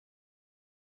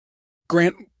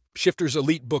Grant Shifter's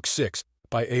Elite Book 6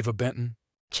 by Ava Benton.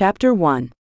 Chapter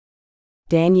 1.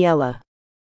 Daniela.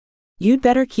 You'd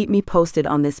better keep me posted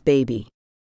on this baby.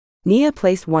 Nia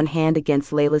placed one hand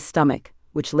against Layla's stomach,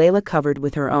 which Layla covered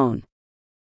with her own.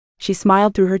 She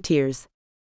smiled through her tears.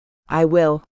 I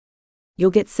will.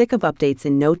 You'll get sick of updates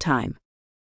in no time.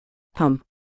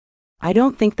 I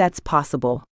don't think that's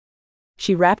possible.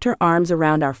 She wrapped her arms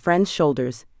around our friend's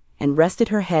shoulders and rested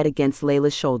her head against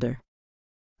Layla's shoulder.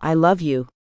 I love you.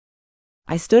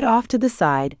 I stood off to the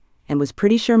side and was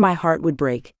pretty sure my heart would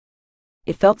break.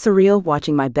 It felt surreal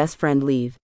watching my best friend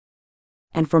leave.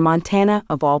 And for Montana,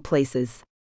 of all places.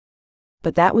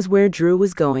 But that was where Drew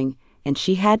was going, and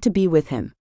she had to be with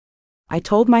him. I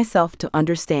told myself to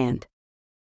understand.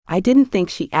 I didn't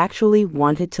think she actually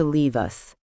wanted to leave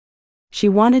us. She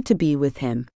wanted to be with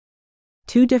him.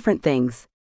 Two different things.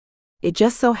 It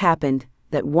just so happened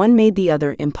that one made the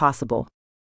other impossible.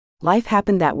 Life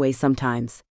happened that way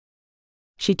sometimes.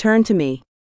 She turned to me.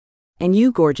 And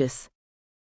you, gorgeous.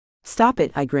 Stop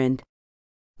it, I grinned.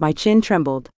 My chin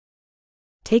trembled.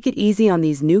 Take it easy on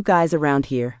these new guys around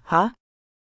here, huh?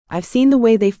 I've seen the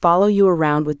way they follow you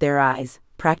around with their eyes,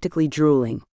 practically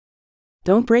drooling.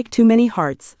 Don't break too many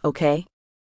hearts, okay?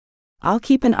 I'll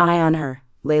keep an eye on her,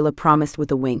 Layla promised with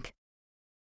a wink.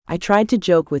 I tried to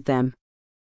joke with them.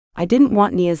 I didn't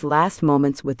want Nia's last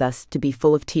moments with us to be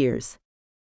full of tears.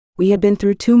 We had been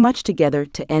through too much together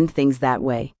to end things that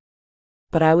way.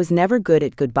 But I was never good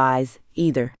at goodbyes,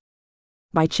 either.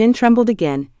 My chin trembled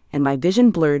again, and my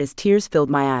vision blurred as tears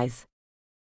filled my eyes.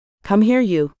 Come here,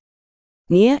 you.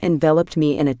 Nia enveloped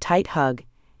me in a tight hug,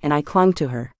 and I clung to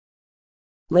her.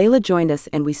 Layla joined us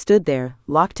and we stood there,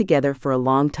 locked together for a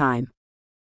long time.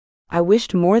 I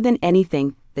wished more than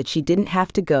anything that she didn't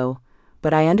have to go,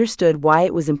 but I understood why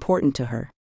it was important to her.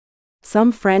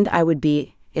 Some friend I would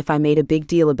be if I made a big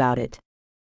deal about it.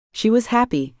 She was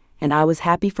happy, and I was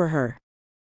happy for her.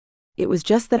 It was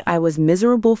just that I was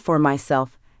miserable for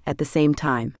myself at the same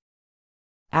time.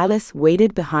 Alice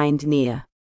waited behind Nia.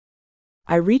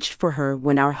 I reached for her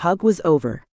when our hug was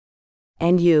over.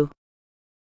 And you.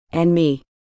 And me.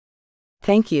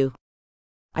 Thank you.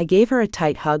 I gave her a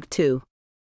tight hug too.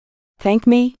 Thank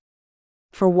me?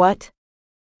 For what?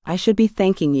 I should be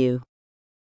thanking you.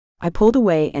 I pulled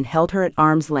away and held her at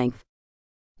arm's length.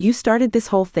 You started this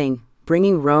whole thing,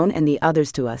 bringing Roan and the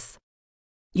others to us.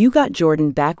 You got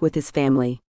Jordan back with his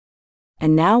family.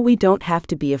 And now we don't have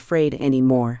to be afraid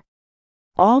anymore.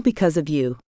 All because of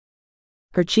you.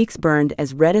 Her cheeks burned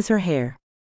as red as her hair.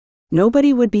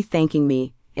 Nobody would be thanking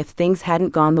me if things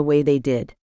hadn't gone the way they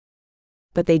did.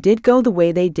 But they did go the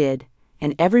way they did,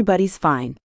 and everybody's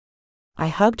fine. I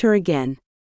hugged her again.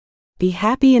 Be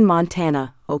happy in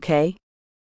Montana, okay?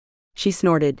 She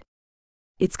snorted.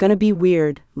 It's gonna be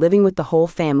weird, living with the whole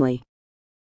family.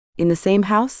 In the same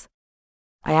house?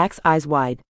 I asked, eyes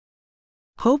wide.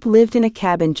 Hope lived in a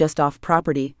cabin just off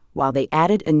property, while they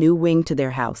added a new wing to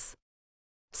their house.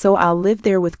 So I'll live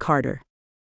there with Carter.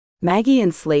 Maggie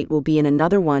and Slate will be in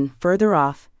another one further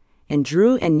off, and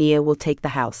Drew and Nia will take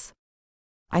the house.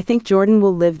 I think Jordan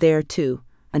will live there too,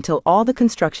 until all the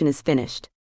construction is finished.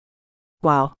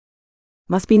 Wow.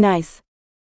 Must be nice.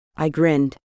 I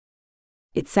grinned.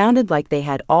 It sounded like they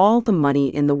had all the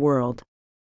money in the world.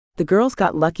 The girls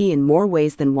got lucky in more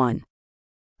ways than one.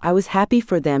 I was happy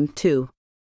for them too.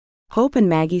 Hope and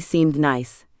Maggie seemed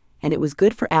nice, and it was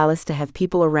good for Alice to have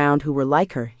people around who were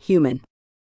like her, human.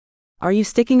 Are you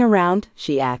sticking around?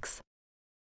 She asked.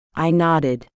 I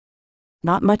nodded.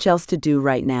 Not much else to do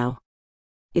right now.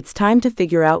 It's time to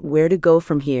figure out where to go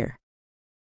from here.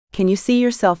 Can you see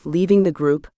yourself leaving the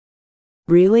group?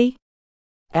 Really?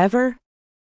 Ever?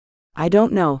 I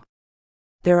don't know.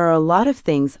 There are a lot of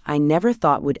things I never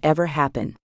thought would ever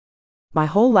happen. My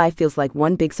whole life feels like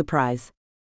one big surprise.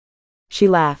 She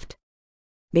laughed.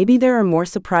 Maybe there are more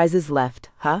surprises left,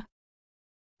 huh?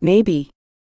 Maybe.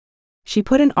 She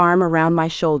put an arm around my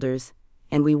shoulders,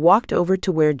 and we walked over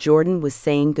to where Jordan was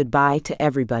saying goodbye to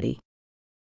everybody.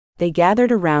 They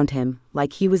gathered around him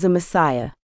like he was a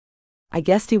messiah. I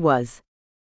guessed he was.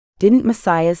 Didn't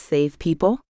messiahs save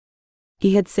people?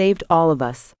 He had saved all of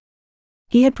us.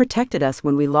 He had protected us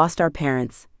when we lost our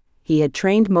parents. He had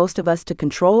trained most of us to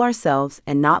control ourselves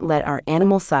and not let our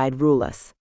animal side rule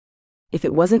us. If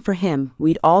it wasn't for him,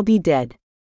 we'd all be dead.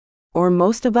 Or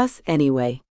most of us,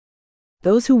 anyway.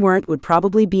 Those who weren't would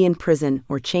probably be in prison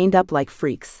or chained up like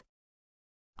freaks.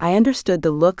 I understood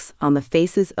the looks on the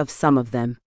faces of some of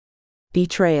them.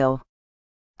 Betrayal.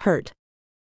 Hurt.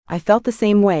 I felt the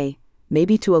same way,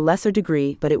 maybe to a lesser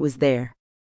degree, but it was there.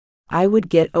 I would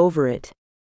get over it.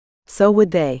 So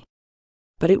would they.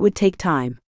 But it would take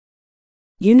time.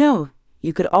 You know,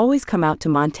 you could always come out to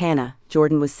Montana,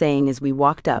 Jordan was saying as we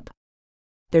walked up.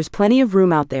 There's plenty of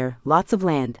room out there, lots of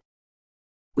land.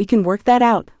 We can work that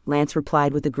out, Lance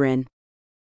replied with a grin.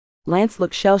 Lance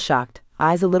looked shell-shocked,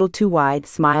 eyes a little too wide,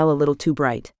 smile a little too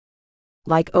bright.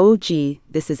 Like, oh gee,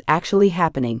 this is actually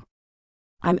happening.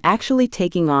 I'm actually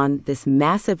taking on this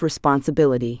massive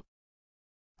responsibility.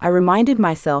 I reminded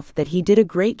myself that he did a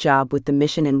great job with the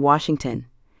mission in Washington,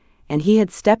 and he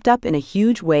had stepped up in a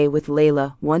huge way with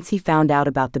Layla once he found out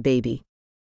about the baby.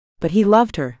 But he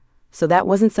loved her, so that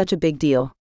wasn't such a big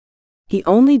deal. He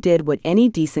only did what any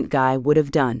decent guy would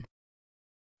have done.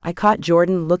 I caught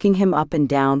Jordan looking him up and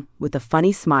down with a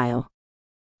funny smile.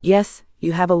 Yes,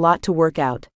 you have a lot to work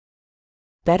out.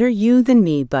 Better you than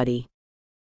me, buddy.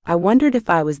 I wondered if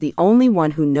I was the only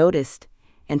one who noticed,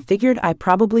 and figured I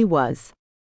probably was.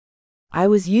 I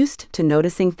was used to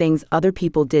noticing things other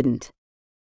people didn't.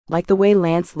 Like the way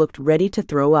Lance looked ready to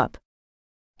throw up.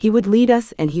 He would lead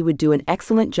us and he would do an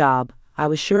excellent job, I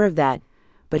was sure of that,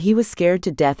 but he was scared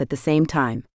to death at the same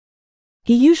time.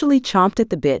 He usually chomped at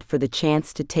the bit for the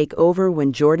chance to take over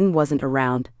when Jordan wasn't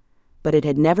around, but it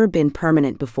had never been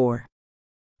permanent before.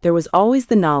 There was always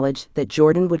the knowledge that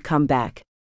Jordan would come back.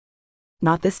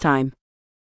 Not this time.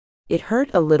 It hurt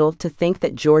a little to think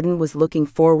that Jordan was looking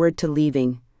forward to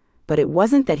leaving, but it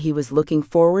wasn't that he was looking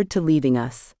forward to leaving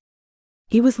us.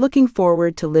 He was looking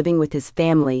forward to living with his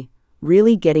family,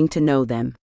 really getting to know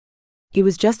them. He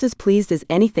was just as pleased as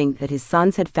anything that his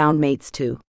sons had found mates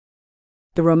too.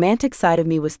 The romantic side of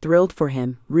me was thrilled for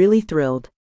him, really thrilled.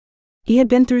 He had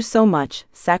been through so much,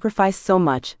 sacrificed so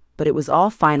much, but it was all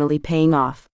finally paying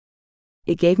off.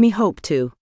 It gave me hope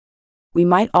too. We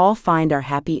might all find our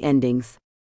happy endings.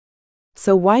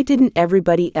 So why didn't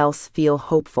everybody else feel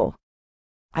hopeful?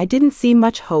 I didn't see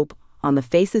much hope on the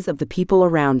faces of the people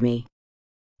around me.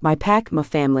 My pack, my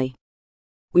family.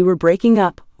 We were breaking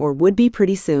up, or would be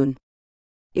pretty soon.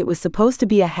 It was supposed to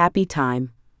be a happy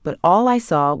time, but all I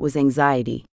saw was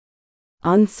anxiety.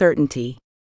 Uncertainty.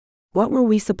 What were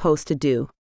we supposed to do?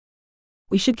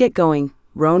 We should get going,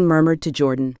 Roan murmured to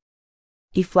Jordan.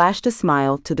 He flashed a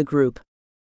smile to the group.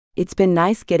 It's been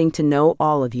nice getting to know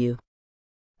all of you.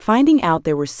 Finding out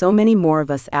there were so many more of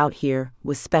us out here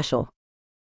was special.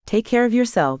 Take care of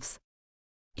yourselves.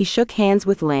 He shook hands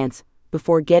with Lance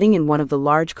before getting in one of the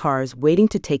large cars waiting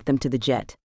to take them to the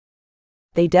jet.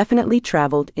 They definitely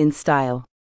traveled in style.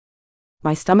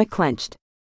 My stomach clenched.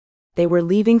 They were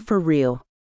leaving for real.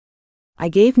 I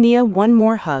gave Nia one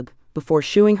more hug before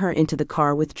shooing her into the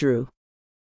car with Drew.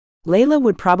 Layla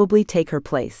would probably take her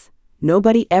place.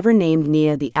 Nobody ever named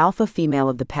Nia the alpha female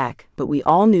of the pack, but we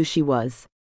all knew she was.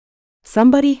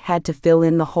 Somebody had to fill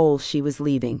in the hole she was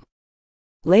leaving.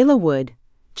 Layla would,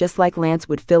 just like Lance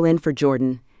would fill in for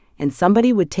Jordan, and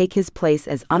somebody would take his place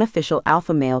as unofficial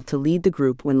alpha male to lead the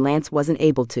group when Lance wasn't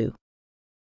able to.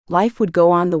 Life would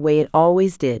go on the way it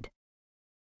always did.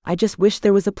 I just wish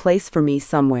there was a place for me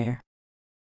somewhere.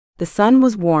 The sun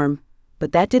was warm,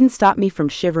 but that didn't stop me from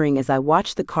shivering as I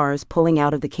watched the cars pulling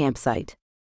out of the campsite.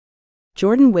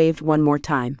 Jordan waved one more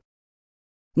time.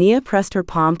 Nia pressed her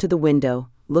palm to the window,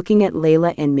 looking at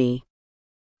Layla and me.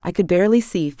 I could barely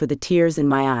see for the tears in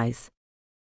my eyes.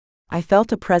 I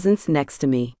felt a presence next to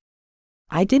me.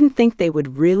 I didn't think they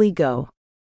would really go.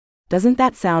 Doesn't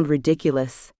that sound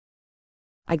ridiculous?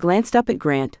 I glanced up at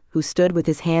Grant, who stood with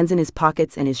his hands in his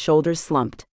pockets and his shoulders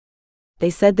slumped. They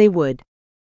said they would.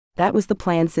 That was the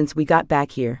plan since we got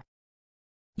back here.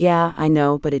 Yeah, I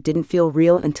know, but it didn't feel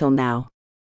real until now.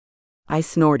 I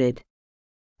snorted.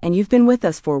 And you've been with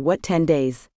us for what, 10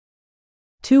 days?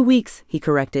 2 weeks, he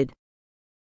corrected.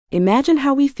 Imagine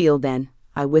how we feel then,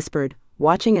 I whispered,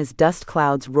 watching as dust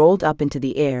clouds rolled up into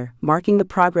the air, marking the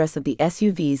progress of the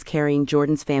SUVs carrying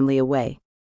Jordan's family away.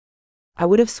 I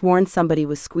would have sworn somebody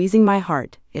was squeezing my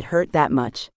heart, it hurt that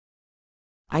much.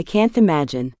 I can't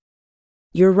imagine.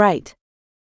 You're right.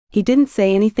 He didn't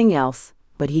say anything else,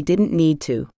 but he didn't need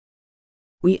to.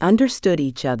 We understood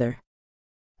each other.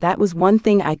 That was one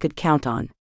thing I could count on.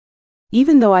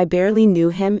 Even though I barely knew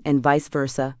him and vice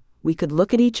versa, we could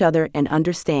look at each other and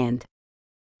understand.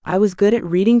 I was good at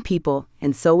reading people,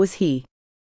 and so was he.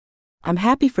 I'm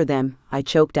happy for them, I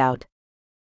choked out.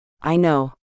 I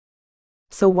know.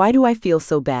 So why do I feel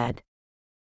so bad?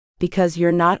 Because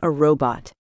you're not a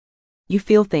robot. You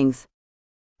feel things.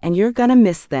 And you're gonna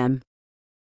miss them.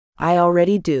 I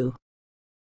already do.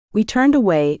 We turned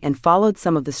away and followed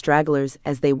some of the stragglers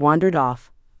as they wandered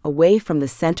off, away from the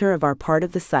center of our part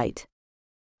of the site.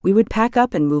 We would pack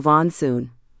up and move on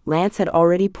soon. Lance had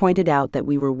already pointed out that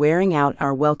we were wearing out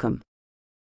our welcome.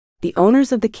 The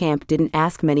owners of the camp didn't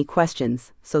ask many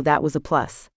questions, so that was a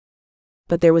plus.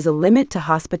 But there was a limit to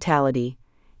hospitality,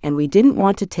 and we didn't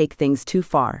want to take things too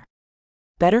far.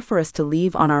 Better for us to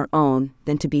leave on our own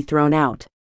than to be thrown out.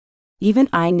 Even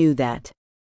I knew that.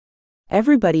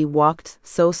 Everybody walked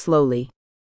so slowly.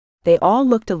 They all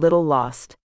looked a little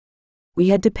lost. We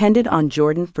had depended on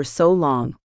Jordan for so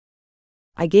long.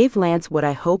 I gave Lance what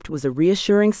I hoped was a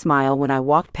reassuring smile when I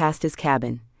walked past his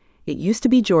cabin. It used to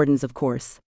be Jordan's, of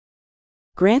course.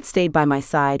 Grant stayed by my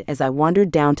side as I wandered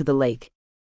down to the lake.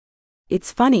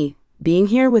 "It's funny, being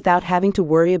here without having to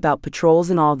worry about patrols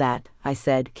and all that," I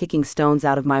said, kicking stones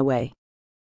out of my way.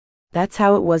 "That's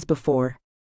how it was before."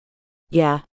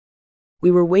 "Yeah. We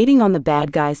were waiting on the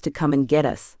bad guys to come and get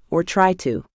us, or try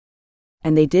to.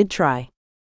 And they did try.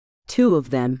 2 of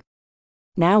them.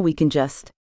 Now we can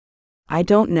just, I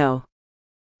don't know,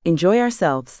 enjoy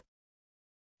ourselves."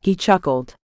 He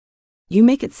chuckled. "You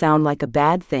make it sound like a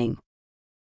bad thing."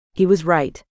 He was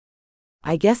right.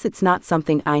 I guess it's not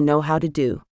something I know how to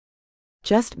do.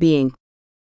 Just being.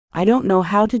 I don't know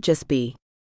how to just be.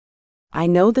 I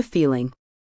know the feeling.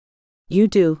 You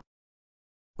do.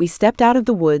 We stepped out of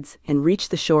the woods and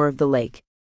reached the shore of the lake.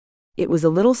 It was a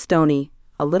little stony,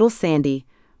 a little sandy,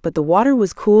 but the water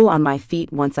was cool on my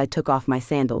feet once I took off my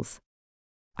sandals.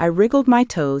 I wriggled my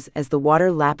toes as the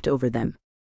water lapped over them.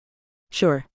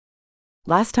 Sure.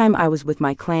 Last time I was with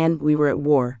my clan, we were at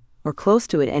war, or close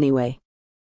to it anyway.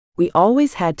 We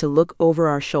always had to look over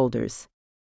our shoulders.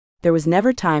 There was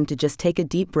never time to just take a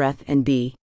deep breath and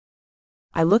be.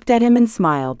 I looked at him and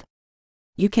smiled.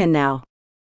 "You can now."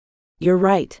 "You're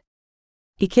right."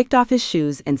 He kicked off his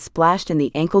shoes and splashed in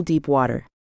the ankle-deep water.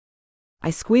 I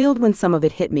squealed when some of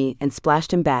it hit me and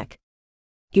splashed him back.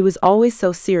 He was always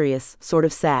so serious, sort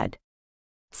of sad.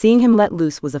 Seeing him let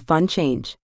loose was a fun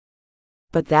change.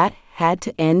 But that had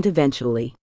to end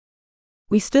eventually.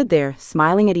 We stood there,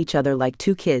 smiling at each other like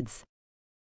 2 kids.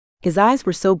 His eyes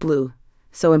were so blue,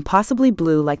 so impossibly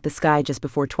blue, like the sky just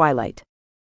before twilight.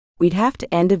 We'd have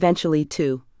to end eventually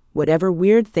too, whatever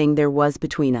weird thing there was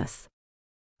between us.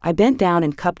 I bent down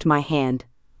and cupped my hand,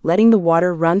 letting the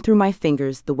water run through my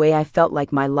fingers the way I felt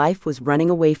like my life was running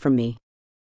away from me.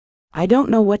 "I don't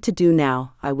know what to do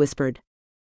now," I whispered.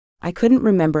 I couldn't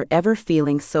remember ever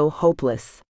feeling so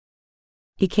hopeless.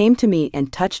 He came to me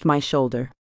and touched my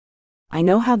shoulder. "I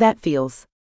know how that feels.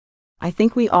 I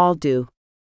think we all do."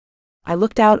 I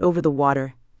looked out over the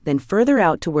water, then further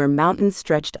out to where mountains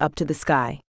stretched up to the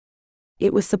sky.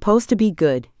 It was supposed to be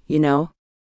good, you know?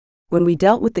 When we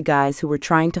dealt with the guys who were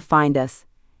trying to find us,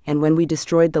 and when we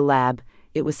destroyed the lab,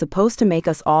 it was supposed to make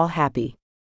us all happy.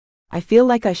 I feel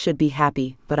like I should be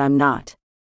happy, but I'm not.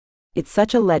 It's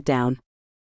such a letdown.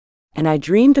 And I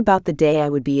dreamed about the day I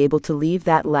would be able to leave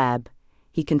that lab,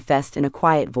 he confessed in a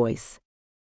quiet voice.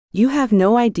 You have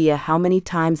no idea how many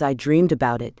times I dreamed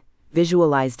about it,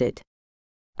 visualized it.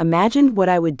 Imagined what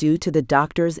I would do to the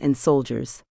doctors and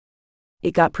soldiers.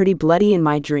 It got pretty bloody in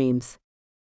my dreams.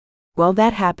 Well,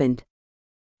 that happened.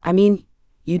 I mean,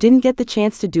 you didn't get the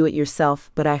chance to do it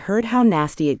yourself, but I heard how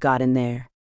nasty it got in there.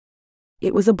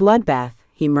 It was a bloodbath,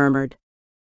 he murmured.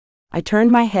 I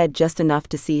turned my head just enough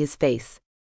to see his face.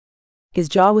 His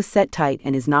jaw was set tight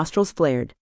and his nostrils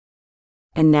flared.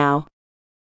 And now?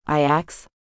 I asked.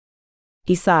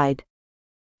 He sighed.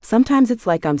 Sometimes it's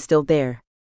like I'm still there.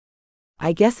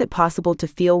 I guess it's possible to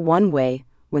feel one way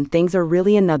when things are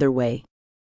really another way.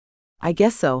 I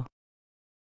guess so.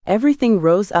 Everything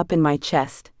rose up in my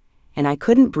chest, and I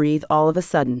couldn't breathe all of a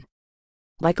sudden.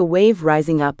 Like a wave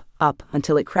rising up,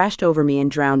 until it crashed over me and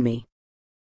drowned me.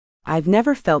 I've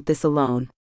never felt this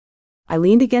alone. I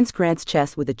leaned against Grant's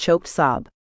chest with a choked sob.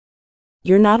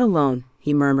 You're not alone,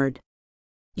 he murmured.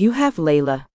 You have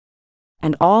Layla.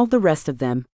 And all the rest of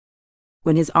them.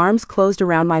 When his arms closed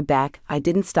around my back, I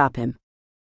didn't stop him.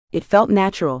 It felt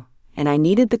natural, and I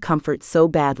needed the comfort so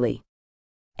badly.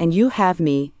 And you have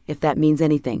me, if that means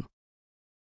anything.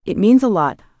 It means a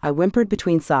lot, I whimpered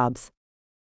between sobs.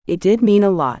 It did mean a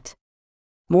lot.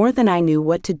 More than I knew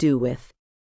what to do with.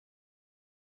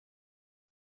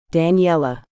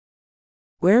 Daniela.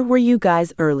 Where were you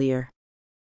guys earlier?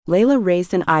 Layla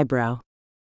raised an eyebrow.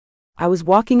 I was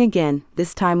walking again,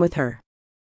 this time with her.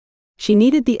 She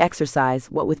needed the exercise,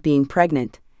 what with being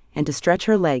pregnant, and to stretch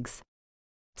her legs.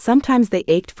 Sometimes they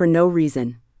ached for no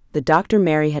reason. The doctor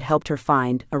Mary had helped her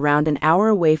find, around an hour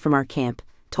away from our camp,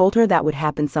 told her that would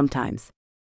happen sometimes.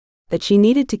 That she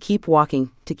needed to keep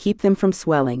walking, to keep them from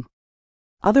swelling.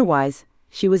 Otherwise,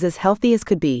 she was as healthy as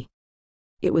could be.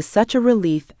 It was such a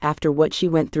relief after what she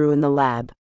went through in the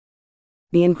lab.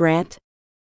 Me and Grant?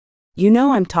 You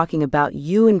know I'm talking about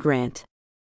you and Grant.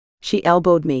 She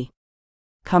elbowed me.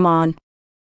 Come on.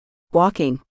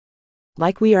 Walking.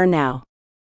 Like we are now.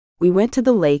 We went to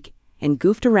the lake and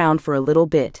goofed around for a little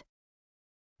bit.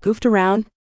 Goofed around?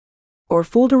 Or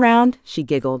fooled around? She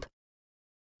giggled.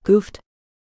 Goofed.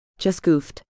 Just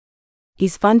goofed.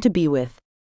 He's fun to be with.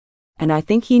 And I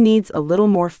think he needs a little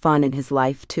more fun in his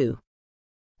life too.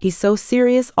 He's so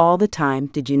serious all the time,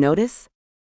 did you notice?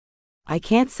 I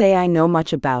can't say I know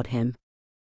much about him.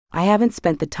 I haven't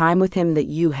spent the time with him that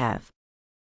you have.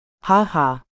 Ha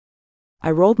ha.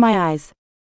 I rolled my eyes.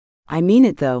 I mean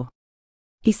it though.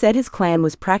 He said his clan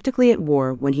was practically at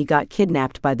war when he got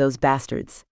kidnapped by those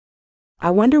bastards. I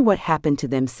wonder what happened to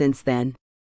them since then.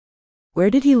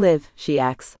 Where did he live? She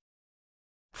asks.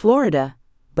 Florida,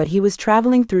 but he was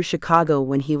traveling through Chicago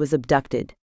when he was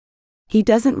abducted. He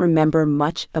doesn't remember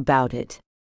much about it.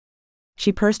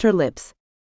 She pursed her lips.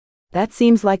 That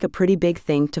seems like a pretty big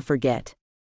thing to forget.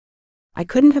 I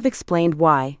couldn't have explained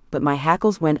why, but my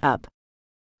hackles went up.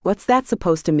 What's that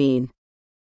supposed to mean?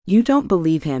 You don't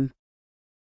believe him.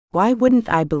 Why wouldn't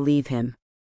I believe him?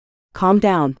 Calm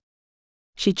down.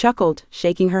 She chuckled,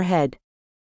 shaking her head.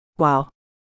 Wow.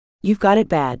 You've got it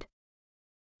bad.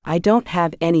 I don't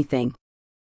have anything.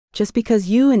 Just because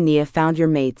you and Nia found your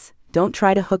mates, don't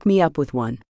try to hook me up with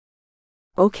one.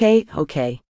 Okay.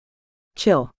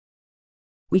 Chill.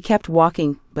 We kept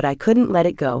walking, but I couldn't let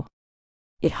it go.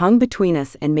 It hung between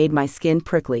us and made my skin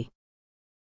prickly.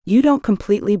 You don't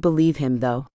completely believe him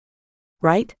though.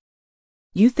 Right?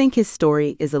 You think his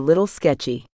story is a little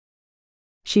sketchy.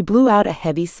 She blew out a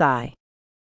heavy sigh.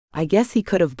 I guess he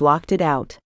could have blocked it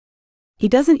out. He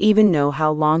doesn't even know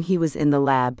how long he was in the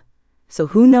lab, so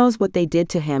who knows what they did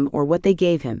to him or what they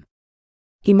gave him.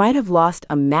 He might have lost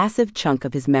a massive chunk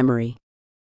of his memory.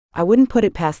 I wouldn't put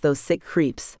it past those sick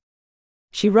creeps.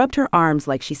 She rubbed her arms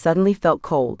like she suddenly felt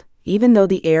cold, even though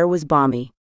the air was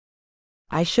balmy.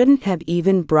 I shouldn't have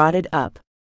even brought it up.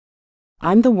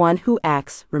 I'm the one who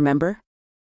acts, remember?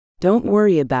 Don't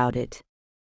worry about it.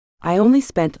 I only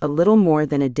spent a little more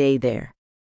than a day there.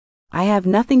 I have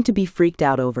nothing to be freaked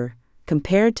out over,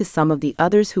 compared to some of the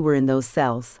others who were in those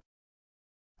cells.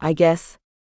 I guess.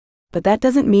 But that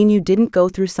doesn't mean you didn't go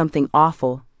through something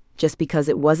awful, just because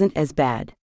it wasn't as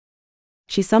bad.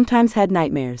 She sometimes had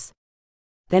nightmares.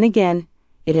 Then again,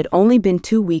 it had only been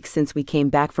 2 weeks since we came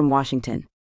back from Washington.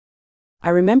 I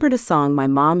remembered a song my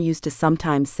mom used to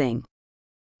sometimes sing.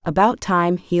 About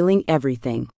time healing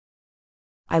everything.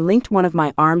 I linked one of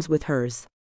my arms with hers.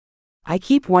 I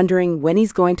keep wondering when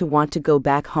he's going to want to go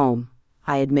back home,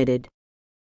 I admitted.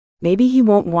 Maybe he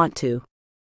won't want to.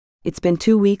 It's been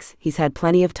 2 weeks, he's had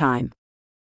plenty of time.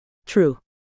 True.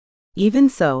 Even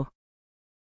so,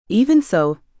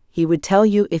 he would tell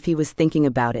you if he was thinking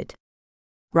about it.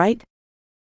 Right?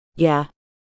 Yeah.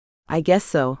 I guess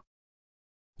so.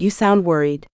 You sound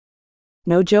worried.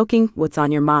 No joking, what's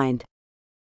on your mind?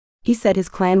 He said his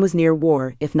clan was near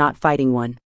war, if not fighting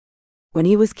one. When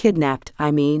he was kidnapped, I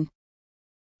mean.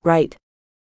 Right.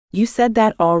 You said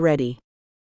that already.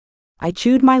 I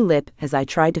chewed my lip as I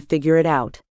tried to figure it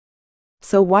out.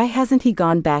 So why hasn't he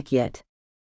gone back yet?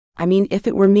 I mean, if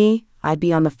it were me, I'd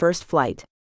be on the first flight.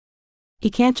 He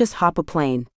can't just hop a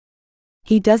plane.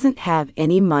 He doesn't have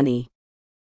any money.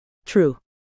 True.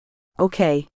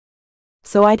 Okay.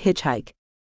 So I'd hitchhike.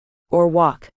 Or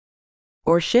walk.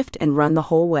 Or shift and run the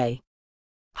whole way.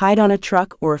 Hide on a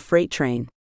truck or a freight train.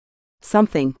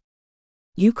 Something.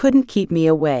 You couldn't keep me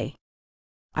away.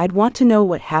 I'd want to know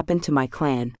what happened to my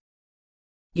clan.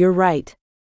 You're right.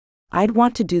 I'd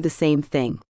want to do the same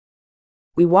thing.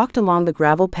 We walked along the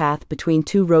gravel path between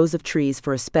 2 rows of trees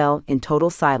for a spell in total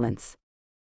silence.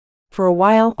 For a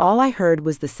while, all I heard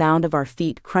was the sound of our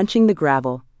feet crunching the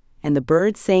gravel, and the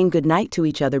birds saying goodnight to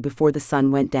each other before the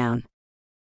sun went down.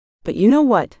 But you know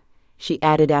what? She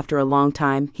added after a long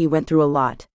time, he went through a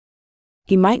lot.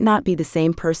 He might not be the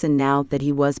same person now that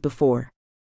he was before.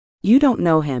 You don't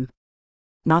know him.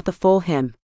 Not the full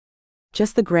him.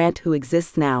 Just the Grant who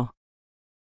exists now.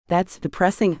 That's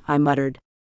depressing, I muttered.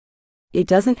 It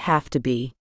doesn't have to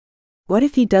be. What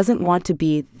if he doesn't want to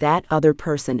be that other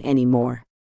person anymore?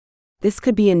 This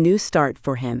could be a new start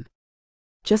for him.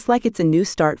 Just like it's a new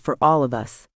start for all of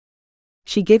us.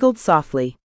 She giggled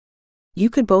softly. You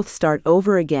could both start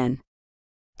over again.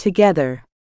 Together.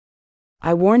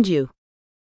 I warned you.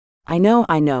 I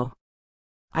know.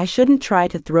 I shouldn't try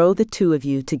to throw the two of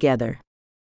you together.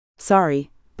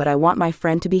 Sorry, but I want my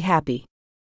friend to be happy.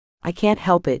 I can't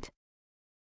help it.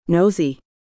 Nosy.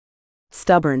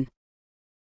 Stubborn.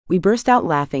 We burst out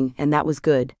laughing, and that was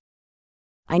good.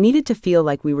 I needed to feel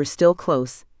like we were still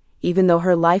close, even though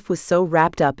her life was so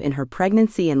wrapped up in her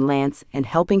pregnancy and Lance and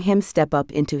helping him step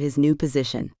up into his new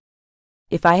position.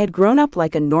 If I had grown up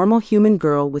like a normal human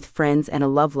girl with friends and a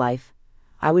love life,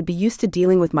 I would be used to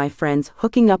dealing with my friends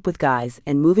hooking up with guys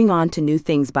and moving on to new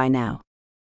things by now.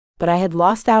 But I had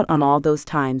lost out on all those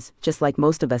times, just like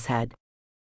most of us had.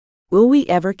 Will we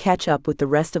ever catch up with the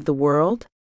rest of the world?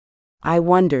 I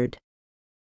wondered.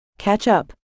 Catch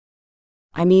up?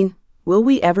 I mean, will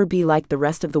we ever be like the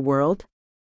rest of the world?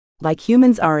 Like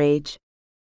humans our age?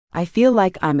 I feel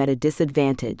like I'm at a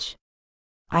disadvantage.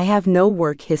 I have no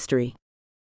work history.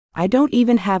 I don't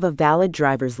even have a valid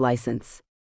driver's license.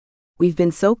 We've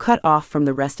been so cut off from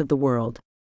the rest of the world.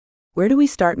 Where do we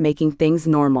start making things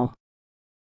normal?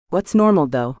 What's normal,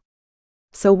 though?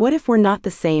 So what if we're not the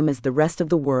same as the rest of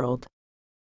the world?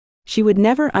 She would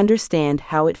never understand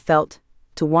how it felt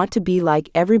to want to be like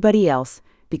everybody else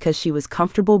because she was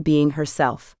comfortable being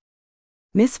herself.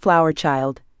 Miss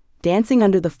Flowerchild, dancing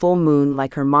under the full moon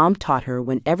like her mom taught her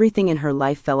when everything in her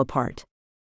life fell apart.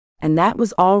 And that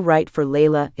was all right for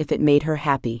Layla if it made her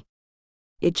happy.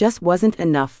 It just wasn't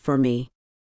enough for me.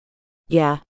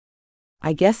 Yeah,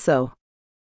 I guess so.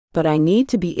 But I need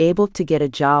to be able to get a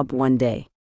job one day.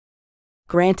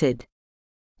 Granted.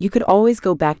 You could always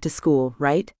go back to school,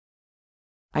 right?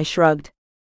 I shrugged.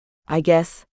 I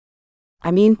guess.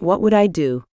 I mean, what would I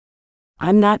do?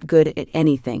 I'm not good at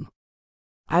anything.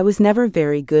 I was never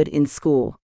very good in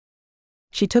school.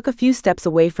 She took a few steps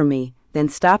away from me, then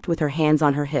stopped with her hands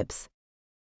on her hips.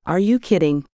 Are you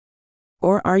kidding?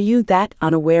 Or are you that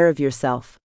unaware of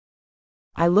yourself?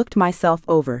 I looked myself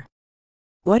over.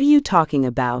 What are you talking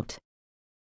about?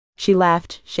 She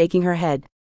laughed, shaking her head.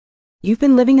 You've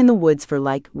been living in the woods for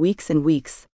like weeks and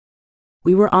weeks.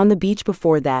 We were on the beach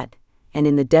before that, and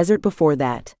in the desert before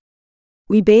that.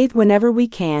 We bathe whenever we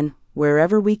can,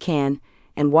 wherever we can,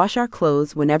 and wash our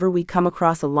clothes whenever we come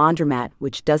across a laundromat,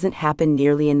 which doesn't happen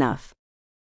nearly enough.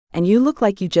 And you look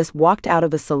like you just walked out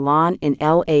of a salon in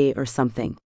LA or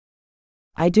something.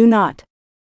 I do not.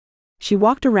 She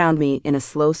walked around me in a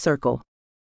slow circle.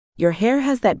 Your hair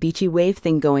has that beachy wave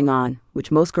thing going on, which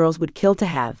most girls would kill to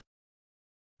have.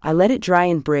 I let it dry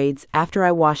in braids after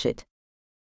I wash it.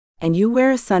 And you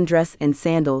wear a sundress and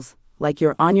sandals, like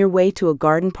you're on your way to a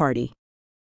garden party.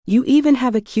 You even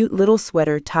have a cute little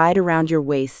sweater tied around your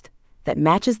waist that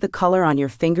matches the color on your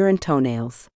finger and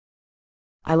toenails.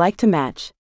 I like to match.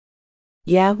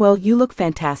 Yeah, well, you look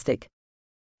fantastic.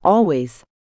 Always.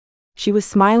 She was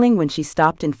smiling when she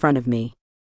stopped in front of me.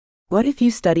 What if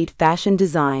you studied fashion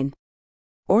design?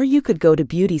 Or you could go to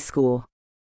beauty school.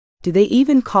 Do they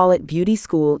even call it beauty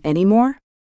school anymore?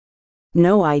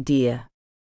 No idea.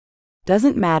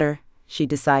 Doesn't matter, she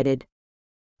decided.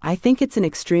 I think it's an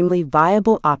extremely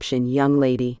viable option, young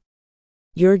lady.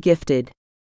 You're gifted.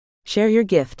 Share your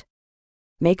gift.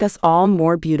 Make us all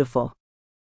more beautiful.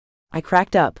 I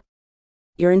cracked up.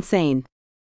 You're insane.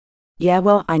 Yeah,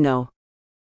 well, I know.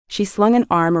 She slung an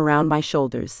arm around my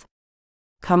shoulders.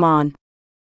 Come on.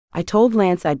 I told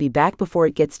Lance I'd be back before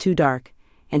it gets too dark,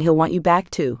 and he'll want you back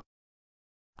too.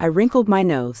 I wrinkled my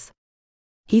nose.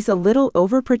 He's a little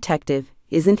overprotective,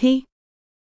 isn't he?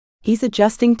 He's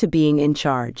adjusting to being in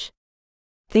charge.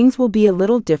 Things will be a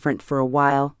little different for a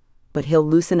while, but he'll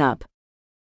loosen up.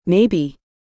 Maybe.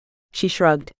 She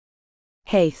shrugged.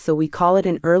 Hey, so we call it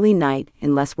an early night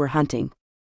unless we're hunting.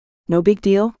 No big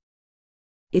deal?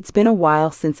 It's been a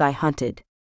while since I hunted.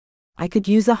 I could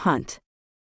use a hunt.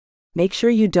 Make sure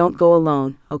you don't go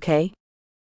alone, okay?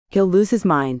 He'll lose his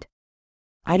mind.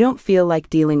 I don't feel like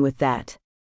dealing with that.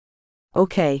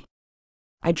 Okay.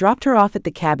 I dropped her off at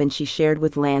the cabin she shared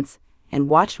with Lance and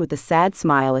watched with a sad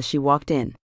smile as she walked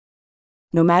in.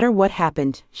 No matter what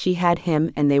happened, she had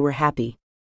him and they were happy.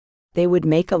 They would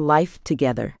make a life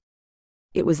together.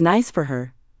 It was nice for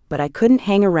her, but I couldn't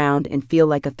hang around and feel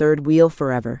like a third wheel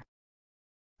forever.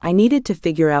 I needed to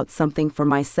figure out something for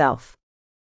myself.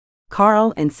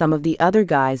 Carl and some of the other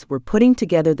guys were putting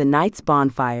together the night's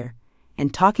bonfire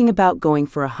and talking about going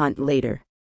for a hunt later.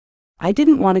 I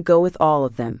didn't want to go with all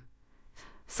of them.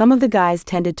 Some of the guys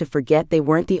tended to forget they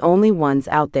weren't the only ones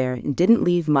out there and didn't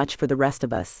leave much for the rest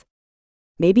of us.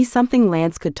 Maybe something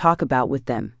Lance could talk about with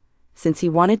them, since he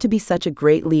wanted to be such a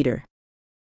great leader.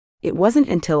 It wasn't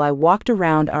until I walked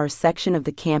around our section of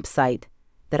the campsite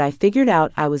that I figured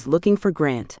out I was looking for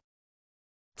Grant.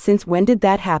 Since when did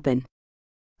that happen?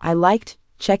 I liked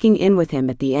checking in with him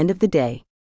at the end of the day.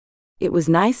 It was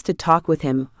nice to talk with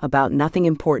him about nothing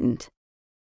important.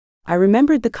 I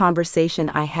remembered the conversation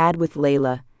I had with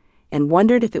Layla and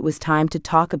wondered if it was time to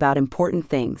talk about important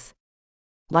things.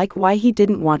 Like why he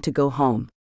didn't want to go home.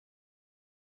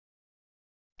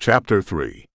 Chapter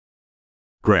 3.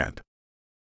 Grant.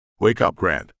 Wake up,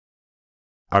 Grant.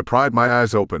 I pried my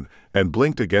eyes open and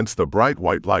blinked against the bright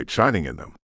white light shining in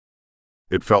them.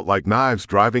 It felt like knives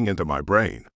driving into my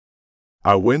brain.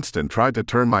 I winced and tried to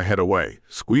turn my head away,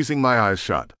 squeezing my eyes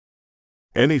shut.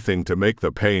 Anything to make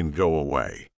the pain go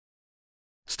away.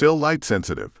 Still light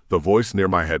sensitive, the voice near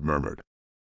my head murmured.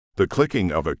 The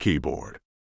clicking of a keyboard.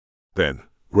 Then,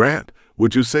 Grant,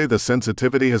 would you say the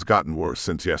sensitivity has gotten worse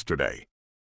since yesterday?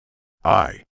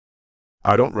 I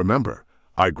don't remember,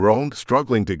 I groaned,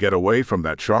 struggling to get away from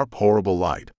that sharp, horrible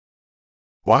light.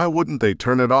 Why wouldn't they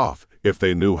turn it off if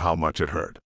they knew how much it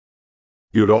hurt?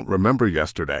 You don't remember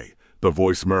yesterday, the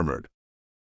voice murmured.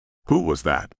 Who was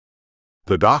that?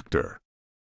 The doctor.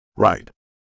 Right.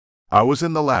 I was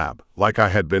in the lab, like I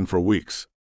had been for weeks.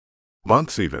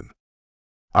 Months even.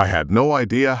 I had no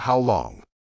idea how long.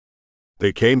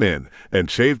 They came in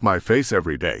and shaved my face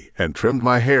every day and trimmed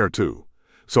my hair too,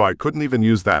 so I couldn't even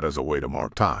use that as a way to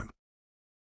mark time.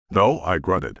 No, I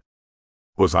grunted.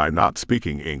 Was I not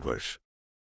speaking English?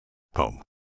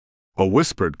 A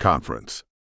whispered conference.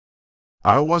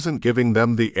 I wasn't giving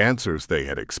them the answers they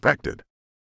had expected.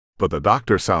 But the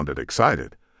doctor sounded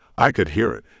excited. I could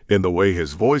hear it in the way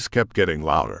his voice kept getting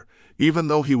louder, even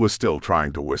though he was still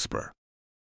trying to whisper.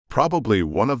 Probably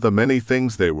one of the many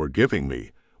things they were giving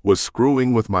me was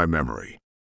screwing with my memory.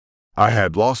 I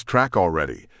had lost track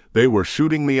already. They were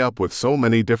shooting me up with so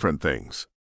many different things.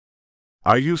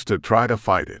 I used to try to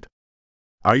fight it.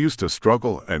 I used to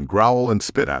struggle and growl and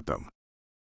spit at them.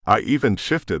 I even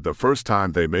shifted the first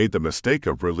time they made the mistake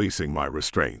of releasing my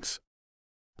restraints.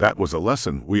 That was a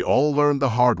lesson we all learned the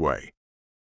hard way.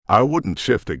 I wouldn't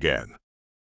shift again.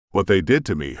 What they did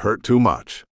to me hurt too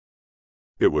much.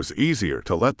 It was easier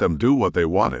to let them do what they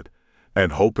wanted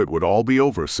and hope it would all be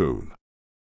over soon.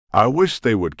 I wished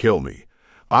they would kill me,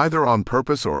 either on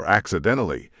purpose or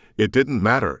accidentally. It didn't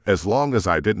matter as long as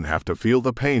I didn't have to feel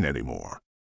the pain anymore.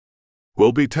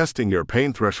 We'll be testing your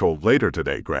pain threshold later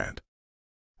today, Grant.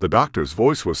 The doctor's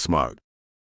voice was smug,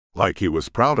 like he was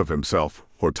proud of himself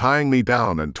for tying me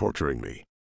down and torturing me.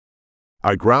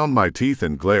 I ground my teeth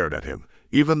and glared at him,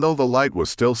 even though the light was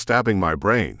still stabbing my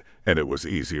brain and it was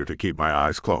easier to keep my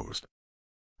eyes closed.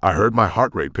 I heard my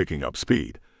heart rate picking up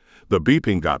speed. The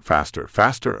beeping got faster,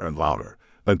 faster and louder,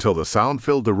 until the sound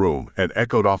filled the room and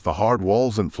echoed off the hard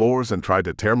walls and floors and tried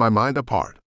to tear my mind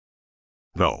apart.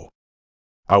 No.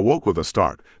 I woke with a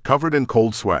start, covered in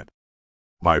cold sweat.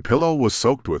 My pillow was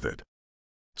soaked with it.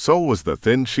 So was the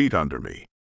thin sheet under me.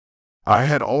 I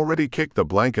had already kicked the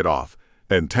blanket off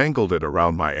and tangled it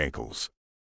around my ankles.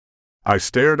 I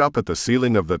stared up at the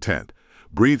ceiling of the tent,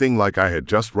 breathing like I had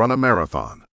just run a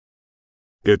marathon.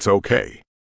 It's okay.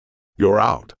 You're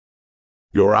out.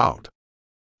 You're out.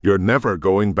 You're never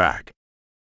going back.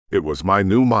 It was my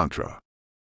new mantra.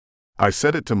 I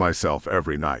said it to myself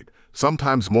every night,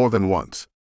 sometimes more than once.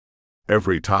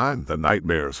 Every time the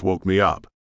nightmares woke me up.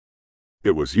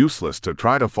 It was useless to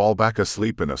try to fall back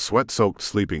asleep in a sweat-soaked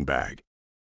sleeping bag.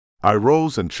 I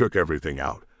rose and shook everything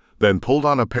out, then pulled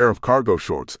on a pair of cargo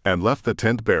shorts and left the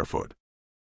tent barefoot.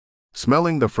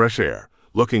 Smelling the fresh air,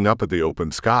 looking up at the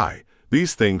open sky,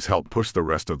 these things helped push the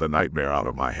rest of the nightmare out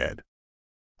of my head.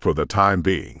 For the time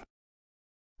being.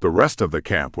 The rest of the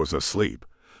camp was asleep,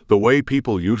 the way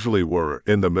people usually were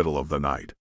in the middle of the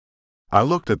night. I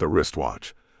looked at the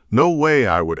wristwatch. No way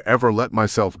I would ever let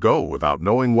myself go without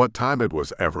knowing what time it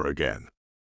was ever again.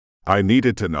 I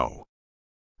needed to know.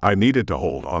 I needed to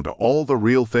hold on to all the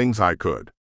real things I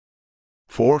could.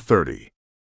 4:30.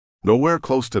 Nowhere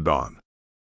close to dawn.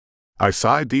 I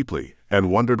sighed deeply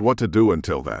and wondered what to do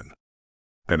until then.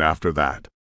 And after that.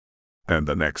 And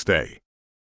the next day.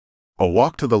 A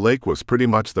walk to the lake was pretty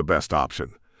much the best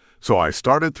option, so I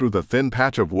started through the thin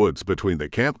patch of woods between the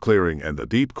camp clearing and the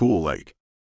deep, cool lake.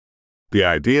 The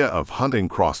idea of hunting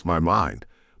crossed my mind,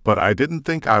 but I didn't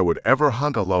think I would ever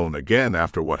hunt alone again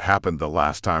after what happened the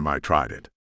last time I tried it.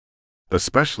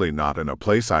 Especially not in a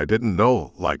place I didn't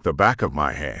know like the back of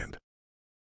my hand.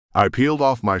 I peeled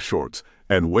off my shorts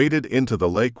and waded into the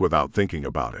lake without thinking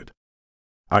about it.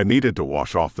 I needed to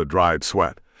wash off the dried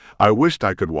sweat. I wished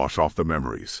I could wash off the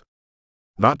memories.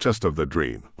 Not just of the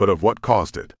dream, but of what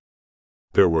caused it.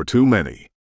 There were too many.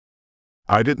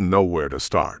 I didn't know where to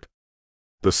start.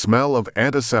 The smell of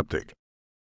antiseptic.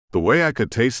 The way I could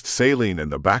taste saline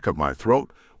in the back of my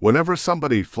throat whenever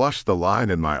somebody flushed the line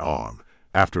in my arm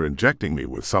after injecting me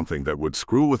with something that would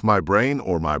screw with my brain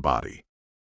or my body.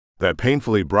 That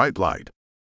painfully bright light.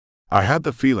 I had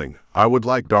the feeling I would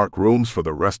like dark rooms for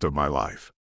the rest of my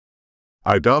life.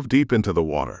 I dove deep into the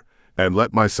water and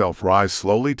let myself rise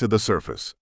slowly to the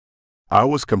surface. I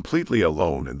was completely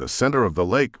alone in the center of the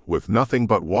lake with nothing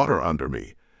but water under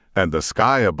me and the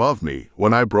sky above me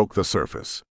when I broke the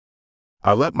surface.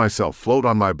 I let myself float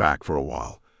on my back for a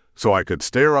while, so I could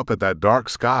stare up at that dark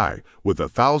sky with the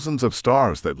thousands of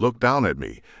stars that looked down at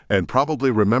me and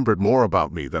probably remembered more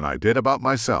about me than I did about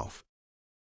myself.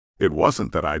 It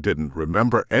wasn't that I didn't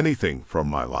remember anything from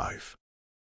my life.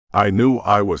 I knew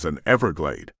I was an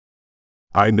Everglade.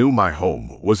 I knew my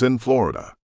home was in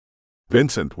Florida.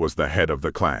 Vincent was the head of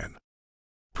the clan.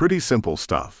 Pretty simple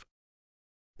stuff.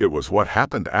 It was what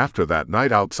happened after that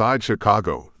night outside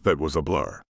Chicago that was a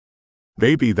blur.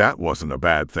 Maybe that wasn't a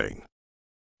bad thing.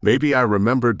 Maybe I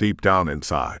remembered deep down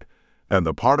inside, and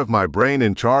the part of my brain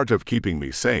in charge of keeping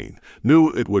me sane knew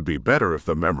it would be better if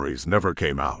the memories never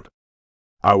came out.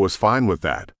 I was fine with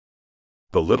that.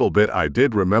 The little bit I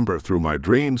did remember through my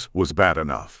dreams was bad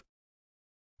enough.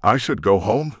 I should go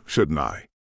home, shouldn't I?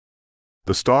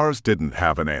 The stars didn't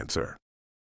have an answer.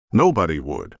 Nobody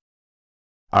would.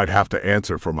 I'd have to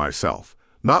answer for myself,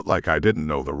 not like I didn't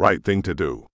know the right thing to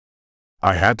do.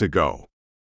 I had to go.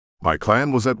 My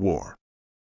clan was at war.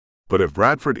 But if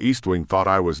Bradford Eastwing thought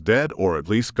I was dead or at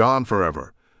least gone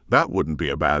forever, that wouldn't be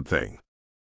a bad thing.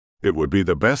 It would be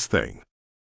the best thing.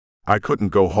 I couldn't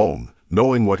go home,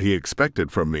 knowing what he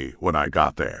expected from me when I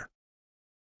got there.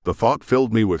 The thought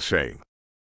filled me with shame.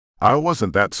 I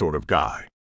wasn't that sort of guy.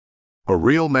 A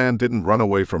real man didn't run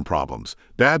away from problems.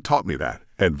 Dad taught me that,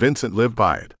 and Vincent lived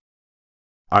by it.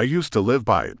 I used to live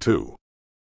by it too.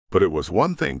 But it was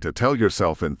one thing to tell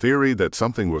yourself in theory that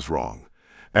something was wrong,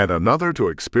 and another to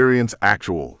experience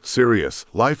actual, serious,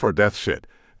 life or death shit,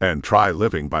 and try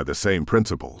living by the same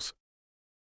principles.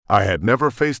 I had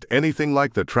never faced anything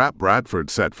like the trap Bradford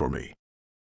set for me.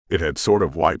 It had sort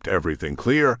of wiped everything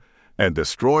clear, and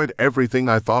destroyed everything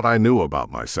I thought I knew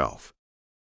about myself.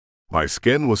 My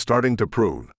skin was starting to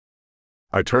prune.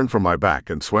 I turned from my back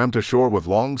and swam to shore with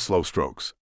long, slow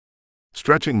strokes.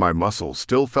 Stretching my muscles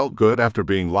still felt good after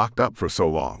being locked up for so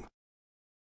long.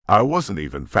 I wasn't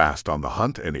even fast on the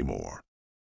hunt anymore.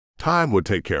 Time would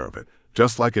take care of it,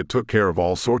 just like it took care of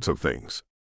all sorts of things.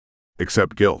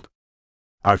 Except guilt.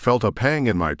 I felt a pang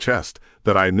in my chest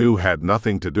that I knew had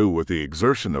nothing to do with the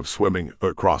exertion of swimming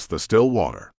across the still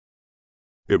water.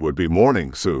 It would be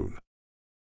morning soon.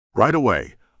 Right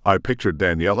away, I pictured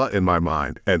Daniela in my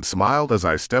mind and smiled as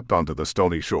I stepped onto the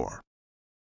stony shore.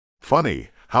 Funny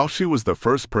how she was the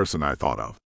first person I thought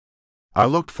of. I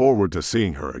looked forward to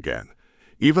seeing her again,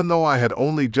 even though I had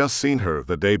only just seen her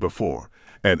the day before,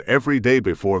 and every day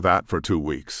before that for 2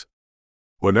 weeks.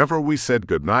 Whenever we said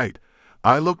goodnight,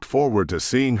 I looked forward to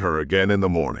seeing her again in the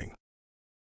morning.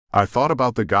 I thought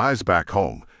about the guys back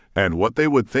home and what they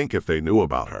would think if they knew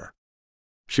about her.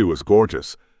 She was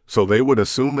gorgeous, so they would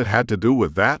assume it had to do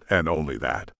with that and only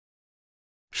that.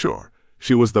 Sure,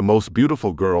 she was the most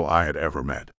beautiful girl I had ever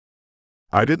met.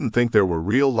 I didn't think there were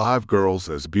real live girls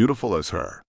as beautiful as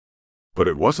her. But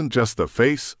it wasn't just the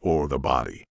face or the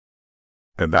body.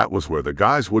 And that was where the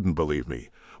guys wouldn't believe me,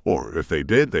 or if they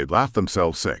did, they'd laugh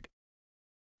themselves sick.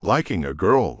 Liking a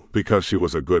girl because she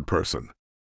was a good person.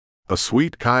 A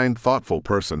sweet, kind, thoughtful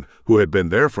person who had been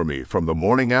there for me from the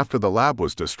morning after the lab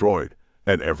was destroyed,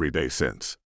 and every day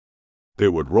since. They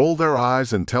would roll their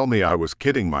eyes and tell me I was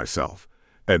kidding myself,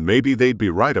 and maybe they'd be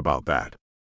right about that.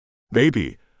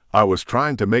 Maybe I was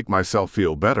trying to make myself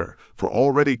feel better for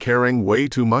already caring way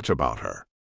too much about her.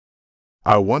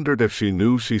 I wondered if she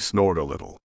knew she snored a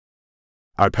little.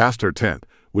 I passed her tent,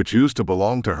 which used to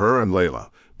belong to her and Layla,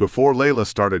 before Layla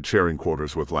started sharing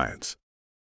quarters with Lance.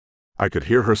 I could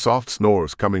hear her soft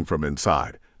snores coming from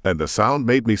inside, and the sound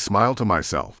made me smile to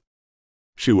myself.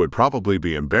 She would probably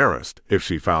be embarrassed if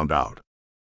she found out.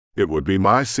 It would be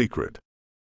my secret.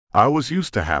 I was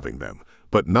used to having them,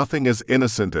 but nothing as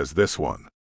innocent as this one.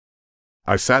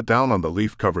 I sat down on the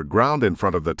leaf-covered ground in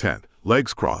front of the tent,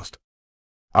 legs crossed.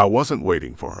 I wasn't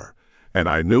waiting for her, and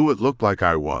I knew it looked like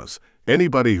I was.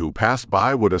 Anybody who passed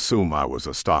by would assume I was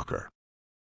a stalker.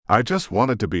 I just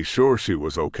wanted to be sure she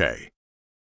was okay.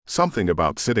 Something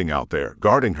about sitting out there,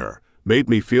 guarding her, made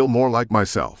me feel more like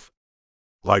myself.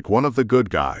 Like one of the good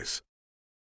guys.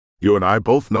 You and I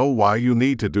both know why you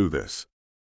need to do this.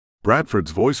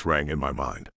 Bradford's voice rang in my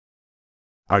mind.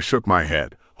 I shook my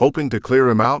head, hoping to clear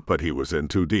him out, but he was in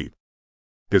too deep.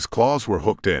 His claws were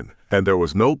hooked in, and there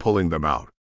was no pulling them out.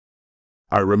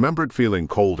 I remembered feeling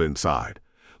cold inside,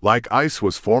 like ice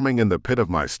was forming in the pit of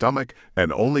my stomach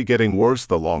and only getting worse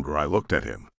the longer I looked at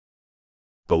him.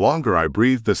 The longer I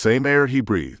breathed the same air he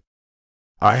breathed.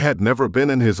 I had never been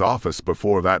in his office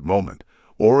before that moment,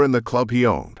 or in the club he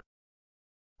owned.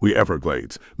 We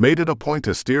Everglades made it a point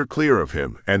to steer clear of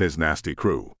him and his nasty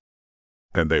crew.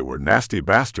 And they were nasty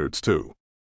bastards too.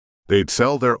 They'd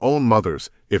sell their own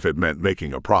mothers if it meant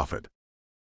making a profit.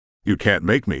 You can't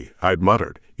make me, I'd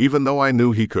muttered, even though I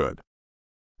knew he could.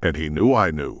 And he knew I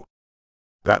knew.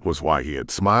 That was why he had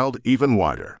smiled even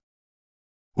wider.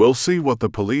 We'll see what the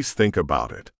police think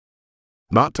about it.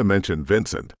 Not to mention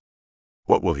Vincent.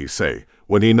 What will he say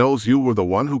when he knows you were the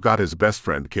one who got his best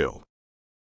friend killed?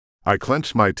 I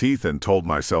clenched my teeth and told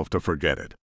myself to forget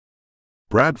it.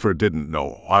 Bradford didn't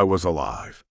know I was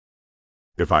alive.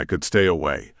 If I could stay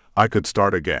away, I could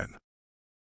start again.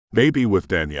 Maybe with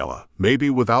Daniela, maybe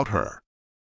without her.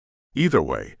 Either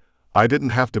way, I didn't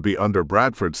have to be under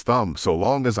Bradford's thumb so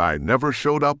long as I never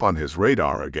showed up on his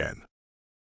radar again.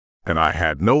 And I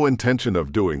had no intention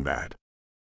of doing that.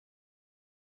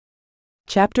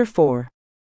 Chapter 4.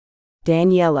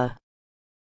 Daniela.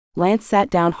 Lance sat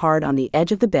down hard on the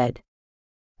edge of the bed.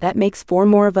 That makes 4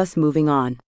 more of us moving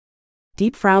on.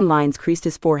 Deep frown lines creased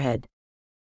his forehead.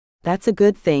 That's a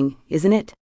good thing, isn't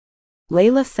it?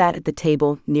 Layla sat at the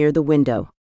table near the window.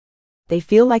 They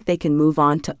feel like they can move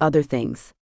on to other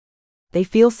things. They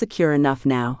feel secure enough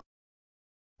now.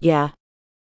 Yeah.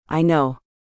 I know.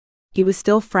 He was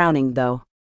still frowning, though.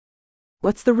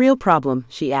 What's the real problem?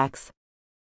 She asks.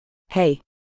 Hey.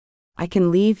 I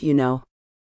can leave, you know.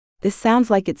 This sounds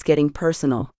like it's getting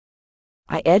personal.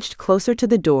 I edged closer to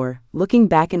the door, looking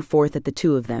back and forth at the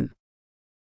two of them.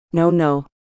 No.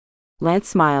 Lance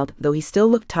smiled, though he still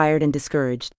looked tired and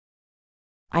discouraged.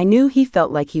 I knew he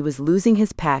felt like he was losing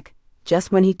his pack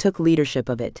just when he took leadership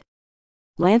of it.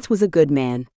 Lance was a good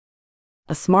man.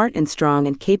 A smart and strong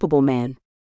and capable man.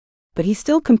 But he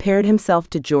still compared himself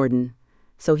to Jordan,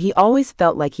 so he always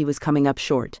felt like he was coming up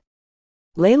short.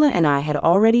 Layla and I had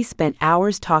already spent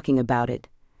hours talking about it.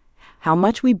 How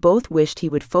much we both wished he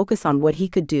would focus on what he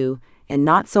could do and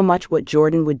not so much what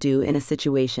Jordan would do in a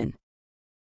situation.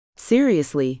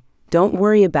 Seriously, don't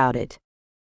worry about it.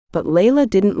 But Layla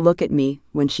didn't look at me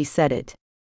when she said it.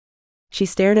 She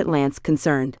stared at Lance,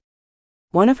 concerned.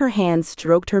 One of her hands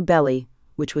stroked her belly,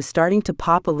 which was starting to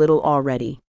pop a little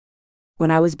already.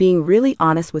 When I was being really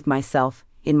honest with myself,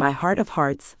 in my heart of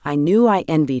hearts, I knew I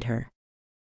envied her.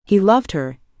 He loved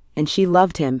her, and she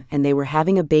loved him, and they were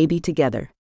having a baby together.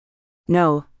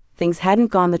 No, things hadn't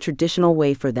gone the traditional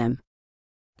way for them.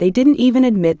 They didn't even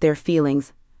admit their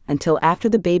feelings until after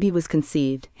the baby was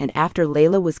conceived and after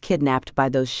Layla was kidnapped by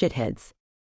those shitheads.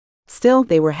 Still,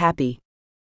 they were happy.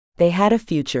 They had a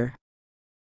future.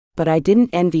 But I didn't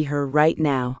envy her right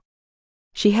now.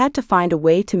 She had to find a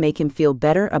way to make him feel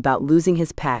better about losing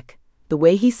his pack, the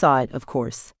way he saw it, of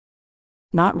course.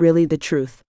 Not really the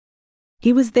truth.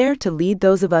 He was there to lead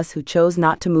those of us who chose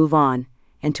not to move on,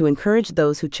 and to encourage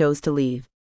those who chose to leave.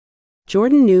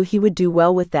 Jordan knew he would do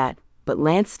well with that, but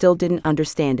Lance still didn't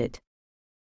understand it.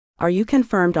 Are you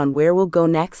confirmed on where we'll go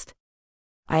next?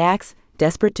 I asked,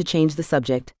 desperate to change the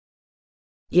subject.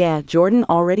 Yeah, Jordan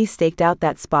already staked out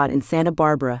that spot in Santa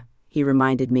Barbara, he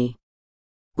reminded me.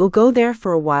 We'll go there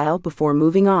for a while before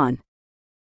moving on.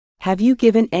 Have you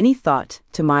given any thought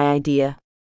to my idea?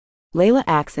 Layla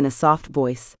asks in a soft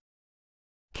voice.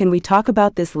 Can we talk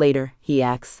about this later? He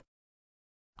asks.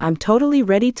 I'm totally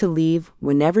ready to leave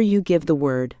whenever you give the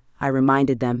word, I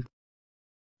reminded them.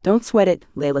 Don't sweat it,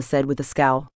 Layla said with a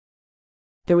scowl.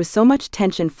 There was so much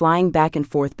tension flying back and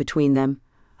forth between them,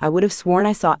 I would have sworn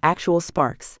I saw actual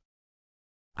sparks.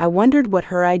 I wondered what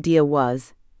her idea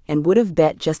was, and would have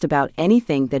bet just about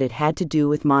anything that it had to do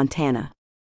with Montana.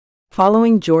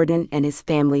 Following Jordan and his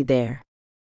family there.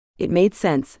 It made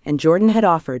sense, and Jordan had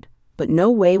offered, but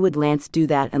no way would Lance do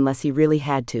that unless he really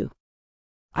had to.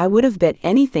 I would have bet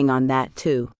anything on that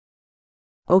too.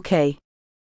 Okay.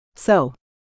 So,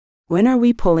 when are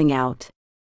we pulling out?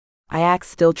 I asked,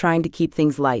 still trying to keep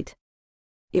things light.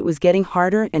 It was getting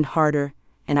harder and harder,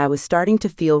 and I was starting to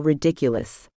feel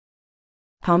ridiculous.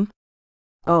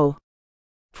 Oh.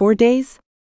 4 days?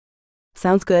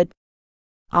 Sounds good.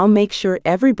 I'll make sure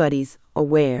everybody's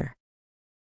aware.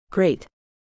 Great.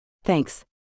 Thanks.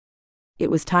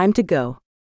 It was time to go.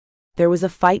 There was a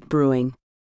fight brewing.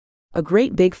 A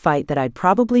great big fight that I'd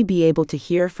probably be able to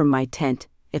hear from my tent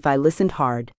if I listened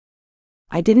hard.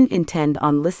 I didn't intend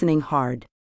on listening hard.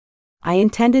 I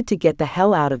intended to get the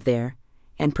hell out of there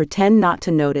and pretend not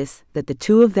to notice that the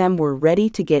two of them were ready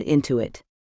to get into it.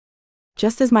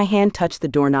 Just as my hand touched the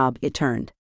doorknob, it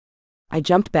turned. I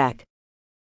jumped back.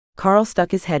 Carl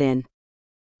stuck his head in.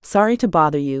 Sorry to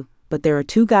bother you, but there are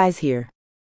 2 guys here.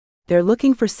 They're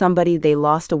looking for somebody they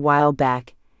lost a while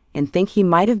back, and think he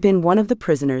might have been one of the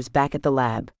prisoners back at the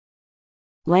lab.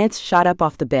 Lance shot up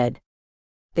off the bed.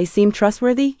 They seem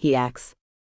trustworthy? He asks.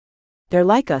 They're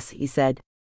like us, he said.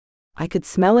 I could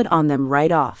smell it on them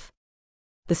right off.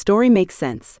 The story makes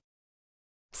sense.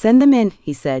 Send them in,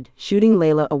 he said, shooting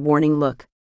Layla a warning look.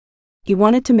 He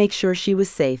wanted to make sure she was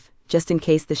safe, just in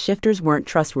case the shifters weren't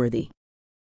trustworthy.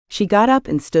 She got up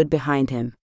and stood behind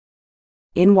him.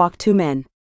 In walked 2 men.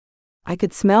 I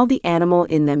could smell the animal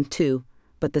in them too,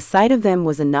 but the sight of them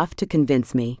was enough to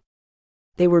convince me.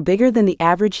 They were bigger than the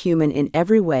average human in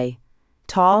every way,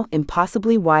 tall,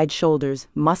 impossibly wide shoulders,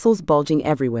 muscles bulging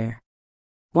everywhere.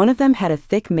 One of them had a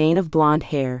thick mane of blonde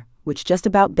hair, which just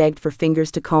about begged for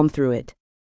fingers to comb through it.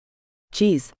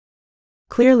 Geez.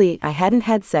 Clearly, I hadn't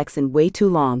had sex in way too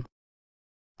long.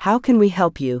 How can we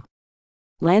help you?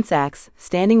 Lance asked,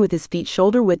 standing with his feet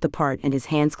shoulder-width apart and his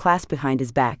hands clasped behind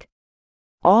his back.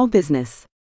 All business.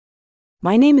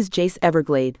 My name is Jace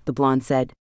Everglade, the blonde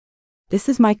said. This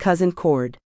is my cousin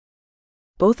Cord.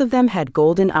 Both of them had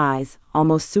golden eyes,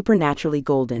 almost supernaturally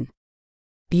golden.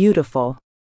 Beautiful.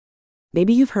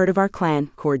 Maybe you've heard of our clan,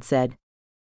 Cord said.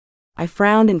 I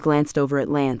frowned and glanced over at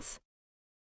Lance.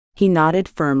 He nodded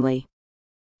firmly.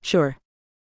 Sure.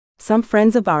 Some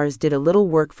friends of ours did a little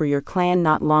work for your clan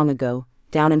not long ago,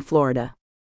 down in Florida.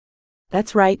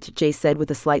 That's right, Jace said with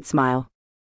a slight smile.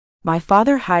 My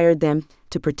father hired them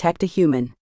to protect a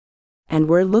human. And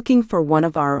we're looking for one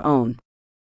of our own.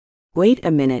 Wait a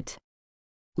minute.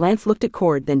 Lance looked at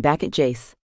Cord, then back at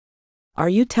Jace. Are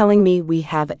you telling me we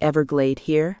have Everglade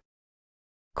here?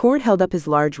 Cord held up his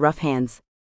large rough hands.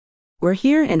 We're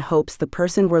here in hopes the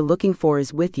person we're looking for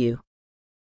is with you.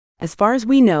 As far as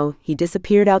we know, he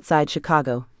disappeared outside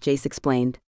Chicago, Jace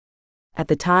explained. At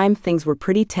the time, things were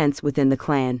pretty tense within the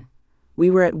clan. We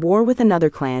were at war with another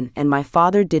clan and my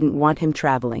father didn't want him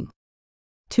traveling.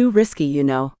 Too risky, you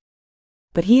know.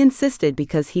 But he insisted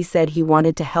because he said he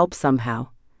wanted to help somehow.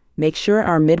 Make sure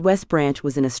our Midwest branch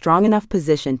was in a strong enough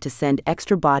position to send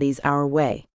extra bodies our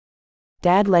way.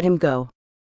 Dad let him go.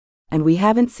 And we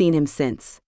haven't seen him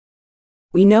since.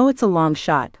 We know it's a long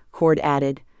shot, Cord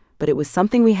added, but it was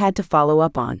something we had to follow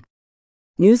up on.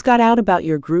 News got out about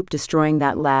your group destroying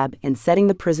that lab and setting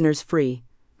the prisoners free.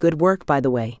 Good work, by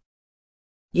the way.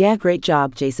 Yeah, great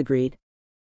job, Jace agreed.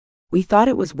 We thought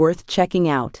it was worth checking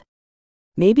out.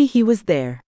 Maybe he was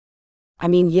there. I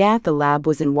mean, yeah, the lab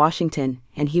was in Washington,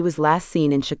 and he was last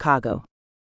seen in Chicago.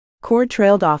 Cord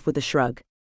trailed off with a shrug.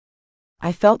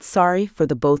 I felt sorry for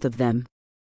the both of them.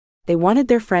 They wanted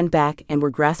their friend back and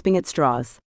were grasping at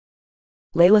straws.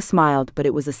 Layla smiled, but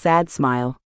it was a sad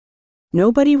smile.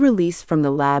 Nobody released from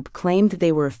the lab claimed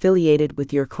they were affiliated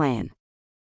with your clan.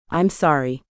 I'm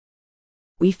sorry.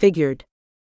 We figured.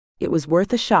 It was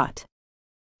worth a shot.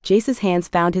 Jace's hands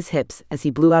found his hips as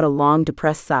he blew out a long,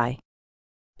 depressed sigh.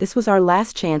 This was our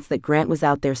last chance that Grant was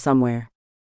out there somewhere.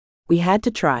 We had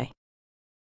to try.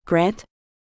 Grant?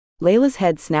 Layla's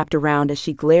head snapped around as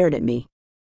she glared at me.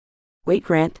 Wait,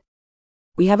 Grant.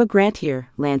 We have a Grant here,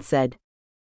 Lance said.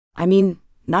 I mean,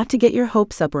 not to get your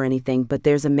hopes up or anything, but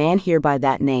there's a man here by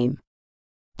that name.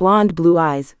 Blonde, blue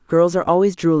eyes, girls are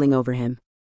always drooling over him.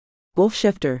 Wolf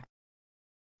Shifter.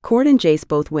 Cord and Jace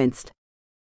both winced.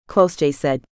 Close, Jace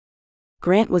said.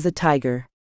 Grant was a tiger.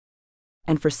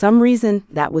 And for some reason,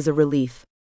 that was a relief.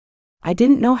 I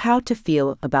didn't know how to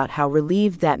feel about how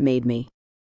relieved that made me.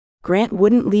 Grant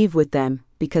wouldn't leave with them,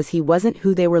 because he wasn't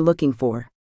who they were looking for.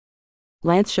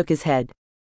 Lance shook his head.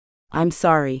 I'm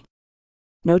sorry.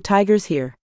 No tigers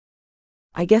here.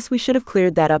 I guess we should have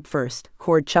cleared that up first,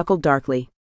 Cord chuckled darkly.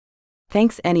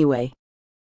 Thanks anyway.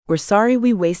 We're sorry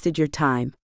we wasted your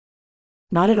time.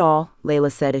 Not at all,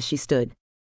 Layla said as she stood.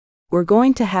 We're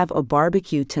going to have a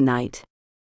barbecue tonight.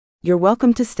 You're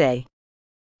welcome to stay.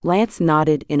 Lance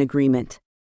nodded in agreement.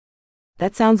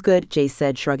 That sounds good, Jace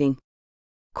said, shrugging.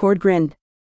 Cord grinned.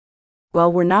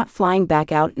 Well, we're not flying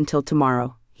back out until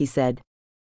tomorrow, he said.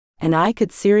 And I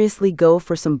could seriously go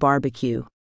for some barbecue.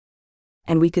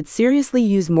 And we could seriously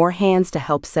use more hands to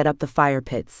help set up the fire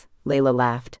pits, Layla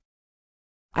laughed.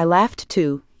 I laughed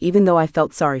too, even though I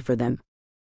felt sorry for them.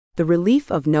 The relief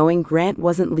of knowing Grant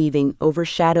wasn't leaving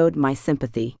overshadowed my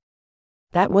sympathy.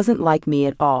 That wasn't like me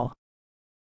at all.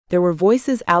 There were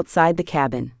voices outside the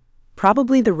cabin,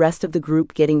 probably the rest of the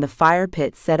group getting the fire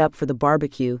pit set up for the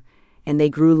barbecue, and they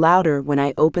grew louder when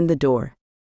I opened the door.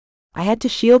 I had to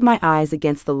shield my eyes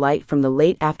against the light from the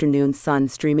late afternoon sun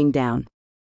streaming down.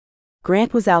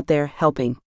 Grant was out there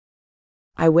helping.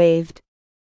 I waved.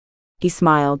 He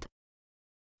smiled.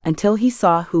 Until he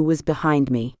saw who was behind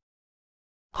me.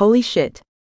 Holy shit.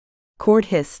 Cord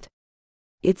hissed.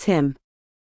 It's him.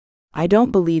 I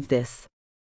don't believe this.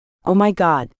 Oh my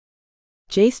God.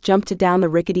 Jace jumped down the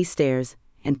rickety stairs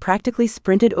and practically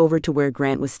sprinted over to where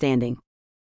Grant was standing.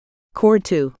 Cord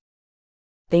too.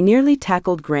 They nearly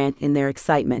tackled Grant in their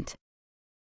excitement.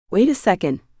 Wait a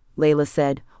second, Layla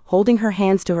said, holding her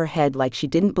hands to her head like she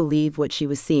didn't believe what she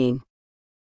was seeing.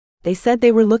 They said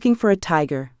they were looking for a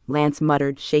tiger, Lance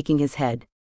muttered, shaking his head.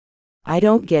 I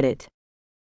don't get it.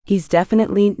 He's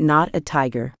definitely not a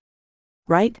tiger.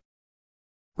 Right?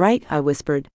 Right, I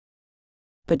whispered.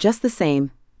 But just the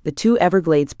same, the two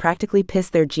Everglades practically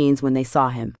pissed their jeans when they saw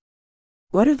him.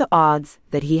 What are the odds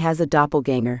that he has a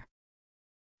doppelganger?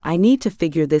 I need to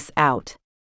figure this out.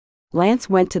 Lance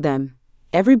went to them.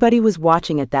 Everybody was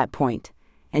watching at that point,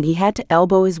 and he had to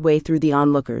elbow his way through the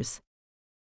onlookers.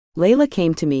 Layla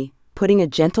came to me, putting a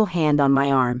gentle hand on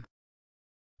my arm.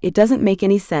 It doesn't make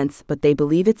any sense, but they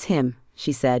believe it's him,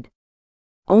 she said.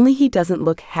 Only he doesn't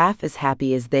look half as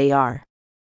happy as they are.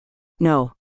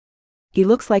 No. He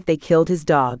looks like they killed his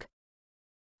dog.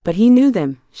 But he knew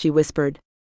them, she whispered.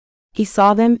 He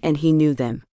saw them and he knew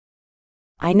them.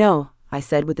 I know, I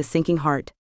said with a sinking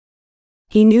heart.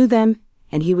 He knew them,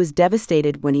 and he was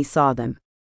devastated when he saw them.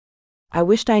 I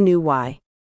wished I knew why.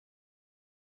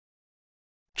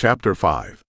 Chapter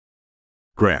 5.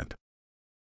 Grant.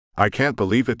 I can't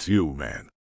believe it's you, man.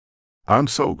 I'm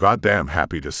so goddamn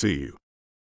happy to see you.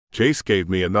 Jace gave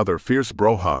me another fierce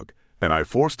bro hug, and I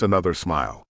forced another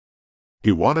smile.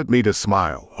 He wanted me to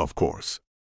smile, of course.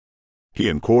 He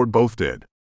and Cord both did.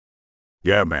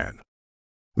 Yeah, man.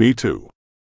 Me too.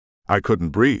 I couldn't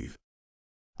breathe.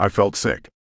 I felt sick.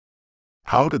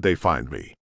 How did they find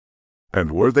me?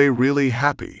 And were they really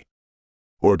happy?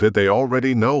 Or did they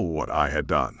already know what I had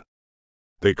done?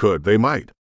 They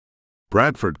might.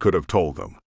 Bradford could have told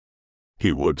them.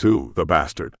 He would too, the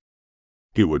bastard.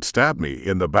 He would stab me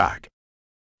in the back.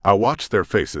 I watched their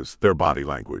faces, their body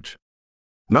language.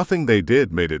 Nothing they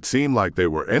did made it seem like they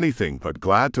were anything but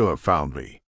glad to have found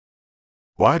me.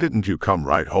 Why didn't you come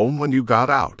right home when you got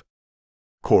out?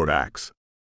 Cord asked.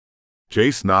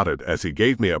 Jace nodded as he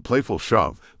gave me a playful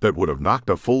shove that would have knocked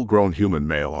a full-grown human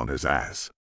male on his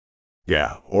ass.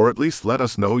 Yeah, or at least let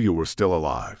us know you were still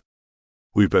alive.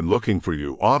 We've been looking for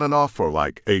you on and off for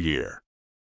like a year.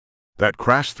 That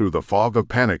crashed through the fog of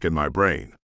panic in my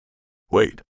brain.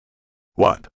 Wait.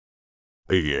 What?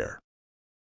 A year.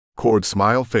 Cord's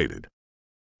smile faded.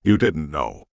 You didn't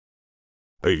know.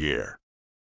 A year.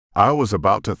 I was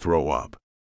about to throw up.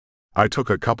 I took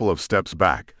a couple of steps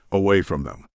back, away from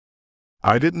them.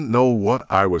 I didn't know what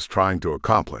I was trying to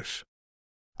accomplish.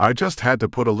 I just had to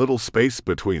put a little space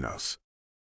between us.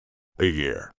 A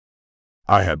year.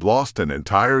 I had lost an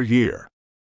entire year.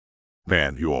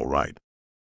 Man, you all right?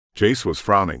 Jace was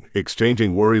frowning,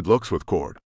 exchanging worried looks with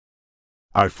Cord.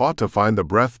 I fought to find the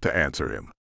breath to answer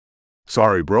him.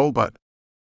 Sorry, bro, but...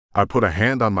 I put a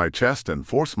hand on my chest and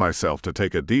forced myself to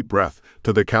take a deep breath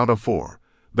to the count of 4,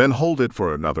 then hold it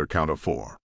for another count of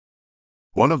 4.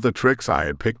 One of the tricks I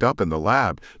had picked up in the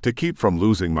lab to keep from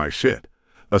losing my shit,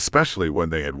 especially when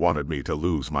they had wanted me to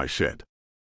lose my shit.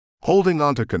 Holding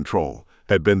on to control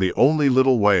had been the only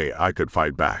little way I could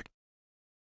fight back.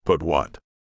 But what?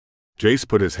 Jace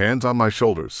put his hands on my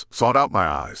shoulders, sought out my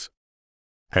eyes.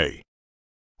 Hey.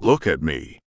 Look at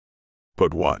me.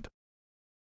 But what?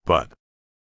 But.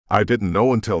 I didn't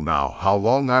know until now how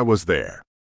long I was there.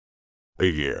 A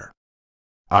year.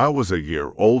 I was a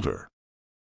year older.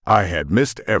 I had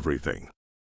missed everything.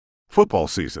 Football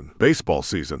season, baseball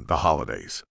season, the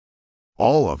holidays.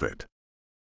 All of it.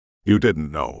 You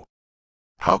didn't know.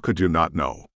 How could you not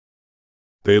know?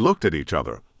 They looked at each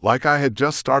other, like I had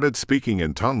just started speaking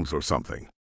in tongues or something.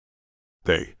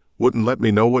 They wouldn't let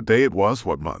me know what day it was,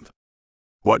 what month.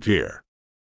 What year.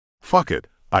 Fuck it,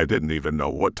 I didn't even know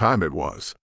what time it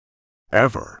was.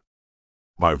 Ever.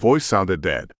 My voice sounded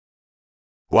dead.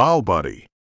 Wow, buddy.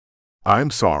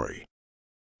 I'm sorry.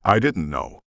 I didn't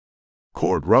know.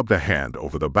 Cord rubbed a hand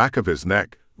over the back of his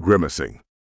neck, grimacing.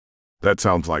 That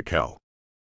sounds like hell.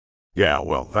 Yeah,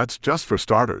 well, that's just for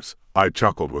starters, I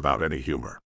chuckled without any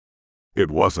humor. It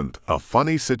wasn't a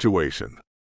funny situation.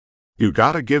 You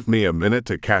gotta give me a minute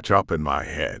to catch up in my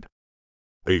head.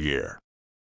 A year.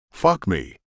 Fuck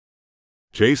me.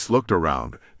 Jace looked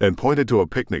around and pointed to a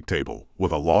picnic table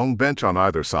with a long bench on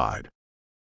either side.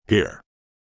 Here.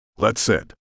 Let's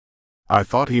sit. I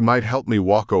thought he might help me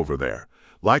walk over there,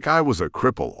 like I was a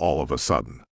cripple all of a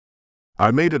sudden.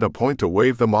 I made it a point to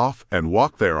wave them off and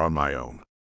walk there on my own.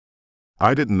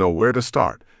 I didn't know where to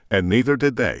start, and neither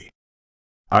did they.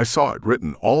 I saw it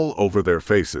written all over their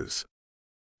faces.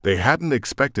 They hadn't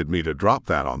expected me to drop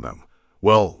that on them.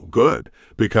 Well, good,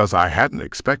 because I hadn't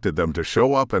expected them to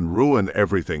show up and ruin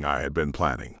everything I had been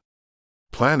planning.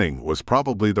 Planning was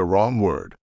probably the wrong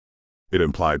word. It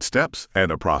implied steps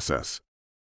and a process.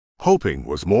 Hoping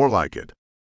was more like it.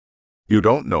 You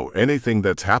don't know anything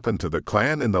that's happened to the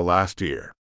clan in the last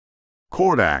year.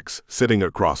 Cord axe, sitting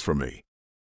across from me.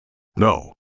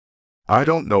 No. I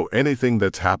don't know anything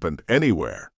that's happened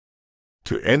anywhere.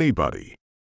 To anybody.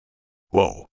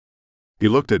 Whoa. He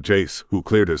looked at Jace, who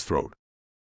cleared his throat.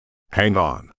 Hang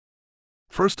on.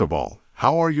 First of all,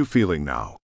 how are you feeling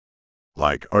now?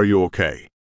 Like, are you okay?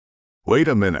 Wait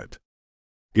a minute.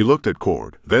 He looked at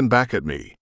Cord, then back at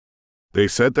me. They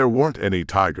said there weren't any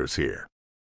tigers here.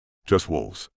 Just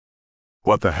wolves.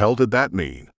 What the hell did that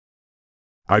mean?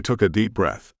 I took a deep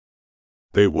breath.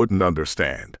 They wouldn't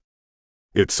understand.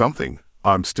 It's something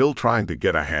I'm still trying to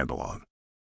get a handle on.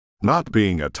 Not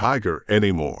being a tiger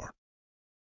anymore.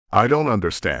 I don't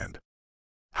understand.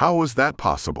 How is that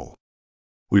possible?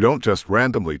 We don't just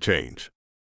randomly change.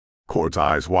 Cord's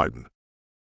eyes widen.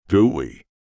 Do we?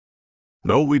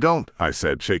 No, we don't, I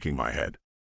said, shaking my head.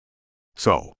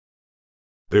 So,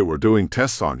 they were doing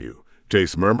tests on you,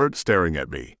 Jace murmured, staring at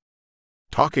me.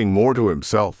 Talking more to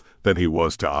himself than he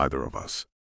was to either of us.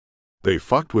 They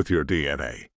fucked with your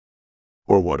DNA.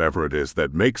 Or whatever it is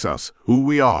that makes us who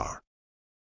we are.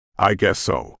 I guess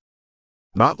so.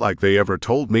 Not like they ever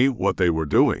told me what they were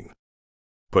doing.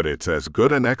 But it's as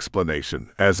good an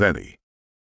explanation as any.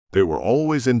 They were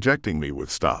always injecting me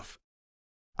with stuff.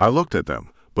 I looked at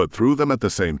them, but through them at the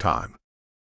same time.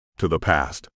 To the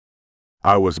past.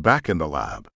 I was back in the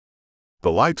lab.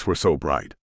 The lights were so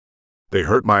bright. They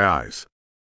hurt my eyes.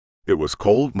 It was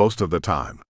cold most of the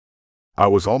time. I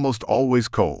was almost always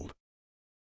cold.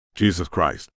 Jesus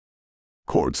Christ.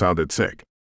 Cord sounded sick.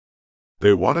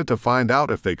 They wanted to find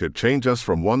out if they could change us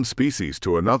from one species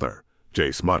to another,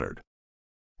 Jace muttered.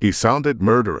 He sounded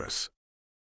murderous.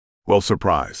 Well,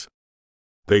 surprise.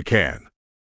 They can.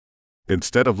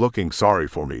 Instead of looking sorry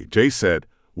for me, Jace said,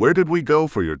 "Where did we go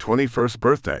for your 21st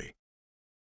birthday?"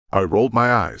 I rolled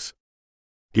my eyes.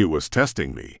 He was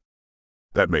testing me.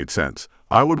 That made sense.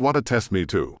 I would want to test me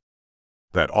too.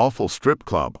 That awful strip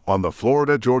club on the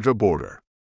Florida-Georgia border.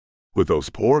 With those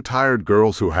poor tired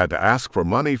girls who had to ask for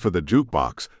money for the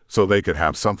jukebox so they could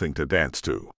have something to dance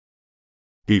to.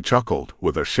 He chuckled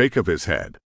with a shake of his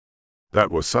head.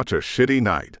 That was such a shitty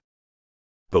night.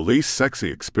 The least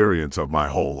sexy experience of my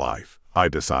whole life, I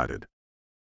decided.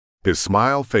 His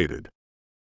smile faded.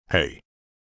 Hey.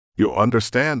 You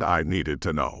understand, I needed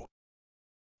to know.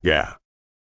 Yeah.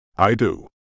 I do.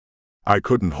 I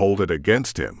couldn't hold it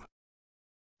against him.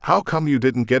 How come you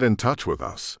didn't get in touch with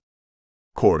us?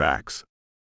 Cord asked.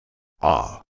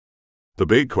 Ah. The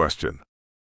big question.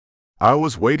 I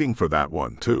was waiting for that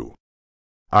one too.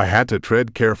 I had to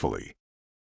tread carefully.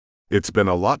 It's been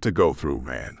a lot to go through,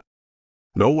 man.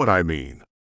 Know what I mean?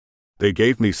 They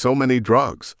gave me so many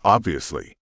drugs,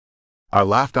 obviously. I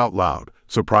laughed out loud,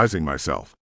 surprising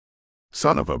myself.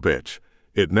 Son of a bitch,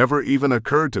 it never even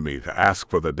occurred to me to ask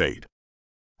for the date.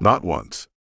 Not once.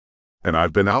 And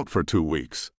I've been out for 2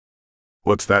 weeks.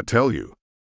 What's that tell you?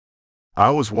 I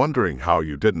was wondering how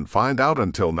you didn't find out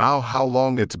until now how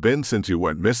long it's been since you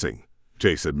went missing,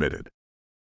 Jace admitted.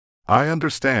 I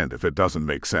understand if it doesn't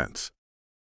make sense.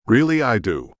 Really, I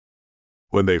do.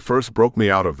 When they first broke me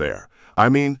out of there, I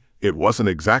mean, it wasn't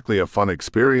exactly a fun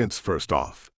experience first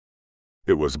off.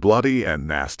 It was bloody and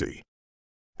nasty.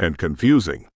 And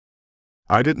confusing.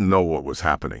 I didn't know what was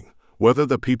happening, whether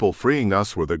the people freeing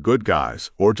us were the good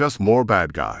guys or just more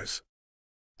bad guys.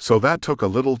 So that took a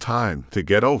little time to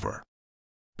get over.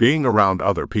 Being around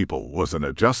other people was an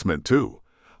adjustment too.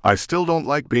 I still don't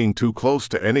like being too close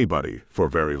to anybody for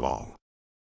very long.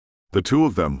 The two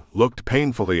of them looked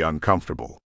painfully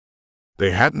uncomfortable.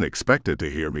 They hadn't expected to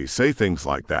hear me say things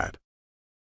like that.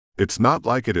 It's not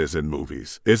like it is in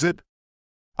movies, is it?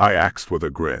 I asked with a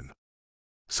grin.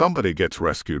 Somebody gets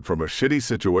rescued from a shitty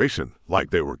situation, like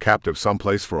they were captive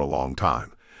someplace for a long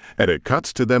time, and it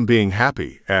cuts to them being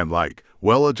happy and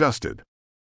well-adjusted.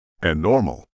 And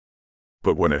normal.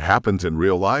 But when it happens in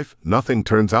real life, nothing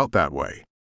turns out that way.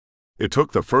 It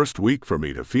took the first week for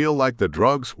me to feel like the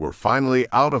drugs were finally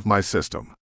out of my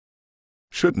system.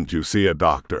 Shouldn't you see a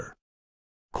doctor?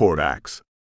 Cord asked.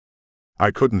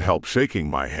 I couldn't help shaking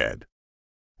my head.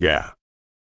 Yeah.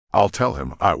 I'll tell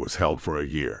him I was held for a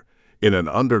year, in an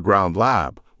underground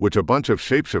lab, which a bunch of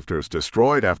shapeshifters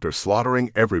destroyed after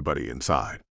slaughtering everybody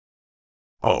inside.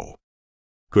 Oh.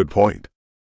 Good point.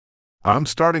 I'm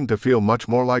starting to feel much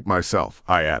more like myself,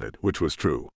 I added, which was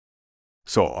true.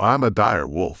 So I'm a dire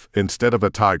wolf instead of a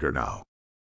tiger now.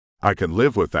 I can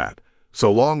live with that,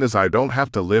 so long as I don't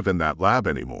have to live in that lab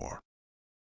anymore.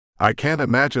 I can't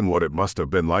imagine what it must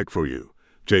have been like for you,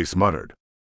 Jace muttered.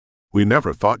 We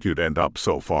never thought you'd end up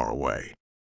so far away.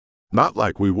 Not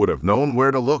like we would have known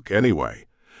where to look anyway.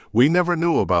 We never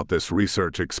knew about this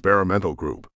research experimental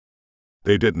group.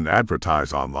 They didn't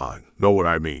advertise online, know what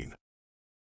I mean?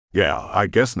 Yeah, I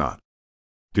guess not.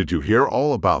 Did you hear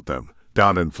all about them,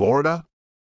 down in Florida?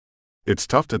 It's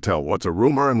tough to tell what's a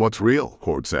rumor and what's real,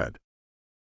 Cord said.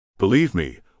 Believe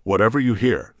me, whatever you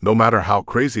hear, no matter how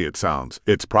crazy it sounds,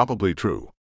 it's probably true.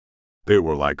 They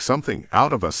were like something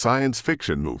out of a science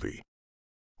fiction movie.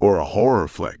 Or a horror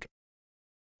flick.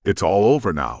 It's all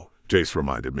over now, Jace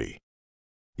reminded me.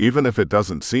 Even if it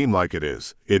doesn't seem like it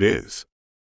is, it is.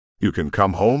 You can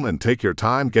come home and take your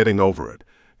time getting over it,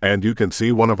 and you can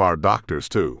see one of our doctors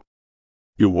too.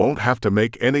 You won't have to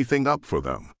make anything up for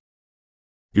them.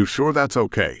 You sure that's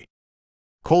okay?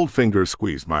 Cold fingers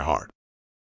squeezed my heart.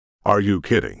 Are you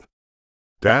kidding?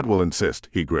 Dad will insist,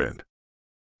 he grinned.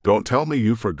 Don't tell me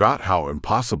you forgot how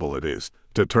impossible it is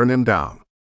to turn him down.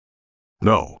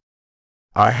 No.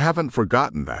 I haven't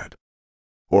forgotten that.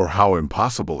 Or how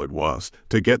impossible it was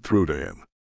to get through to him.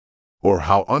 Or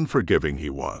how unforgiving he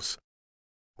was.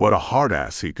 What a hard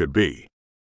ass he could be.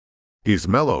 He's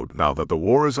mellowed now that the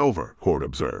war is over, Cord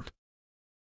observed.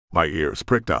 My ears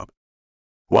pricked up.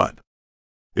 What?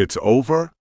 It's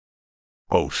over?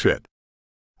 Oh shit.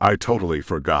 I totally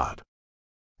forgot.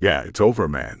 Yeah, it's over,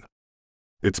 man.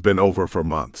 It's been over for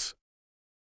months.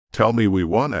 Tell me we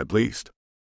won at least.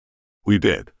 We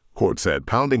did, Cord said,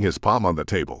 pounding his palm on the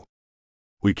table.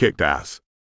 We kicked ass.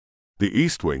 The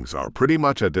East Wings are pretty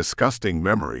much a disgusting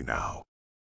memory now.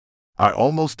 I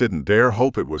almost didn't dare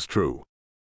hope it was true.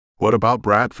 What about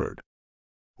Bradford?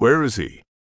 Where is he?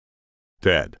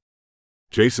 Dead.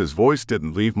 Jace's voice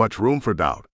didn't leave much room for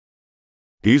doubt.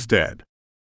 He's dead.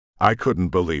 I couldn't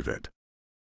believe it.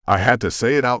 I had to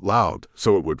say it out loud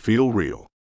so it would feel real.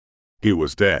 He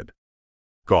was dead.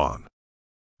 Gone.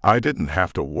 I didn't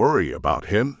have to worry about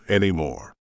him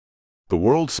anymore. The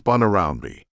world spun around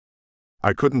me.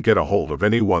 I couldn't get a hold of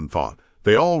any one thought.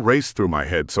 They all raced through my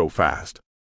head so fast.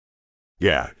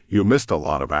 Yeah, you missed a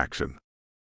lot of action.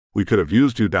 We could have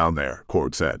used you down there,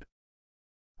 Cord said.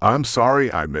 I'm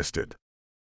sorry I missed it.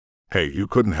 Hey, you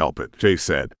couldn't help it, Jace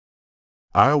said.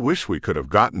 I wish we could have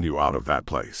gotten you out of that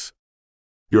place.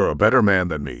 You're a better man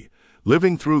than me,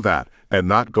 living through that and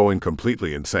not going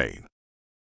completely insane.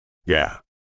 Yeah.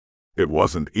 It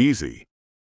wasn't easy.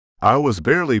 I was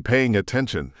barely paying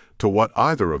attention to what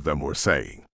either of them were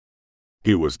saying.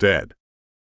 He was dead.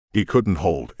 He couldn't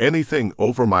hold anything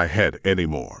over my head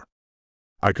anymore.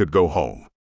 I could go home.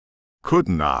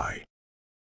 Couldn't I?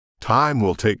 Time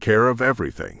will take care of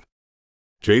everything.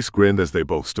 Jace grinned as they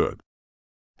both stood.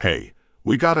 Hey,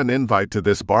 we got an invite to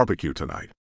this barbecue tonight.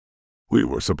 We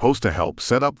were supposed to help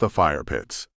set up the fire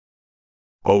pits.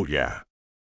 Oh yeah.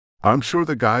 I'm sure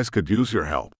the guys could use your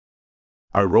help.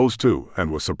 I rose too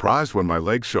and was surprised when my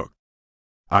legs shook.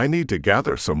 I need to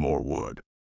gather some more wood.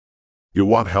 You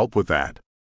want help with that?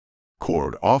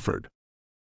 Cord offered.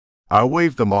 I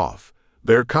waved them off.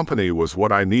 Their company was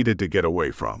what I needed to get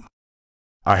away from.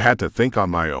 I had to think on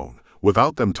my own,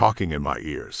 without them talking in my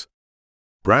ears.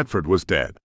 Bradford was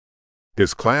dead.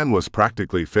 His clan was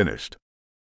practically finished.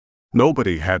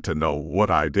 Nobody had to know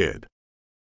what I did.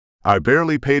 I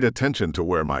barely paid attention to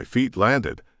where my feet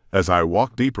landed as I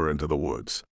walked deeper into the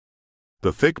woods.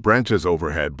 The thick branches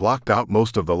overhead blocked out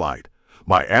most of the light.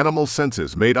 My animal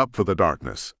senses made up for the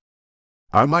darkness.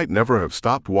 I might never have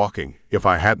stopped walking if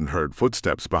I hadn't heard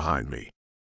footsteps behind me.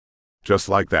 Just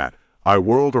like that, I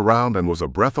whirled around and was a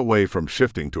breath away from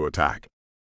shifting to attack.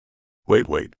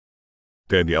 Wait.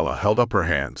 Daniela held up her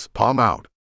hands, palm out.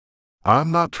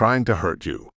 I'm not trying to hurt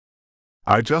you.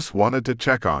 I just wanted to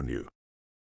check on you.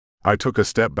 I took a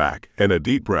step back and a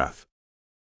deep breath.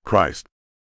 Christ.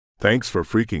 Thanks for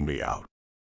freaking me out.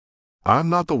 I'm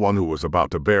not the one who was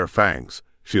about to bare fangs,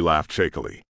 she laughed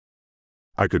shakily.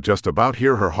 I could just about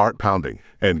hear her heart pounding,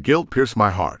 and guilt pierced my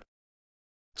heart.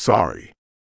 Sorry.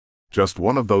 Just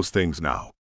one of those things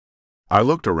now. I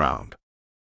looked around.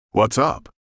 What's up?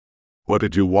 What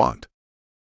did you want?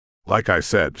 Like I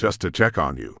said, just to check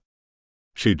on you.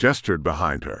 She gestured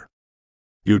behind her.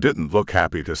 You didn't look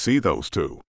happy to see those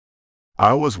two.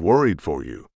 I was worried for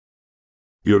you.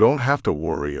 You don't have to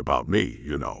worry about me,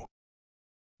 you know.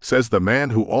 Says the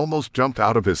man who almost jumped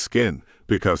out of his skin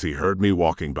because he heard me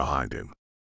walking behind him.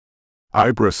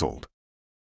 I bristled.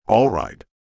 All right.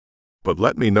 But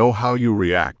let me know how you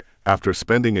react after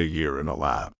spending a year in a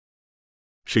lab.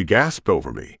 She gasped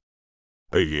over me.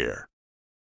 A year.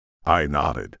 I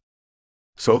nodded.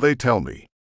 So they tell me.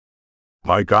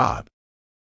 My God.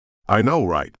 I know,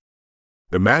 right?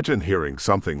 Imagine hearing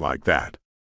something like that.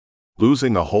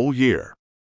 Losing a whole year.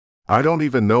 I don't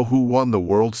even know who won the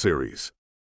World Series.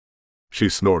 She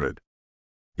snorted.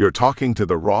 You're talking to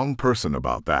the wrong person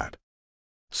about that.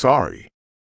 Sorry.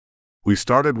 We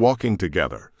started walking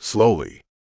together, slowly.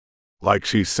 Like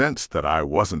she sensed that I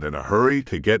wasn't in a hurry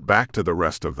to get back to the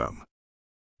rest of them.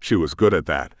 She was good at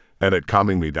that, and at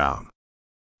calming me down.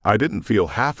 I didn't feel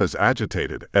half as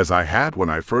agitated as I had when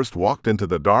I first walked into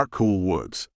the dark, cool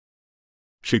woods.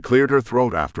 She cleared her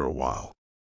throat after a while.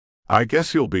 I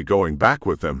guess you'll be going back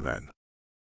with them then.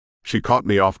 She caught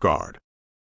me off guard.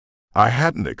 I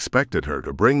hadn't expected her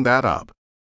to bring that up.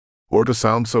 Or to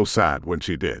sound so sad when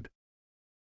she did.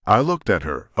 I looked at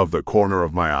her of the corner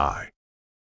of my eye.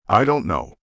 I don't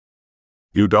know.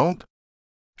 You don't?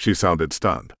 She sounded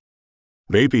stunned.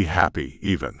 Maybe happy,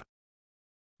 even.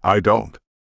 I don't.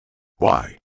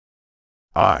 Why?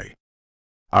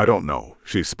 I don't know,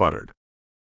 she sputtered.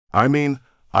 I mean,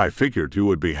 I figured you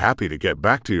would be happy to get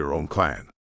back to your own clan.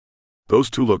 Those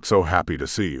two look so happy to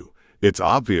see you, it's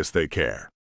obvious they care.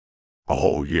 A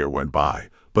whole year went by,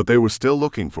 but they were still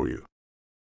looking for you.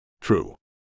 True.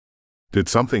 Did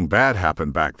something bad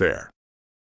happen back there?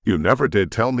 You never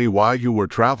did tell me why you were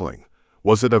traveling.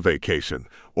 Was it a vacation,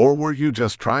 or were you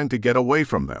just trying to get away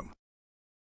from them?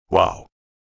 Wow.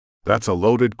 That's a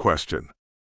loaded question.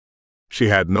 She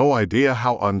had no idea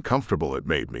how uncomfortable it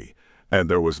made me, and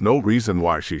there was no reason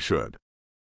why she should.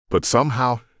 But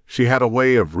somehow, she had a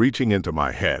way of reaching into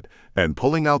my head and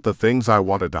pulling out the things I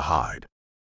wanted to hide.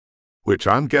 Which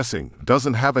I'm guessing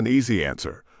doesn't have an easy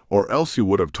answer, or else you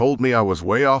would have told me I was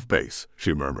way off base,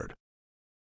 she murmured.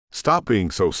 Stop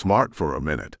being so smart for a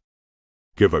minute.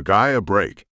 Give a guy a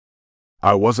break.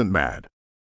 I wasn't mad.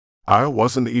 I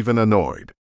wasn't even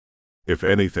annoyed. If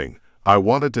anything, I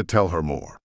wanted to tell her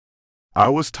more. I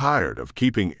was tired of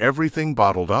keeping everything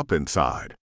bottled up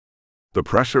inside. The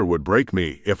pressure would break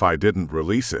me if I didn't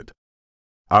release it.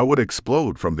 I would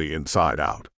explode from the inside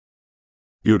out.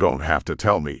 You don't have to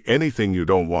tell me anything you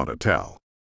don't want to tell.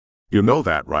 You know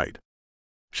that, right?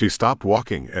 She stopped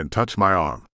walking and touched my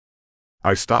arm.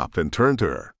 I stopped and turned to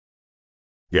her.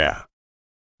 Yeah.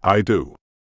 I do.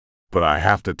 But I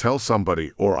have to tell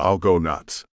somebody or I'll go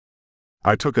nuts.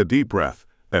 I took a deep breath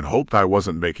and hoped I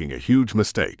wasn't making a huge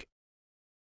mistake.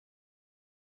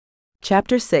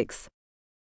 Chapter 6.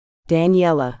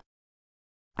 Daniela.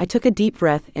 I took a deep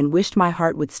breath and wished my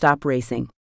heart would stop racing.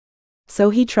 So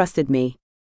he trusted me.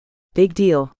 Big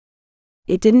deal.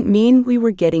 It didn't mean we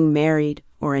were getting married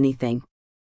or anything.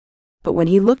 But when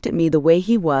he looked at me the way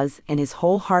he was and his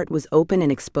whole heart was open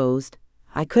and exposed,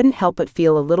 I couldn't help but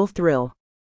feel a little thrill.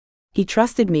 He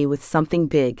trusted me with something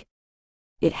big.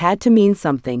 It had to mean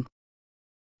something.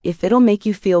 If it'll make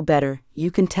you feel better, you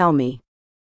can tell me.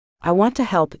 I want to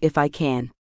help if I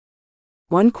can.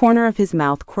 One corner of his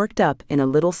mouth quirked up in a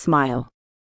little smile.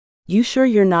 You sure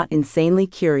you're not insanely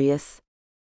curious?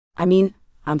 I mean,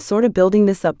 I'm sort of building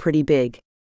this up pretty big.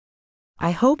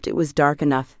 I hoped it was dark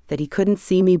enough that he couldn't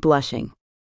see me blushing.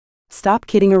 Stop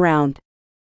kidding around.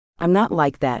 I'm not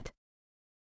like that.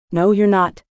 No, you're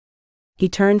not. He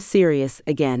turned serious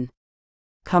again.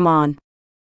 Come on.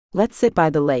 Let's sit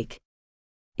by the lake.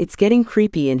 It's getting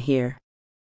creepy in here.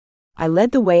 I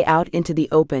led the way out into the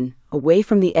open, away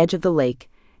from the edge of the lake,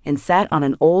 and sat on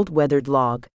an old weathered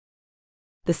log.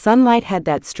 The sunlight had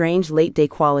that strange late-day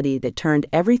quality that turned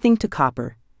everything to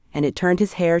copper, and it turned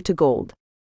his hair to gold.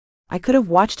 I could have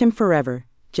watched him forever,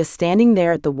 just standing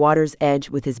there at the water's edge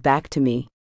with his back to me.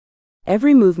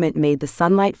 Every movement made the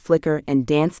sunlight flicker and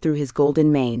dance through his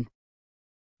golden mane.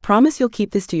 Promise you'll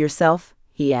keep this to yourself,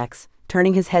 he asked,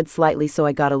 turning his head slightly so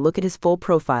I got a look at his full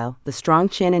profile, the strong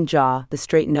chin and jaw, the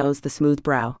straight nose, the smooth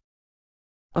brow.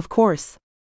 Of course.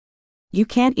 You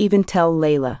can't even tell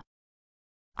Layla.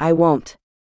 I won't.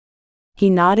 He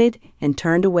nodded and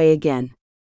turned away again.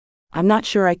 I'm not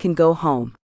sure I can go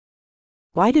home.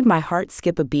 Why did my heart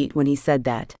skip a beat when he said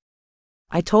that?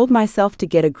 I told myself to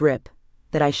get a grip,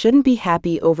 that I shouldn't be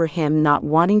happy over him not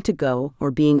wanting to go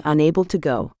or being unable to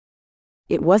go.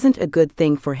 It wasn't a good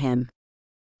thing for him.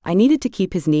 I needed to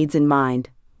keep his needs in mind.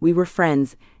 We were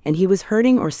friends, and he was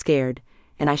hurting or scared,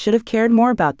 and I should have cared more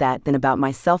about that than about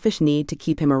my selfish need to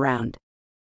keep him around.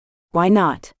 Why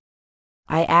not?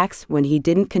 I asked when he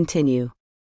didn't continue.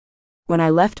 When I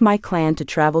left my clan to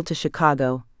travel to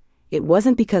Chicago, it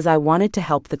wasn't because I wanted to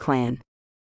help the clan.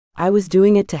 I was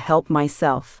doing it to help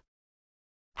myself.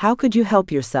 How could you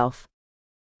help yourself?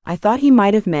 I thought he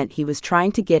might have meant he was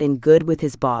trying to get in good with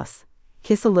his boss,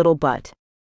 kiss a little butt.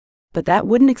 But that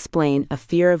wouldn't explain a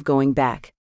fear of going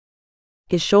back.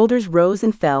 His shoulders rose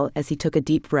and fell as he took a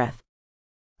deep breath.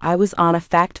 I was on a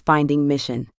fact-finding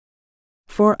mission.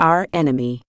 For our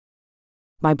enemy.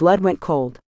 My blood went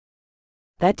cold.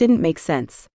 That didn't make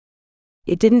sense.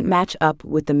 It didn't match up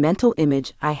with the mental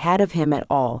image I had of him at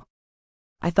all.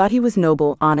 I thought he was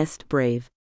noble, honest, brave.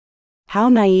 How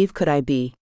naive could I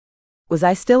be? Was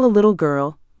I still a little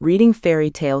girl, reading fairy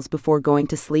tales before going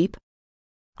to sleep?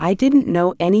 I didn't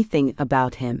know anything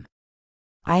about him.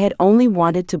 I had only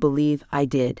wanted to believe I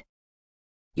did.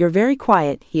 You're very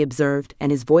quiet, he observed,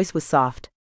 and his voice was soft.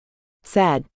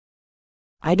 Sad.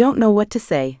 I don't know what to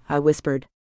say, I whispered.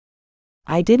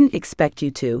 I didn't expect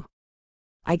you to.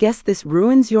 I guess this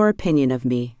ruins your opinion of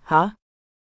me, huh?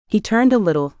 He turned a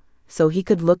little, so he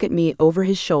could look at me over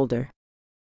his shoulder.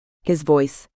 His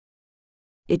voice.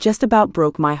 It just about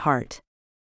broke my heart.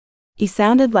 He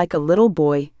sounded like a little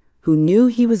boy who knew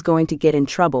he was going to get in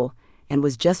trouble and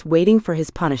was just waiting for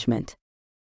his punishment.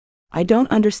 I don't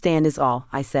understand is all,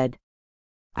 I said.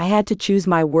 I had to choose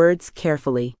my words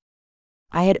carefully.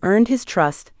 I had earned his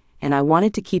trust, and I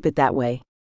wanted to keep it that way.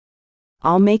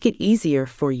 I'll make it easier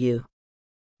for you.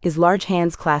 His large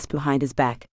hands clasped behind his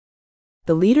back.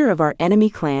 The leader of our enemy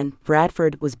clan,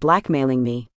 Bradford, was blackmailing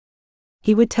me.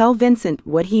 He would tell Vincent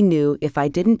what he knew if I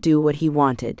didn't do what he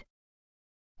wanted.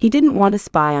 He didn't want to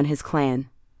spy on his clan,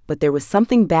 but there was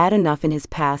something bad enough in his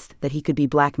past that he could be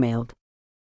blackmailed.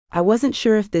 I wasn't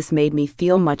sure if this made me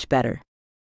feel much better.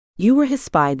 You were his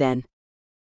spy then.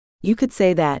 You could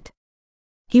say that.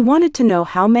 He wanted to know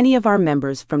how many of our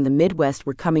members from the Midwest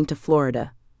were coming to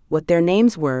Florida, what their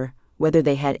names were, whether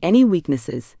they had any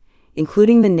weaknesses,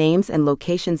 including the names and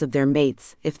locations of their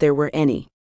mates, if there were any.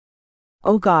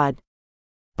 Oh God.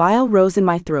 Bile rose in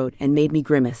my throat and made me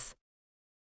grimace.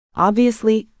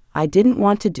 Obviously, I didn't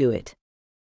want to do it.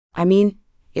 I mean,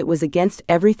 it was against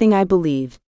everything I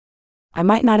believed. I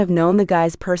might not have known the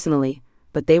guys personally,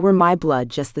 but they were my blood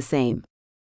just the same.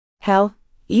 Hell,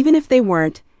 even if they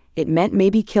weren't, it meant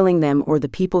maybe killing them or the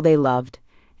people they loved,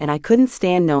 and I couldn't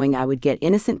stand knowing I would get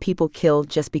innocent people killed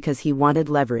just because he wanted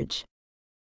leverage.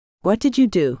 What did you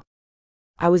do?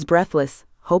 I was breathless,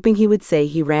 hoping he would say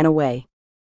he ran away.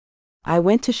 I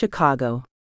went to Chicago.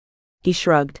 He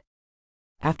shrugged.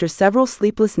 After several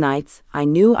sleepless nights, I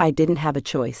knew I didn't have a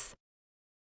choice.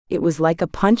 It was like a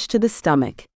punch to the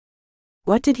stomach.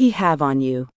 What did he have on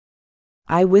you?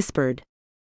 I whispered.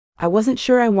 I wasn't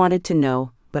sure I wanted to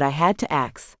know, but I had to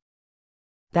ask.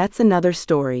 That's another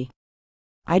story.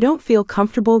 I don't feel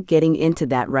comfortable getting into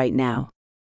that right now.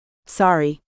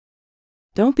 Sorry.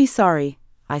 Don't be sorry,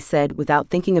 I said without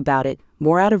thinking about it,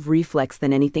 more out of reflex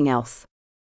than anything else.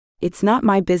 It's not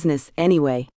my business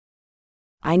anyway.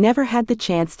 I never had the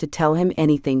chance to tell him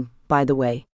anything, by the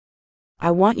way. I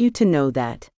want you to know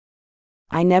that.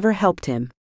 I never helped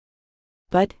him.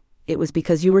 But it was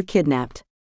because you were kidnapped.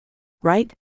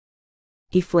 Right?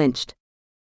 He flinched.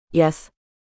 Yes.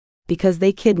 Because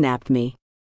they kidnapped me.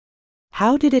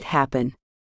 How did it happen?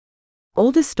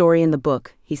 Oldest story in the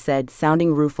book, he said,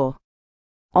 sounding rueful.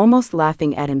 Almost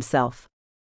laughing at himself.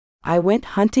 I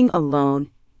went hunting alone,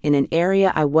 in an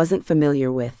area I wasn't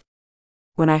familiar with.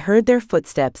 When I heard their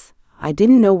footsteps, I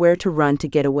didn't know where to run to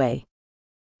get away.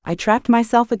 I trapped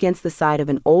myself against the side of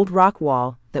an old rock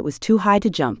wall that was too high to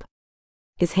jump.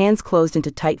 His hands closed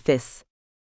into tight fists.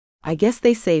 I guess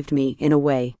they saved me, in a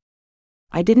way.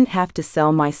 I didn't have to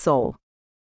sell my soul.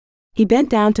 He bent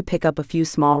down to pick up a few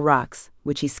small rocks,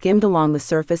 which he skimmed along the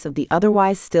surface of the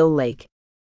otherwise still lake.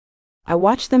 I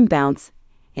watched them bounce,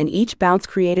 and each bounce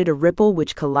created a ripple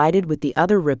which collided with the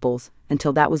other ripples,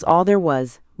 until that was all there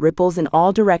was, ripples in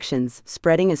all directions,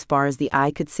 spreading as far as the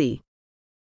eye could see.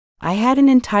 I had an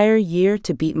entire year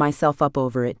to beat myself up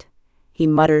over it, he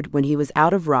muttered when he was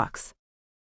out of rocks.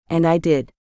 And I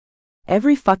did.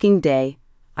 Every fucking day,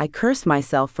 I cursed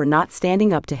myself for not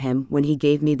standing up to him when he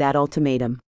gave me that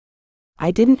ultimatum.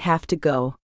 I didn't have to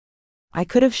go. I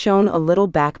could have shown a little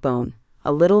backbone,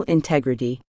 a little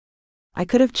integrity. I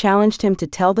could have challenged him to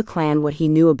tell the clan what he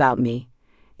knew about me.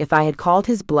 If I had called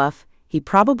his bluff, he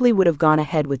probably would have gone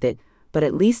ahead with it, but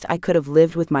at least I could have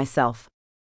lived with myself.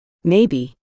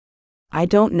 Maybe. I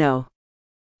don't know.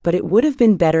 But it would have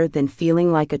been better than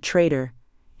feeling like a traitor,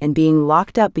 and being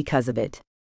locked up because of it.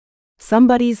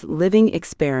 Somebody's living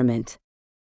experiment.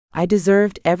 I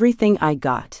deserved everything I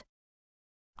got.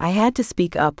 I had to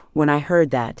speak up when I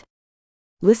heard that.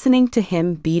 Listening to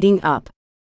him beating up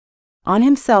on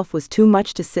himself was too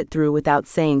much to sit through without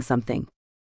saying something.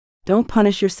 Don't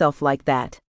punish yourself like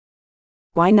that.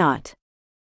 Why not?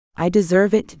 I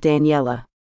deserve it, Daniela.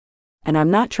 And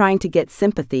I'm not trying to get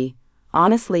sympathy.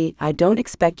 Honestly, I don't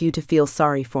expect you to feel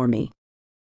sorry for me.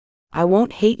 I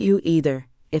won't hate you either,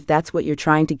 if that's what you're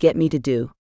trying to get me to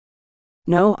do.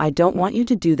 No, I don't want you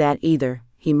to do that either,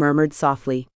 he murmured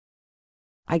softly.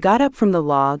 I got up from the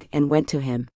log and went to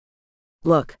him.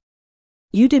 Look.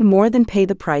 You did more than pay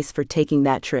the price for taking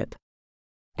that trip.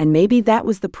 And maybe that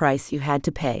was the price you had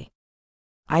to pay.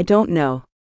 I don't know.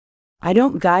 I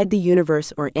don't guide the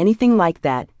universe or anything like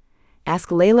that. Ask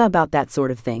Layla about that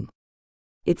sort of thing.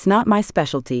 It's not my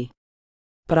specialty.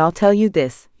 But I'll tell you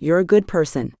this, you're a good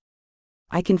person.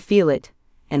 I can feel it,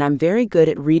 and I'm very good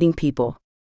at reading people.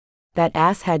 That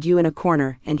ass had you in a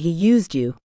corner and he used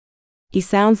you. He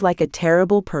sounds like a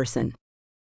terrible person.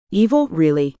 Evil,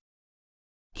 really?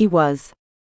 He was.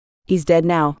 He's dead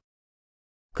now.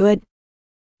 Good.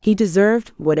 He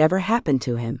deserved whatever happened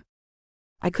to him.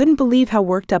 I couldn't believe how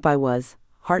worked up I was,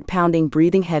 heart pounding,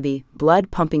 breathing heavy,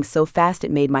 blood pumping so fast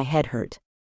it made my head hurt.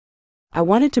 I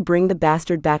wanted to bring the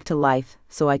bastard back to life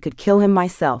so I could kill him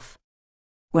myself.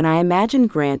 When I imagined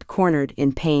Grant cornered,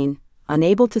 in pain,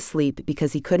 unable to sleep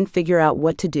because he couldn't figure out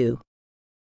what to do,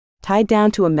 tied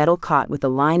down to a metal cot with a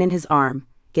line in his arm,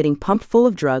 getting pumped full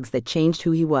of drugs that changed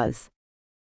who he was,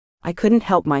 I couldn't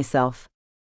help myself.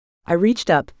 I reached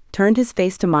up, turned his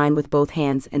face to mine with both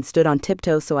hands and stood on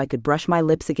tiptoe so I could brush my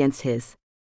lips against his.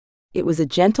 It was a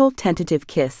gentle, tentative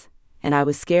kiss, and I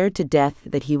was scared to death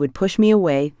that he would push me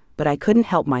away, but I couldn't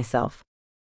help myself.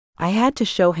 I had to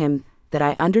show him that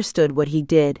I understood what he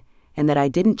did and that I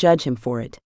didn't judge him for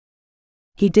it.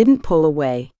 He didn't pull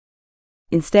away.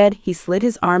 Instead, he slid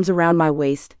his arms around my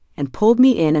waist and pulled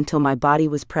me in until my body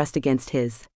was pressed against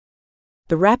his.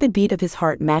 The rapid beat of his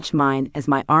heart matched mine as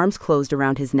my arms closed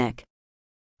around his neck.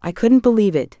 I couldn't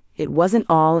believe it, it wasn't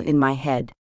all in my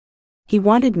head. He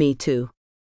wanted me to.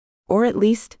 Or at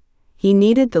least, he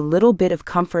needed the little bit of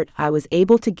comfort I was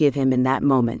able to give him in that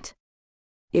moment.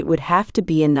 It would have to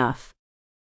be enough.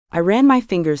 I ran my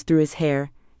fingers through his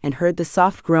hair and heard the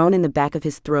soft groan in the back of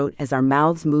his throat as our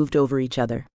mouths moved over each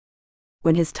other.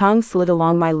 When his tongue slid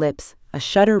along my lips, a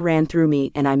shudder ran through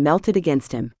me and I melted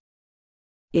against him.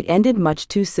 It ended much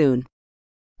too soon.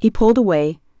 He pulled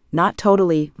away, not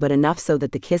totally, but enough so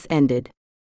that the kiss ended.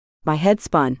 My head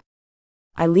spun.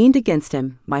 I leaned against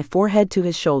him, my forehead to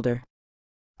his shoulder.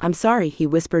 "I'm sorry," he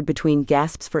whispered between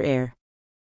gasps for air.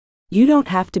 "You don't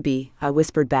have to be," I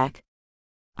whispered back.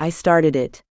 "I started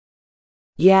it."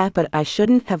 "Yeah, but I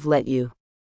shouldn't have let you.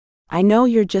 I know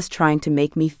you're just trying to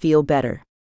make me feel better."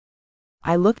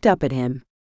 I looked up at him.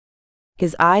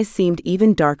 His eyes seemed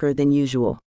even darker than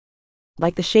usual.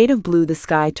 Like the shade of blue the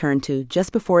sky turned to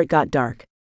just before it got dark.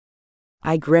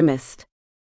 I grimaced.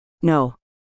 "No.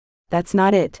 That's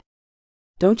not it.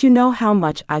 Don't you know how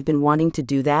much I've been wanting to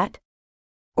do that?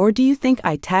 Or do you think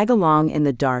I tag along in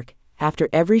the dark after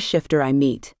every shifter I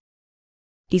meet?"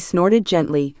 He snorted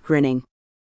gently, grinning.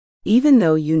 "Even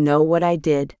though you know what I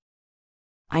did?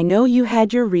 I know you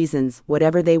had your reasons,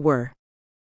 whatever they were.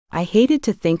 I hated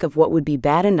to think of what would be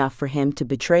bad enough for him to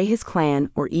betray his clan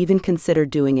or even consider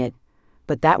doing it,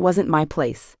 but that wasn't my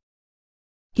place.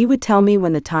 He would tell me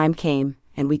when the time came,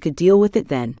 and we could deal with it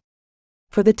then.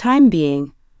 For the time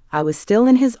being, I was still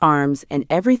in his arms and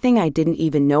everything I didn't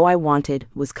even know I wanted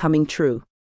was coming true.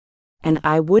 And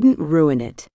I wouldn't ruin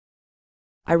it."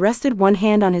 I rested one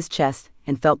hand on his chest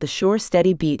and felt the sure,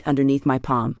 steady beat underneath my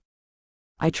palm.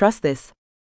 "I trust this.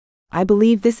 I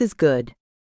believe this is good."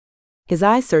 His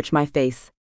eyes searched my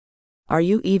face. "Are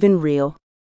you even real?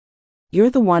 You're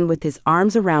the one with his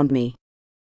arms around me.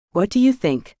 What do you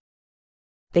think?"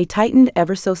 They tightened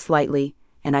ever so slightly,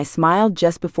 and I smiled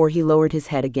just before he lowered his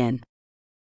head again.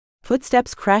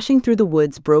 Footsteps crashing through the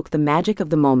woods broke the magic of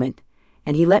the moment,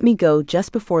 and he let me go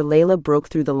just before Layla broke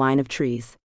through the line of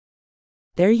trees.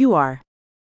 "There you are.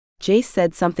 Jace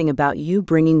said something about you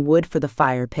bringing wood for the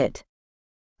fire pit.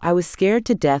 I was scared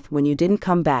to death when you didn't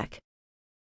come back."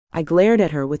 I glared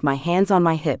at her with my hands on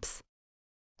my hips.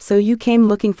 "So you came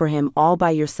looking for him all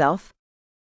by yourself?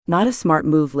 Not a smart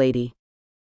move, lady."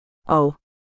 "Oh.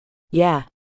 Yeah.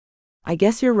 I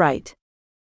guess you're right."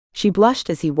 She blushed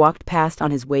as he walked past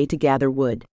on his way to gather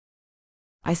wood.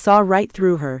 I saw right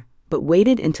through her, but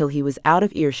waited until he was out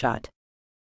of earshot.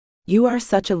 "You are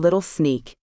such a little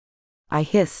sneak," I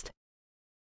hissed.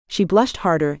 She blushed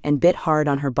harder and bit hard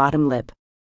on her bottom lip.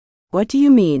 "What do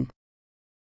you mean?"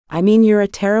 "I mean you're a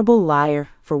terrible liar,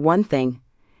 for one thing,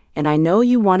 and I know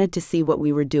you wanted to see what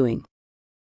we were doing."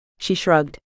 She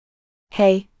shrugged.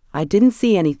 "Hey, I didn't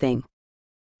see anything."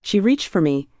 She reached for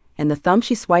me, and the thumb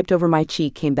she swiped over my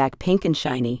cheek came back pink and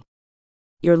shiny.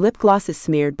 "Your lip gloss is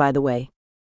smeared, by the way.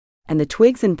 And the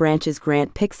twigs and branches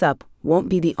Grant picks up won't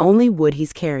be the only wood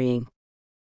he's carrying.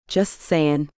 Just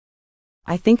saying.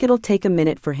 I think it'll take a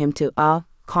minute for him to,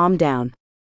 calm down."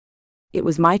 It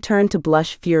was my turn to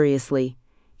blush furiously,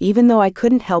 even though I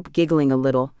couldn't help giggling a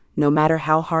little, no matter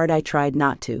how hard I tried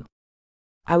not to.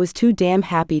 I was too damn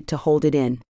happy to hold it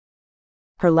in.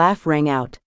 Her laugh rang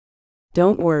out.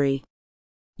 "Don't worry.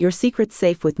 Your secret's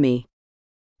safe with me."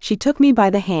 She took me by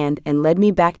the hand and led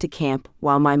me back to camp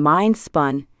while my mind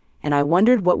spun, and I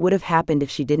wondered what would have happened if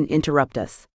she didn't interrupt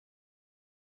us.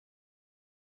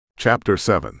 Chapter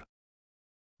 7.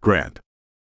 Grant.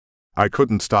 I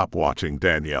couldn't stop watching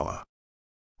Daniela.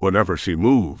 Whenever she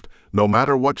moved, no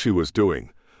matter what she was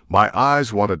doing, my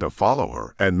eyes wanted to follow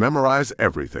her and memorize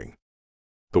everything.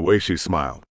 The way she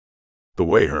smiled. The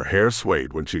way her hair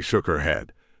swayed when she shook her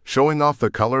head, showing off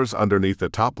the colors underneath the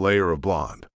top layer of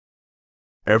blonde.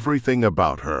 Everything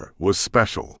about her was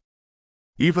special.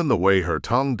 Even the way her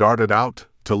tongue darted out,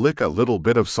 to lick a little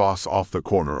bit of sauce off the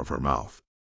corner of her mouth.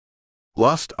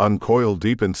 Lust uncoiled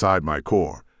deep inside my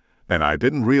core, and I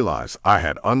didn't realize I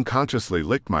had unconsciously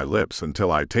licked my lips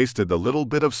until I tasted the little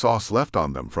bit of sauce left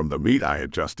on them from the meat I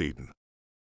had just eaten.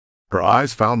 Her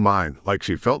eyes found mine like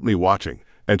she felt me watching,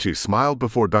 and she smiled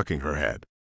before ducking her head.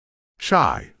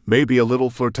 Shy, maybe a little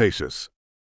flirtatious.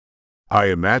 I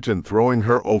imagined throwing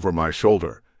her over my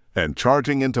shoulder and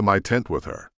charging into my tent with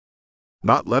her.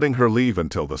 Not letting her leave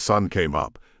until the sun came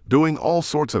up, doing all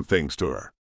sorts of things to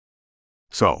her.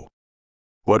 So,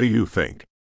 what do you think?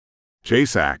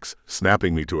 Jace asked,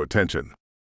 snapping me to attention.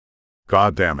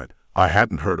 God damn it, I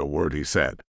hadn't heard a word he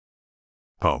said.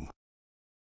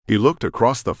 He looked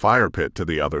across the fire pit to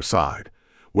the other side,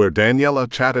 where Daniela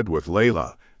chatted with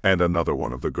Layla and another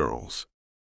one of the girls.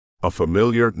 A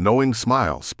familiar, knowing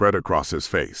smile spread across his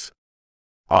face.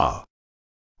 Ah.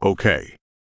 Okay.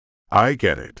 I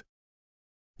get it.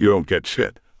 You don't get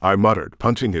shit, I muttered,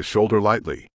 punching his shoulder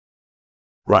lightly.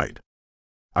 Right.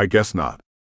 I guess not.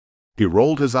 He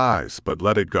rolled his eyes but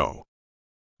let it go.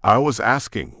 I was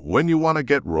asking when you want to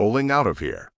get rolling out of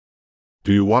here.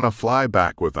 Do you want to fly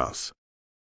back with us?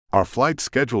 Our flight's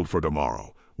scheduled for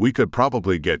tomorrow. We could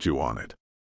probably get you on it.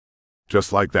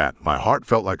 Just like that, my heart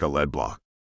felt like a lead block.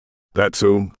 That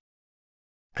soon?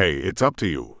 Hey, it's up to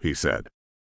you, he said.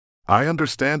 I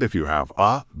understand if you have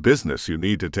business you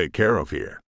need to take care of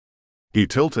here. He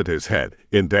tilted his head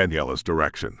in Daniela's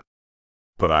direction.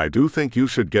 But I do think you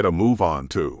should get a move on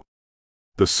too.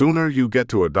 The sooner you get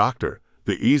to a doctor,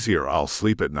 the easier I'll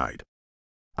sleep at night.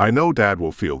 I know Dad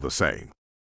will feel the same.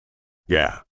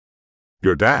 Yeah.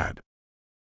 Your dad?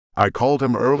 I called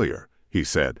him earlier, he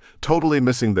said, totally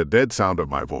missing the dead sound of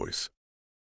my voice.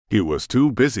 He was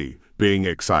too busy being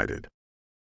excited.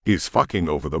 He's fucking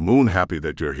over the moon happy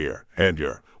that you're here, and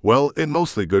you're, well, in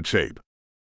mostly good shape.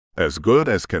 As good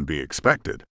as can be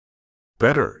expected.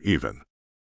 Better, even.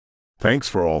 Thanks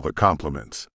for all the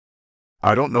compliments.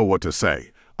 I don't know what to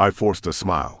say, I forced a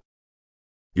smile.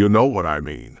 You know what I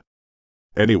mean.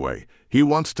 Anyway, he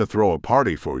wants to throw a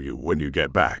party for you when you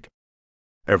get back.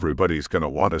 Everybody's gonna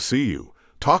want to see you,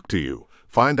 talk to you,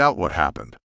 find out what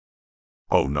happened.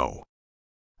 Oh no.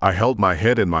 I held my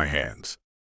head in my hands.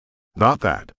 Not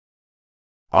that.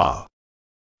 Ah.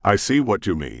 I see what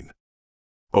you mean.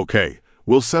 Okay,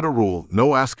 we'll set a rule,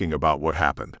 no asking about what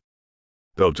happened.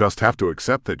 They'll just have to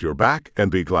accept that you're back and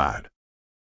be glad.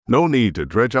 No need to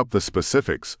dredge up the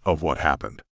specifics of what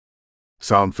happened.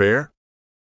 Sound fair?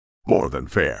 More than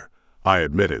fair, I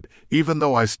admitted, even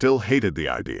though I still hated the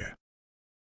idea.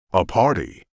 A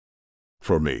party.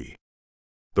 For me.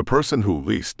 The person who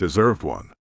least deserved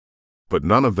one. But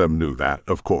none of them knew that,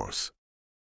 of course.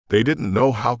 They didn't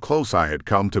know how close I had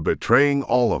come to betraying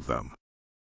all of them.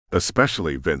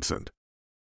 Especially Vincent.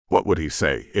 What would he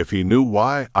say if he knew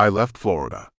why I left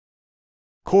Florida?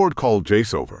 Cord called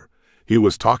Jace over. He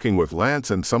was talking with Lance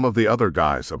and some of the other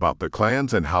guys about the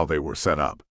clans and how they were set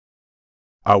up.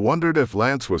 I wondered if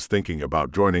Lance was thinking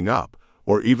about joining up,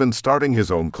 or even starting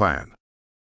his own clan.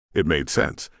 It made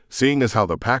sense, seeing as how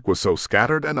the pack was so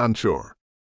scattered and unsure.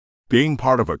 Being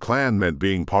part of a clan meant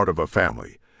being part of a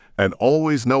family, and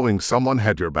always knowing someone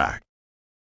had your back.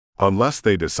 Unless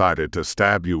they decided to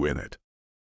stab you in it.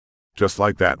 Just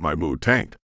like that, my mood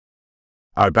tanked.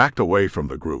 I backed away from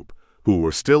the group, who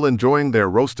were still enjoying their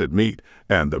roasted meat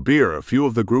and the beer a few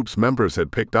of the group's members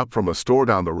had picked up from a store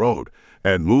down the road,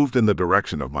 and moved in the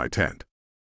direction of my tent.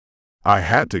 I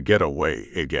had to get away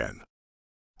again.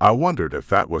 I wondered if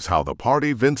that was how the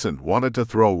party Vincent wanted to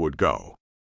throw would go.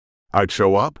 I'd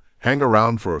show up, hang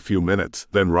around for a few minutes,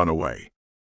 then run away.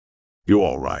 You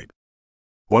all right?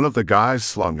 One of the guys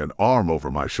slung an arm over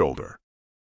my shoulder.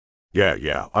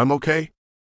 Yeah, I'm okay.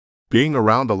 Being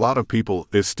around a lot of people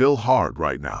is still hard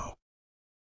right now.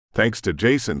 Thanks to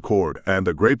Jace and Cord and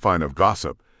the grapevine of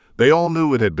gossip, they all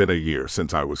knew it had been a year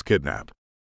since I was kidnapped.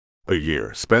 A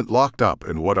year spent locked up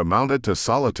in what amounted to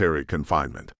solitary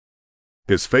confinement.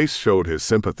 His face showed his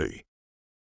sympathy.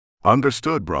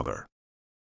 Understood, brother.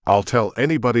 I'll tell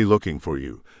anybody looking for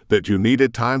you that you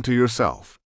needed time to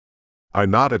yourself. I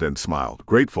nodded and smiled,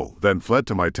 grateful, then fled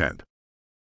to my tent.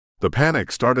 The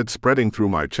panic started spreading through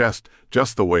my chest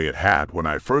just the way it had when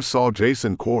I first saw Jace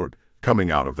and Cord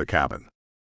coming out of the cabin.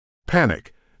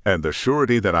 Panic, and the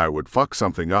surety that I would fuck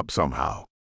something up somehow.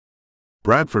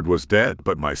 Bradford was dead,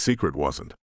 but my secret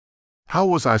wasn't. How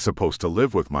was I supposed to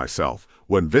live with myself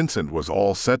when Vincent was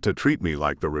all set to treat me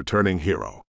like the returning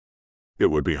hero? It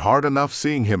would be hard enough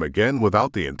seeing him again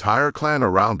without the entire clan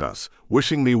around us,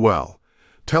 wishing me well,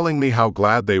 telling me how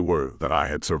glad they were that I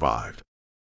had survived.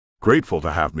 Grateful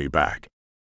to have me back.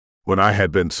 When I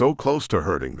had been so close to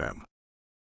hurting them.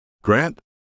 Grant?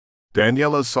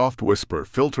 Daniela's soft whisper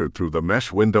filtered through the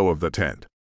mesh window of the tent.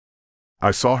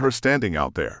 I saw her standing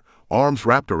out there, arms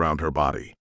wrapped around her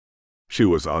body. She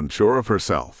was unsure of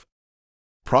herself.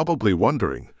 Probably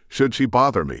wondering, should she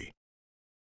bother me?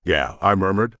 Yeah, I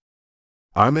murmured.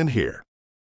 I'm in here.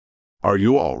 Are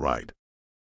you all right?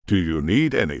 Do you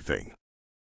need anything?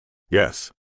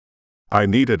 Yes. I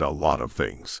needed a lot of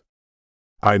things.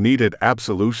 I needed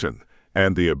absolution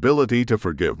and the ability to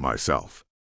forgive myself.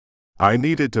 I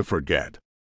needed to forget.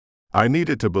 I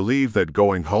needed to believe that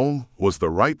going home was the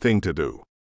right thing to do.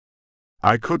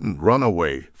 I couldn't run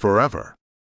away forever.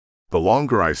 The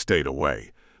longer I stayed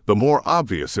away, the more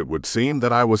obvious it would seem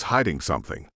that I was hiding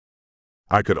something.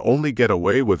 I could only get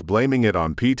away with blaming it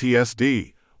on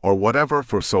PTSD or whatever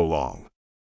for so long.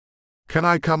 Can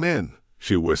I come in?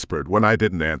 She whispered when I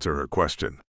didn't answer her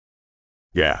question.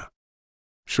 Yeah.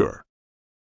 Sure.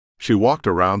 She walked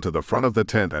around to the front of the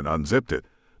tent and unzipped it,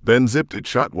 then zipped it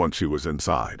shut once she was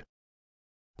inside.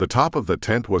 The top of the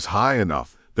tent was high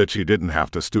enough that she didn't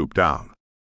have to stoop down.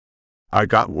 I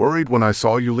got worried when I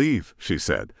saw you leave, she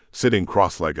said, sitting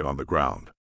cross-legged on the ground.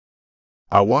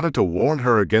 I wanted to warn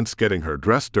her against getting her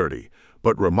dress dirty,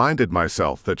 but reminded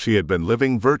myself that she had been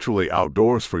living virtually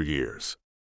outdoors for years.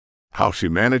 How she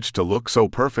managed to look so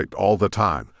perfect all the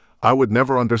time, I would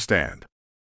never understand.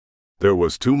 There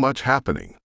was too much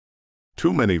happening.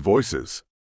 Too many voices.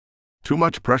 Too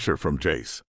much pressure from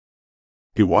Jace.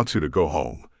 He wants you to go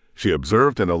home, she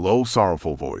observed in a low,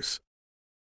 sorrowful voice.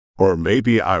 Or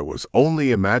maybe I was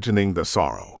only imagining the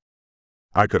sorrow.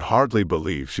 I could hardly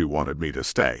believe she wanted me to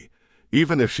stay,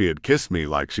 even if she had kissed me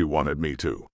like she wanted me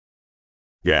to.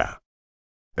 Yeah.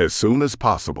 As soon as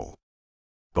possible.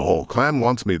 The whole clan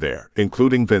wants me there,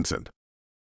 including Vincent.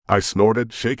 I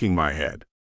snorted, shaking my head.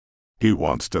 He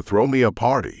wants to throw me a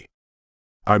party.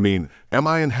 I mean, am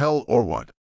I in hell or what?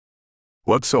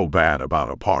 What's so bad about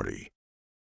a party?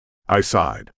 I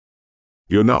sighed.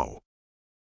 You know.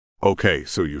 Okay,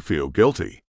 so you feel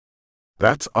guilty.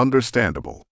 That's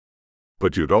understandable.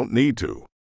 But you don't need to.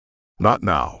 Not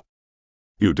now.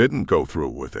 You didn't go through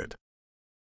with it.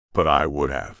 But I would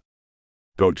have.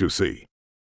 Don't you see?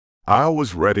 I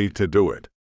was ready to do it.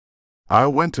 I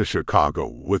went to Chicago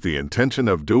with the intention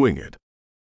of doing it.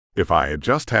 If I had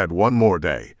just had one more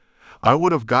day, I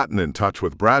would have gotten in touch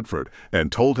with Bradford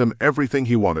and told him everything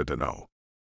he wanted to know.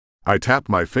 I tapped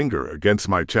my finger against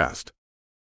my chest.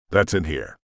 That's in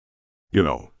here. You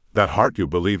know, that heart you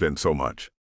believe in so much.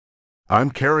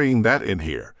 I'm carrying that in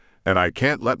here, and I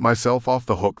can't let myself off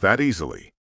the hook that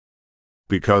easily.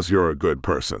 Because you're a good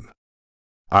person.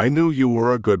 I knew you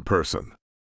were a good person.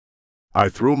 I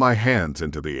threw my hands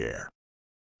into the air.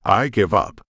 I give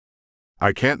up.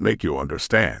 I can't make you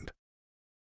understand.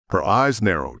 Her eyes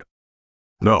narrowed.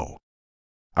 No.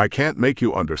 I can't make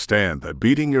you understand that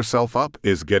beating yourself up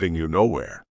is getting you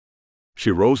nowhere.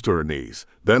 She rose to her knees,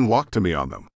 then walked to me on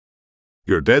them.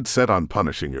 You're dead set on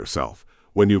punishing yourself,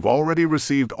 when you've already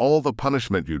received all the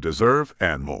punishment you deserve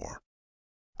and more.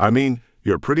 I mean,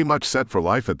 you're pretty much set for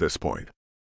life at this point.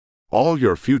 All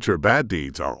your future bad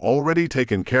deeds are already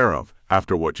taken care of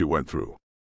after what you went through.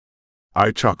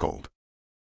 I chuckled.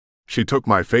 She took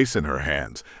my face in her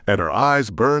hands, and her eyes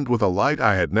burned with a light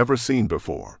I had never seen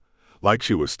before, like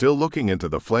she was still looking into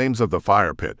the flames of the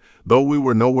fire pit, though we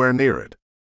were nowhere near it.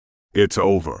 It's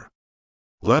over.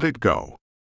 Let it go.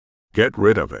 Get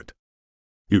rid of it.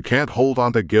 You can't hold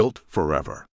on to guilt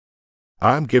forever.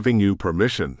 I'm giving you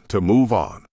permission to move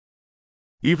on.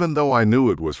 Even though I knew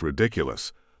it was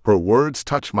ridiculous, her words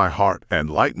touched my heart and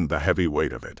lightened the heavy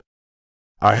weight of it.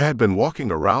 I had been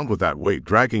walking around with that weight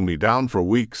dragging me down for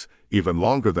weeks, even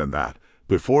longer than that,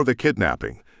 before the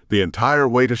kidnapping, the entire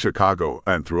way to Chicago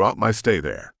and throughout my stay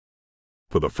there.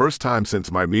 For the first time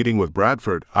since my meeting with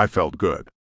Bradford, I felt good.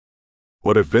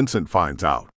 What if Vincent finds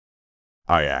out?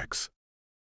 I asked.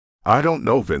 I don't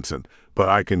know Vincent, but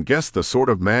I can guess the sort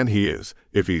of man he is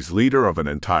if he's leader of an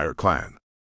entire clan.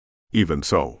 Even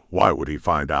so, why would he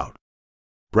find out?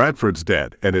 Bradford's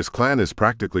dead and his clan is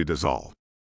practically dissolved.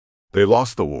 They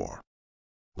lost the war.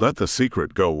 Let the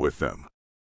secret go with them.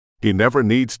 He never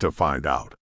needs to find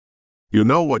out. You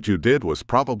know what you did was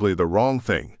probably the wrong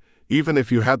thing, even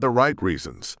if you had the right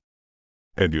reasons.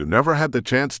 And you never had the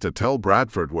chance to tell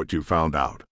Bradford what you found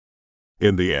out.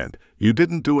 In the end, you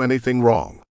didn't do anything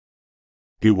wrong.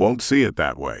 He won't see it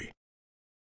that way.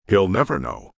 He'll never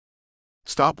know.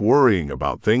 Stop worrying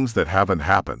about things that haven't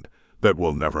happened, that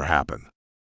will never happen.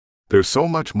 There's so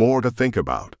much more to think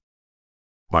about.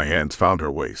 My hands found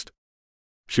her waist.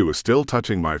 She was still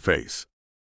touching my face.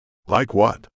 Like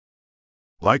what?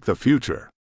 Like the future.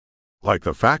 Like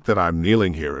the fact that I'm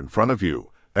kneeling here in front of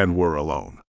you, and we're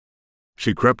alone.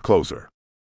 She crept closer.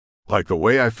 Like the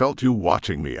way I felt you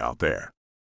watching me out there.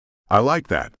 I like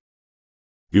that.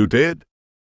 You did?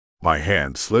 My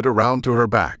hand slid around to her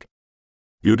back.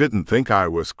 You didn't think I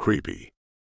was creepy?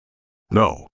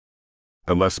 No.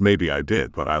 Unless maybe I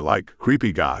did, but I like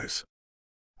creepy guys.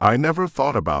 I never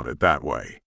thought about it that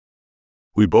way.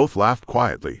 We both laughed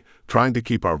quietly, trying to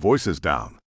keep our voices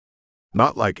down.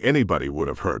 Not like anybody would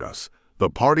have heard us. The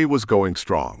party was going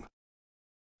strong.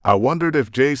 I wondered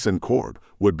if Jace and Cord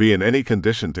would be in any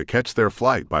condition to catch their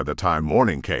flight by the time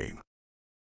morning came.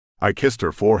 I kissed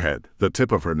her forehead, the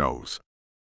tip of her nose.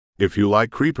 If you like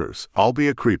creepers, I'll be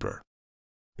a creeper.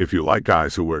 If you like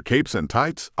guys who wear capes and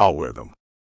tights, I'll wear them.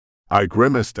 I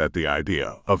grimaced at the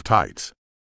idea of tights.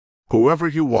 Whoever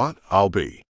you want, I'll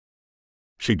be.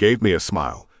 She gave me a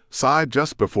smile, sighed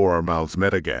just before our mouths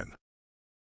met again.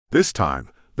 This time,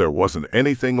 there wasn't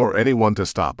anything or anyone to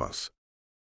stop us.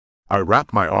 I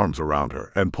wrapped my arms around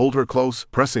her and pulled her close,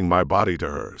 pressing my body to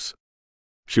hers.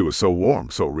 She was so warm,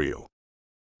 so real.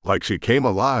 Like she came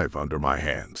alive under my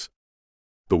hands.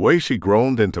 The way she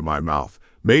groaned into my mouth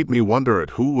made me wonder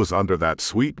at who was under that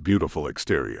sweet, beautiful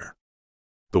exterior.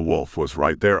 The wolf was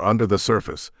right there under the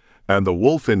surface, and the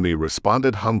wolf in me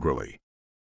responded hungrily.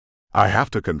 I have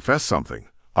to confess something,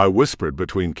 I whispered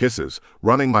between kisses,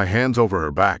 running my hands over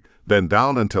her back, then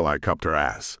down until I cupped her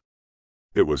ass.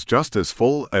 It was just as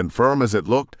full and firm as it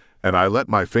looked, and I let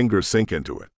my fingers sink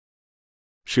into it.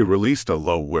 She released a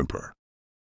low whimper.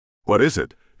 What is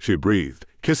it? She breathed,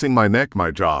 kissing my neck,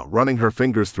 my jaw, running her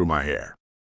fingers through my hair.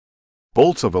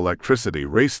 Bolts of electricity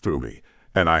raced through me,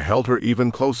 and I held her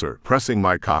even closer, pressing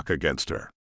my cock against her.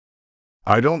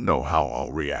 I don't know how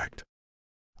I'll react.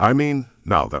 I mean,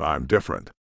 now that I'm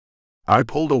different. I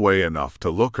pulled away enough to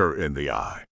look her in the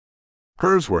eye.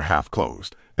 Hers were half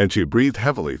closed, and she breathed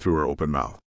heavily through her open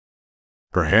mouth.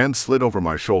 Her hands slid over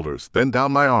my shoulders, then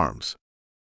down my arms.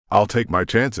 I'll take my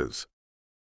chances.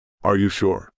 Are you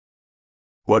sure?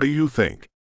 What do you think?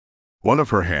 One of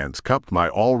her hands cupped my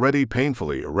already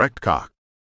painfully erect cock.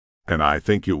 And I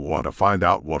think you want to find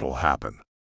out what'll happen.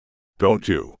 Don't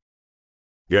you?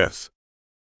 Yes.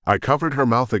 I covered her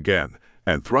mouth again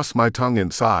and thrust my tongue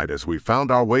inside as we found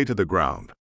our way to the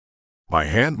ground. My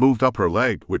hand moved up her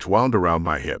leg, which wound around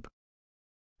my hip.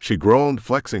 She groaned,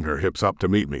 flexing her hips up to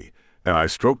meet me, and I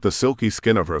stroked the silky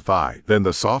skin of her thigh, then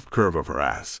the soft curve of her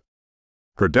ass.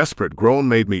 Her desperate groan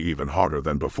made me even harder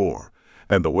than before,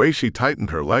 and the way she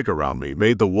tightened her leg around me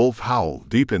made the wolf howl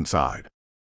deep inside.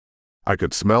 I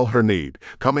could smell her need,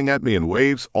 coming at me in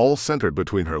waves, all centered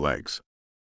between her legs.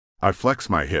 I flexed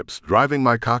my hips, driving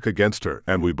my cock against her,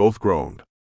 and we both groaned.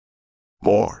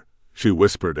 More, she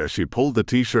whispered as she pulled the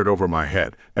t-shirt over my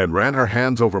head and ran her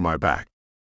hands over my back.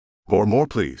 More,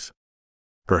 please.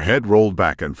 Her head rolled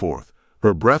back and forth,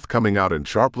 her breath coming out in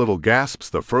sharp little gasps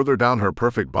the further down her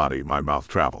perfect body my mouth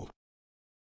traveled.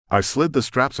 I slid the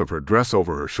straps of her dress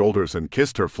over her shoulders and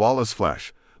kissed her flawless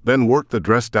flesh, then worked the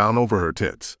dress down over her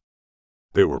tits.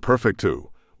 They were perfect too,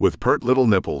 with pert little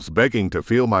nipples begging to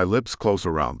feel my lips close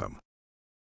around them.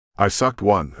 I sucked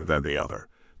one, then the other,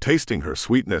 tasting her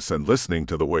sweetness and listening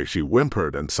to the way she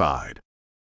whimpered and sighed.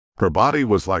 Her body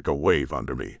was like a wave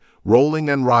under me, rolling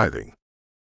and writhing.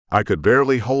 I could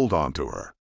barely hold on to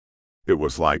her. It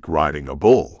was like riding a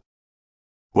bull.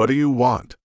 What do you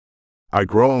want? I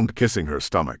groaned, kissing her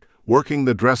stomach, working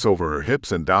the dress over her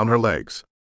hips and down her legs.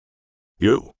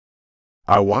 You.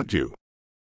 I want you.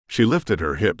 She lifted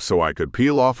her hips so I could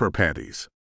peel off her panties.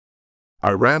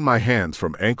 I ran my hands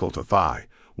from ankle to thigh,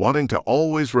 wanting to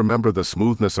always remember the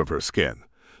smoothness of her skin,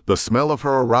 the smell of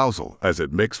her arousal as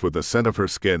it mixed with the scent of her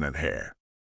skin and hair.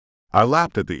 I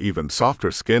lapped at the even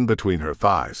softer skin between her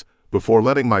thighs, before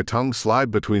letting my tongue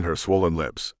slide between her swollen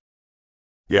lips.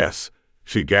 Yes,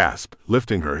 she gasped,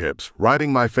 lifting her hips,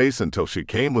 riding my face until she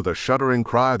came with a shuddering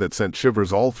cry that sent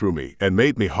shivers all through me and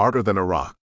made me harder than a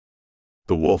rock.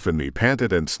 The wolf in me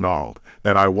panted and snarled,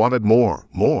 and I wanted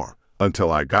more,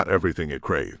 until I got everything it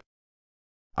craved.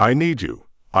 I need you,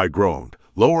 I groaned,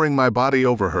 lowering my body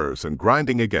over hers and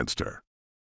grinding against her.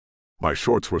 My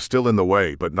shorts were still in the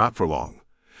way, but not for long.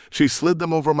 She slid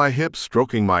them over my hips,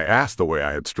 stroking my ass the way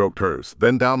I had stroked hers,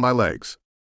 then down my legs.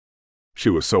 She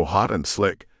was so hot and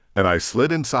slick, and I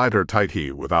slid inside her tight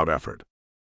heat without effort.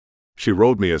 She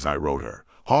rode me as I rode her,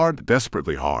 hard,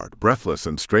 desperately hard, breathless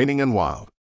and straining and wild.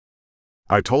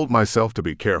 I told myself to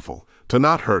be careful, to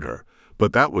not hurt her,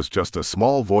 but that was just a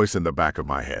small voice in the back of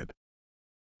my head.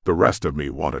 The rest of me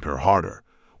wanted her harder,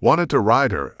 wanted to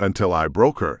ride her until I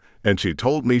broke her, and she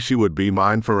told me she would be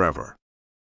mine forever.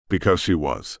 Because she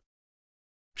was.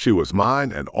 She was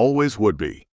mine and always would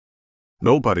be.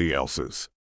 Nobody else's.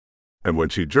 And when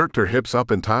she jerked her hips up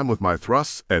in time with my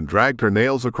thrusts and dragged her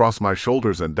nails across my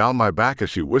shoulders and down my back as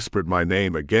she whispered my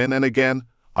name again and again,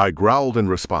 I growled in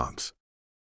response.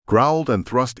 Growled and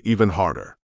thrust even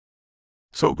harder.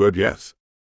 So good, yes.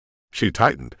 She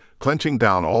tightened, clenching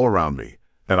down all around me,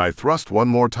 and I thrust one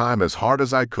more time as hard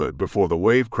as I could before the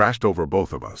wave crashed over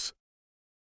both of us.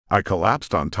 I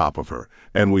collapsed on top of her,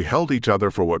 and we held each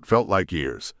other for what felt like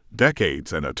years,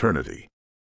 decades, and eternity.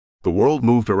 The world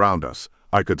moved around us.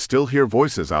 I could still hear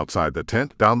voices outside the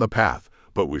tent down the path,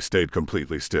 but we stayed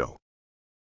completely still.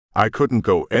 I couldn't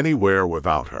go anywhere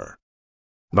without her.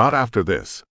 Not after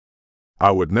this.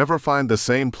 I would never find the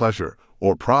same pleasure,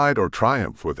 or pride, or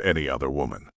triumph with any other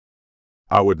woman.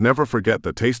 I would never forget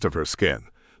the taste of her skin,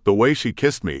 the way she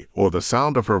kissed me, or the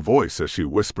sound of her voice as she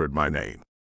whispered my name.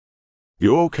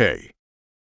 You okay?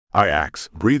 I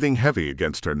asked, breathing heavy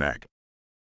against her neck.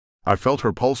 I felt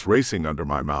her pulse racing under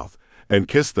my mouth, and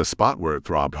kissed the spot where it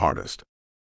throbbed hardest.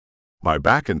 My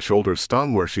back and shoulders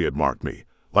stung where she had marked me,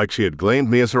 like she had claimed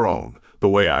me as her own, the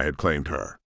way I had claimed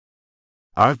her.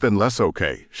 I've been less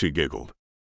okay, she giggled.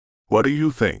 What do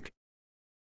you think?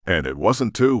 And it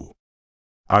wasn't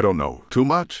I don't know, too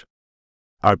much?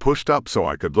 I pushed up so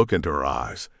I could look into her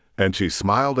eyes, and she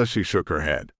smiled as she shook her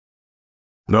head.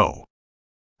 No.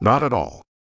 Not at all.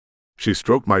 She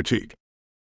stroked my cheek.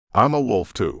 I'm a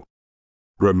wolf too.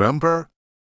 Remember?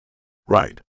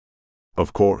 Right.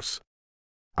 Of course.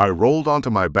 I rolled onto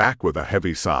my back with a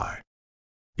heavy sigh.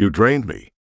 You drained me.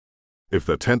 If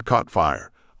the tent caught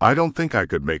fire, I don't think I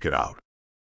could make it out.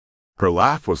 Her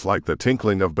laugh was like the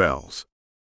tinkling of bells.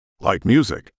 Like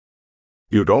music.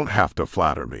 You don't have to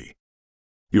flatter me.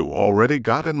 You already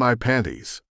got in my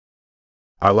panties.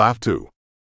 I laughed too.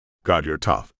 God, you're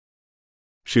tough.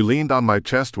 She leaned on my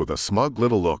chest with a smug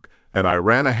little look, and I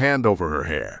ran a hand over her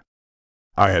hair.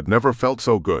 I had never felt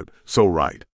so good, so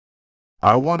right.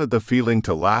 I wanted the feeling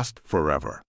to last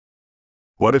forever.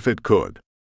 What if it could?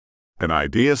 An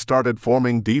idea started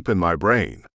forming deep in my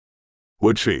brain.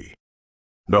 Would she?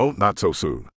 No, not so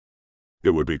soon.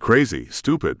 It would be crazy,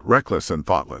 stupid, reckless, and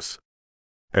thoughtless.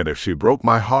 And if she broke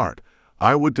my heart,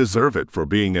 I would deserve it for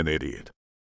being an idiot.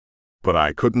 But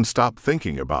I couldn't stop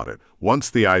thinking about it once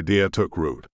the idea took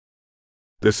root.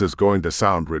 This is going to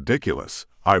sound ridiculous,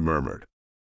 I murmured.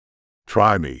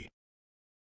 Try me.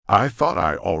 I thought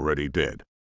I already did.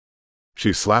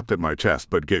 She slapped at my chest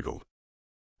but giggled.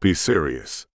 Be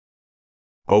serious.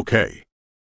 Okay.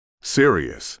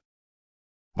 Serious.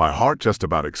 My heart just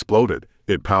about exploded,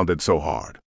 it pounded so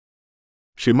hard.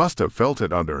 She must have felt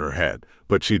it under her head,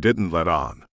 but she didn't let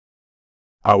on.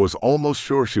 I was almost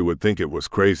sure she would think it was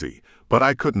crazy, but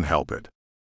I couldn't help it.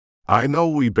 I know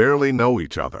we barely know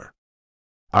each other.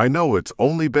 I know it's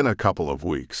only been a couple of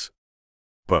weeks.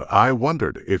 But I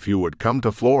wondered if you would come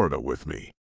to Florida with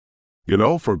me. You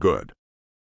know, for good.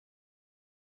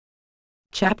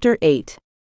 Chapter 8.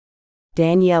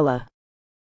 Daniela.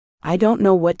 I don't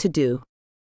know what to do.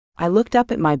 I looked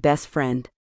up at my best friend.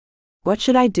 What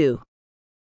should I do?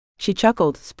 She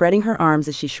chuckled, spreading her arms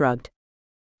as she shrugged.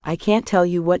 I can't tell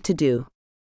you what to do.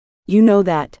 You know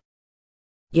that.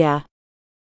 Yeah.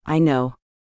 I know.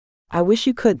 I wish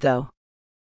you could, though.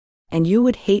 And you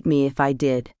would hate me if I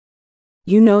did.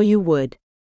 You know you would.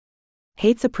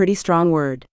 Hate's a pretty strong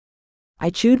word. I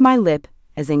chewed my lip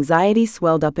as anxiety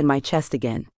swelled up in my chest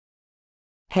again.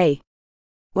 Hey.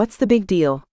 What's the big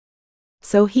deal?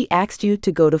 So he asked you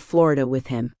to go to Florida with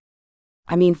him.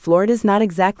 I mean, Florida's not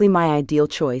exactly my ideal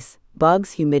choice,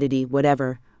 bugs, humidity,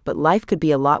 whatever, but life could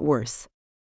be a lot worse.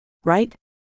 Right?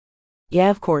 Yeah,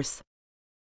 of course.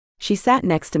 She sat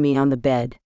next to me on the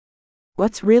bed.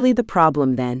 What's really the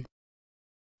problem then?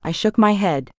 I shook my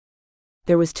head.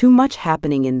 There was too much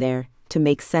happening in there to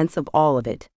make sense of all of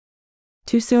it.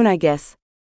 Too soon, I guess.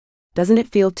 Doesn't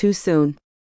it feel too soon?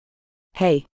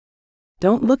 Hey.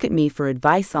 Don't look at me for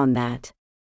advice on that.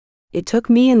 It took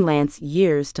me and Lance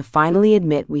years to finally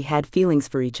admit we had feelings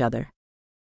for each other.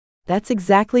 That's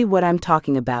exactly what I'm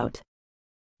talking about.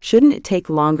 Shouldn't it take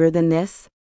longer than this?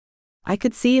 I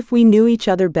could see if we knew each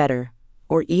other better,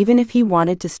 or even if he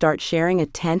wanted to start sharing a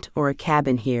tent or a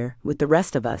cabin here with the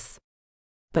rest of us.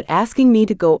 But asking me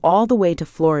to go all the way to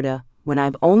Florida when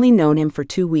I've only known him for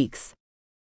 2 weeks.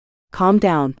 Calm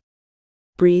down.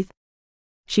 Breathe.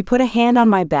 She put a hand on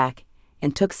my back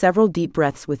and took several deep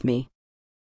breaths with me.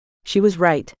 She was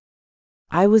right.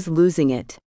 I was losing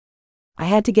it. I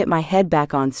had to get my head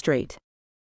back on straight.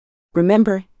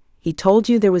 Remember, he told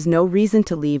you there was no reason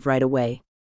to leave right away.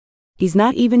 He's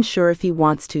not even sure if he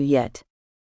wants to yet.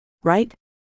 Right?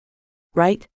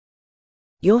 Right?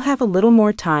 You'll have a little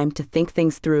more time to think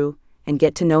things through and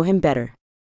get to know him better.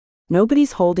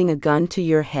 Nobody's holding a gun to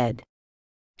your head.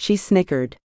 She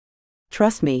snickered.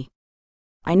 Trust me.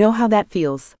 I know how that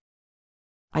feels.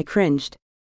 I cringed.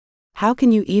 How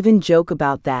can you even joke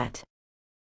about that?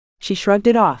 She shrugged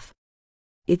it off.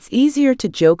 It's easier to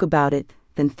joke about it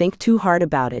than think too hard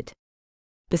about it.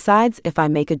 Besides, if I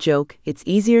make a joke, it's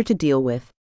easier to deal with.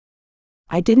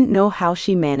 I didn't know how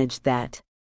she managed that.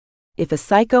 If a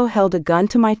psycho held a gun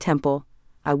to my temple,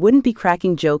 I wouldn't be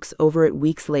cracking jokes over it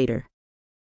weeks later.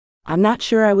 I'm not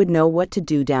sure I would know what to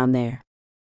do down there.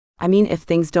 I mean, if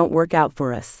things don't work out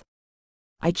for us.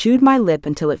 I chewed my lip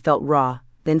until it felt raw,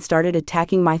 then started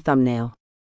attacking my thumbnail.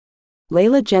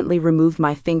 Layla gently removed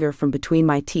my finger from between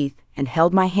my teeth and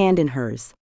held my hand in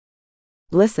hers.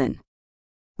 Listen.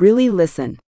 Really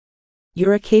listen.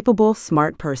 You're a capable,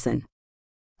 smart person.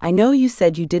 I know you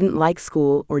said you didn't like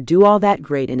school or do all that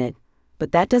great in it,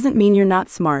 but that doesn't mean you're not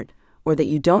smart or that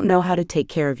you don't know how to take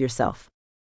care of yourself.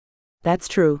 That's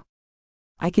true.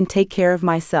 I can take care of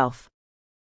myself.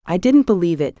 I didn't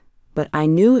believe it, but I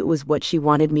knew it was what she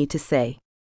wanted me to say.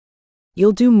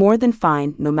 You'll do more than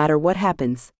fine no matter what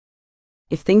happens.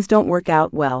 If things don't work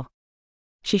out well.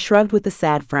 She shrugged with a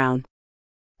sad frown.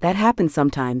 That happens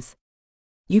sometimes.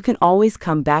 You can always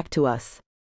come back to us.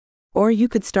 Or you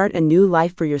could start a new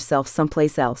life for yourself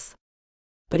someplace else.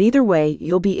 But either way,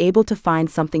 you'll be able to find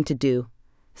something to do,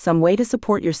 some way to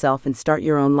support yourself and start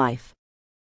your own life.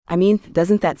 I mean,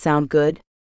 doesn't that sound good?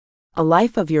 A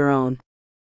life of your own.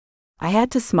 I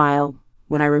had to smile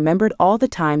when I remembered all the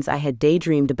times I had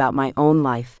daydreamed about my own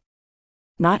life.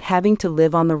 Not having to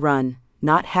live on the run,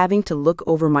 not having to look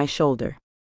over my shoulder.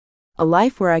 A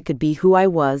life where I could be who I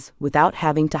was without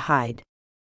having to hide.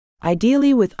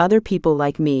 Ideally with other people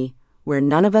like me, where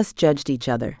none of us judged each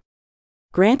other.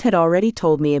 Grant had already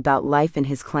told me about life in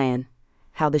his clan,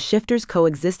 how the shifters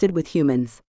coexisted with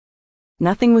humans.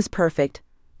 Nothing was perfect,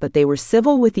 but they were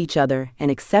civil with each other and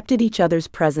accepted each other's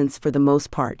presence for the most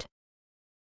part.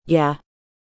 Yeah.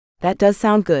 That does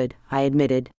sound good, I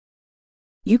admitted.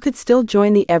 You could still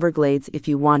join the Everglades if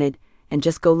you wanted, and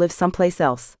just go live someplace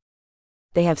else.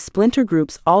 They have splinter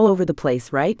groups all over the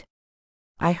place, right?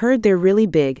 I heard they're really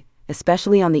big,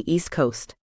 especially on the East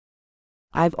Coast.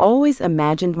 I've always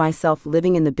imagined myself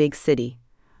living in the big city,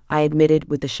 I admitted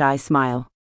with a shy smile.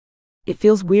 It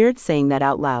feels weird saying that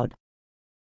out loud.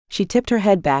 She tipped her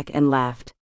head back and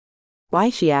laughed. Why,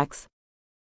 she asks?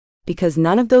 Because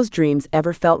none of those dreams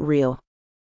ever felt real.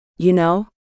 You know?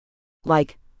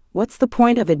 Like, what's the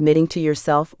point of admitting to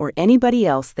yourself or anybody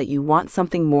else that you want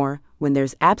something more when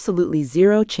there's absolutely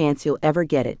zero chance you'll ever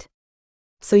get it?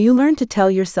 So you learn to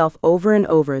tell yourself over and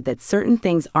over that certain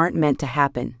things aren't meant to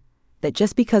happen, that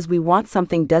just because we want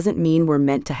something doesn't mean we're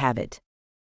meant to have it.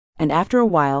 And after a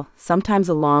while, sometimes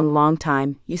a long, long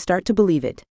time, you start to believe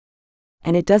it.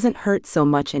 And it doesn't hurt so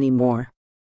much anymore.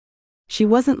 She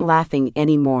wasn't laughing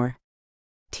anymore.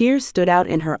 Tears stood out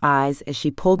in her eyes as she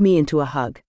pulled me into a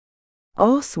hug.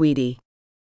 Oh, sweetie.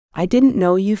 I didn't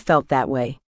know you felt that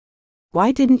way.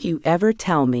 Why didn't you ever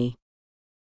tell me?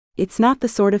 It's not the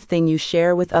sort of thing you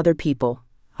share with other people,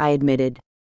 I admitted.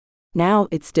 Now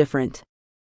it's different.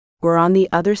 We're on the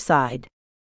other side.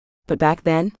 But back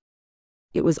then?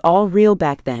 It was all real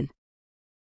back then.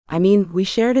 I mean, we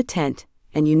shared a tent,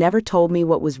 and you never told me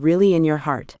what was really in your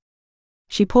heart.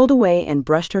 She pulled away and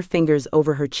brushed her fingers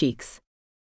over her cheeks.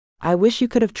 I wish you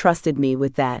could have trusted me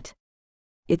with that.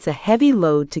 It's a heavy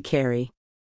load to carry.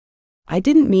 I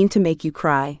didn't mean to make you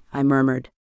cry, I murmured.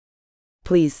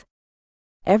 Please.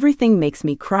 Everything makes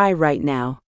me cry right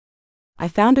now. I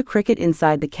found a cricket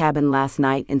inside the cabin last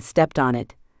night and stepped on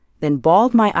it, then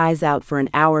bawled my eyes out for an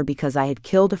hour because I had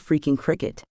killed a freaking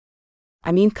cricket.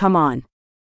 I mean, come on.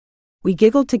 We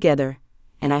giggled together,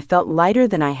 and I felt lighter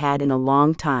than I had in a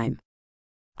long time.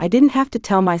 I didn't have to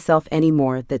tell myself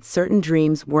anymore that certain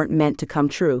dreams weren't meant to come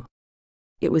true.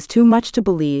 It was too much to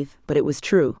believe, but it was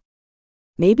true.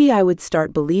 Maybe I would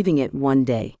start believing it one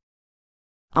day.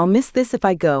 I'll miss this if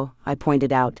I go, I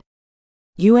pointed out.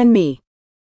 You and me.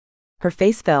 Her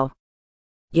face fell.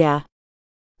 Yeah.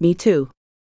 Me too.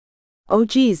 Oh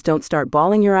geez, don't start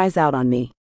bawling your eyes out on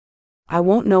me. I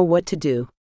won't know what to do.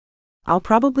 I'll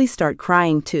probably start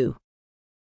crying too.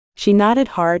 She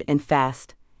nodded hard and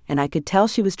fast, and I could tell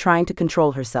she was trying to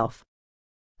control herself.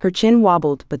 Her chin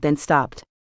wobbled but then stopped.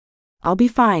 I'll be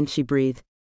fine, she breathed.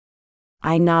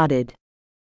 I nodded.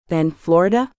 Then,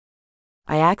 Florida?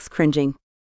 I asked, cringing.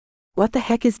 What the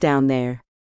heck is down there?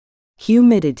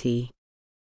 Humidity.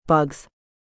 Bugs.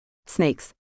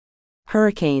 Snakes.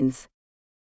 Hurricanes.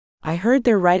 I heard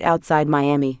they're right outside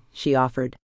Miami, she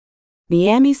offered.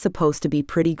 Miami's supposed to be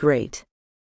pretty great.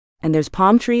 And there's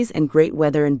palm trees and great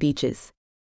weather and beaches.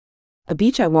 A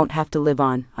beach I won't have to live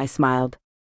on, I smiled.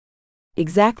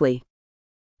 Exactly.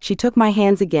 She took my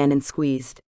hands again and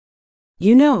squeezed.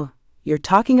 You know, you're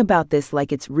talking about this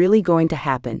like it's really going to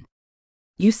happen.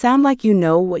 You sound like you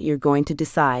know what you're going to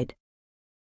decide.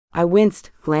 I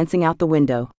winced, glancing out the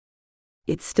window.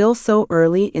 It's still so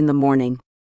early in the morning.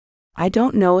 I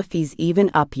don't know if he's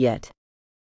even up yet.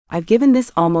 I've given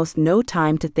this almost no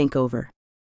time to think over.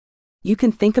 You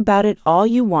can think about it all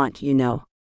you want, you know.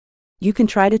 You can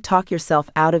try to talk yourself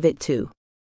out of it too.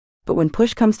 But when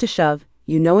push comes to shove,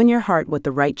 you know in your heart what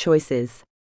the right choice is.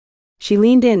 She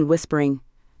leaned in, whispering,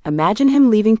 Imagine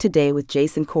him leaving today with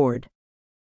Jace and Cord.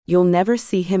 You'll never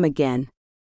see him again.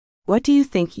 What do you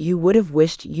think you would have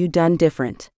wished you'd done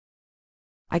different?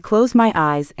 I closed my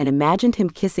eyes and imagined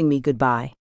him kissing me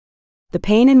goodbye. The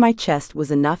pain in my chest was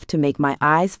enough to make my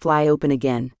eyes fly open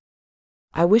again.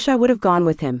 I wish I would have gone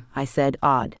with him, I said,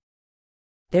 awed.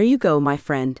 There you go, my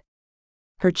friend.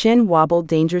 Her chin wobbled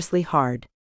dangerously hard.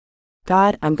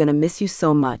 God, I'm gonna miss you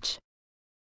so much.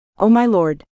 Oh my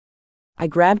lord. I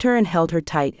grabbed her and held her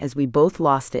tight as we both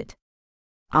lost it.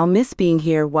 I'll miss being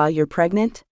here while you're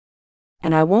pregnant.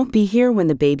 And I won't be here when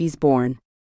the baby's born.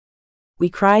 We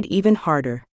cried even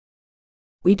harder.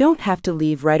 We don't have to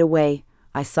leave right away,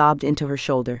 I sobbed into her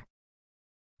shoulder.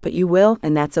 But you will,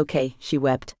 and that's okay, she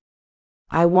wept.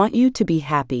 I want you to be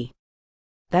happy.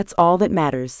 That's all that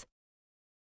matters.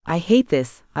 I hate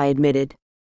this, I admitted.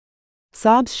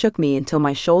 Sobs shook me until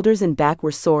my shoulders and back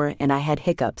were sore and I had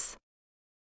hiccups.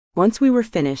 Once we were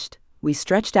finished, we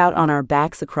stretched out on our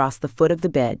backs across the foot of the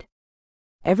bed.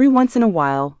 Every once in a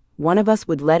while, one of us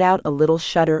would let out a little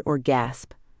shudder or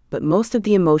gasp, but most of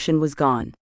the emotion was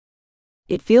gone.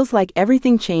 It feels like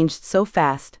everything changed so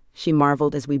fast, she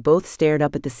marveled as we both stared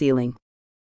up at the ceiling.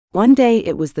 One day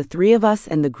it was the three of us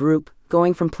and the group,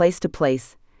 going from place to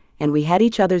place, and we had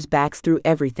each other's backs through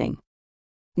everything.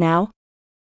 Now?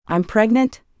 I'm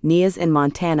pregnant, Nia's in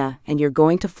Montana, and you're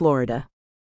going to Florida.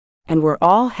 And we're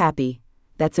all happy.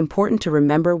 That's important to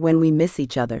remember when we miss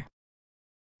each other.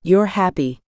 You're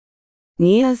happy.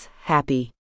 Nia's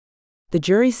happy. The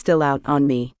jury's still out on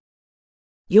me.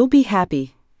 You'll be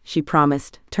happy, she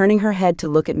promised, turning her head to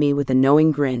look at me with a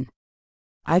knowing grin.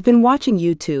 I've been watching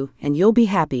you two, and you'll be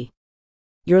happy.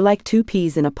 You're like two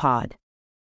peas in a pod.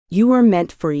 You were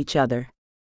meant for each other.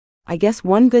 I guess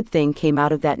one good thing came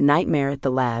out of that nightmare at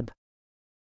the lab.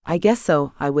 I guess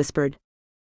so, I whispered.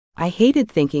 I hated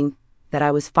thinking that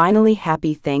I was finally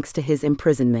happy thanks to his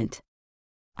imprisonment.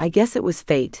 I guess it was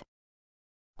fate.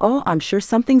 Oh, I'm sure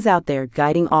something's out there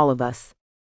guiding all of us.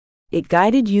 It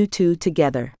guided you two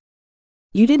together.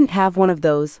 You didn't have one of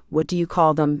those, what do you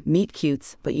call them, meet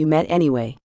cutes, but you met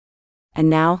anyway. And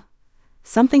now,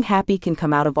 something happy can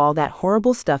come out of all that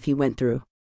horrible stuff he went through.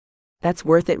 That's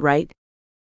worth it, right?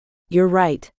 You're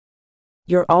right.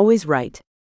 You're always right.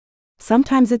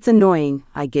 Sometimes it's annoying,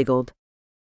 I giggled.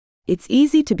 It's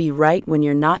easy to be right when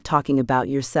you're not talking about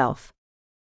yourself.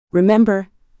 Remember,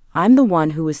 I'm the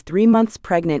one who was 3 months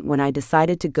pregnant when I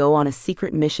decided to go on a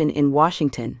secret mission in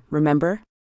Washington, remember?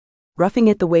 Roughing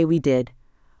it the way we did,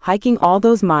 hiking all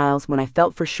those miles when I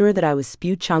felt for sure that I was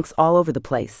spew chunks all over the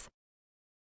place.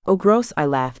 Oh gross, I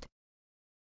laughed.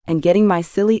 And getting my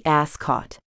silly ass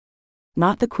caught.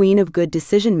 Not the queen of good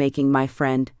decision-making, my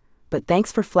friend, but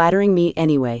thanks for flattering me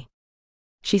anyway.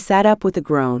 She sat up with a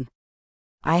groan.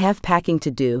 I have packing to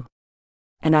do.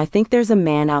 And I think there's a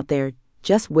man out there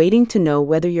just waiting to know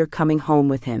whether you're coming home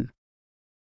with him.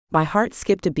 My heart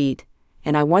skipped a beat,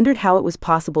 and I wondered how it was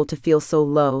possible to feel so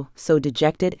low, so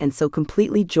dejected, and so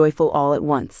completely joyful all at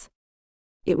once.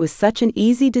 It was such an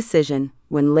easy decision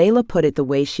when Layla put it the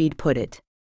way she'd put it.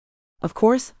 Of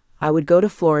course, I would go to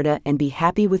Florida and be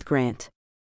happy with Grant.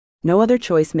 No other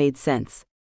choice made sense.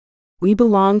 We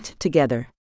belonged together.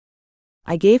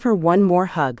 I gave her one more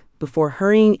hug before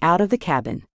hurrying out of the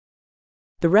cabin.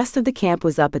 The rest of the camp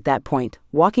was up at that point,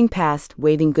 walking past,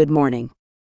 waving good morning.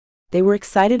 They were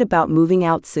excited about moving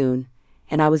out soon,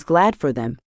 and I was glad for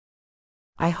them.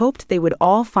 I hoped they would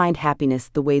all find happiness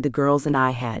the way the girls and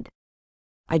I had.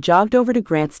 I jogged over to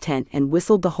Grant's tent and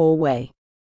whistled the whole way.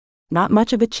 Not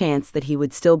much of a chance that he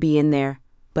would still be in there,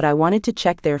 but I wanted to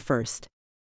check there first.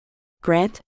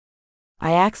 Grant?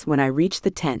 I asked when I reached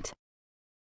the tent.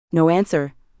 No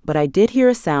answer, but I did hear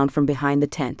a sound from behind the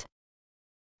tent.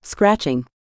 Scratching.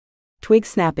 Twig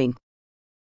snapping.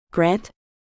 Grant?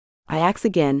 I asked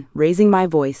again, raising my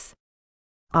voice.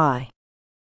 I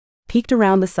peeked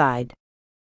around the side.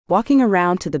 Walking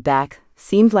around to the back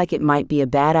seemed like it might be a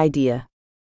bad idea.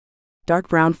 Dark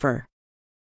brown fur.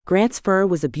 Grant's fur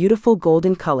was a beautiful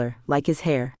golden color, like his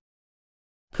hair.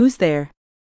 Who's there?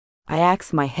 I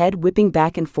asked, my head whipping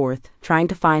back and forth, trying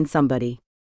to find somebody.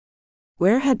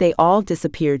 Where had they all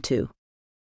disappeared to?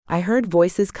 I heard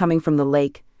voices coming from the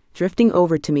lake, drifting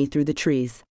over to me through the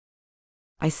trees.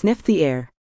 I sniffed the air.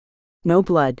 No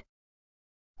blood.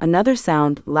 Another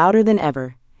sound, louder than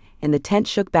ever, and the tent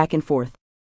shook back and forth.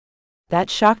 That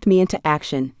shocked me into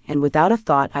action, and without a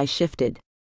thought I shifted.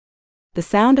 The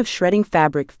sound of shredding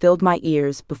fabric filled my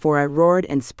ears before I roared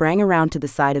and sprang around to the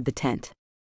side of the tent.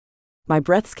 My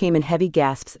breaths came in heavy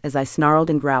gasps as I snarled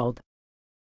and growled.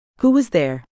 Who was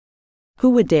there? Who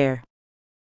would dare?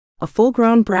 A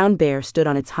full-grown brown bear stood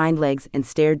on its hind legs and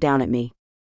stared down at me.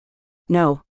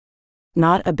 No.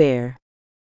 Not a bear.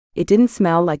 It didn't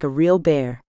smell like a real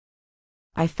bear.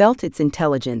 I felt its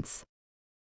intelligence.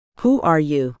 Who are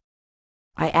you?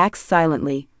 I asked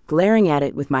silently, glaring at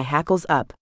it with my hackles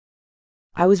up.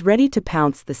 I was ready to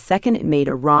pounce the second it made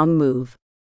a wrong move.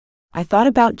 I thought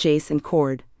about Jace and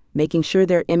Cord, making sure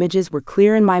their images were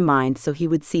clear in my mind so he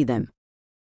would see them.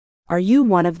 Are you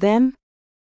one of them?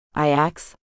 I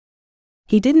asked.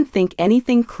 He didn't think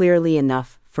anything clearly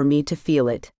enough for me to feel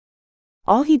it.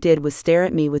 All he did was stare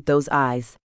at me with those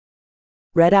eyes.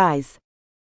 Red eyes.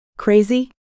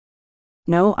 Crazy?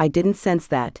 No, I didn't sense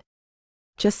that.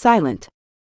 Just silent.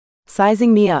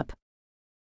 Sizing me up.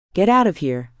 Get out of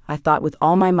here, I thought with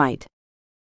all my might.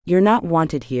 You're not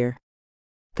wanted here.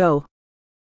 Go.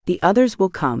 The others will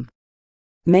come.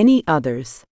 Many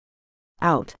others.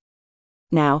 Out.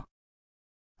 Now.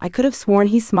 I could have sworn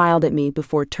he smiled at me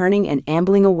before turning and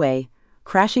ambling away,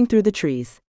 crashing through the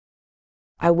trees.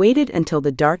 I waited until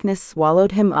the darkness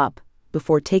swallowed him up,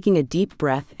 before taking a deep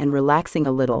breath and relaxing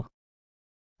a little.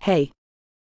 Hey.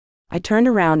 I turned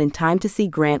around in time to see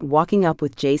Grant walking up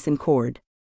with Jace and Cord.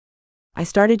 I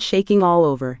started shaking all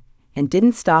over, and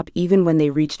didn't stop even when they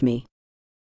reached me.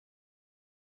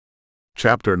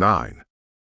 Chapter 9.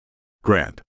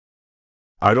 Grant.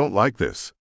 I don't like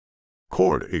this.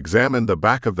 Cord examined the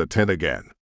back of the tent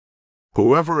again.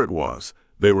 Whoever it was,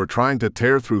 they were trying to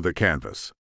tear through the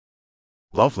canvas.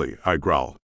 Lovely, I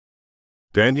growled.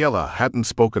 Daniela hadn't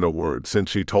spoken a word since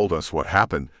she told us what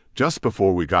happened just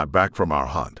before we got back from our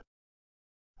hunt.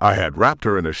 I had wrapped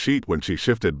her in a sheet when she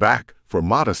shifted back, for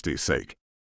modesty's sake.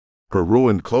 Her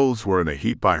ruined clothes were in a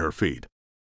heap by her feet.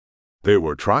 They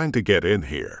were trying to get in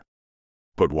here.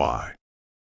 But why?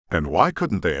 And why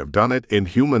couldn't they have done it in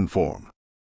human form?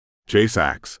 Jace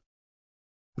asked.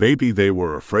 Maybe they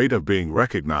were afraid of being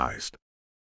recognized.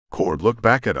 Cord looked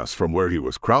back at us from where he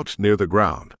was crouched near the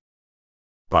ground.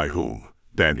 By whom?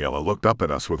 Daniela looked up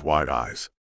at us with wide eyes.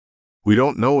 We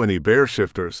don't know any bear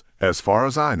shifters, as far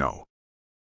as I know.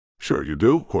 Sure you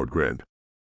do, Cord grinned.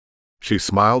 She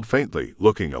smiled faintly,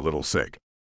 looking a little sick.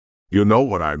 You know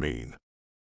what I mean.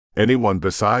 Anyone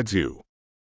besides you.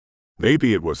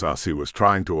 Maybe it was us he was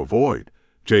trying to avoid,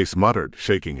 Jace muttered,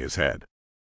 shaking his head.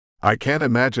 I can't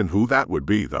imagine who that would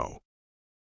be, though.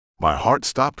 My heart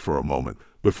stopped for a moment,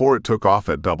 before it took off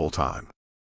at double time.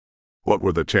 What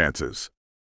were the chances?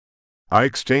 I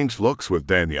exchanged looks with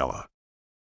Daniela.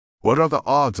 What are the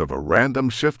odds of a random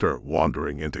shifter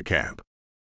wandering into camp?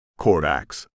 Cord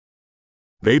asked.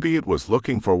 Maybe it was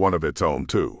looking for one of its own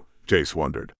too, Jace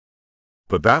wondered.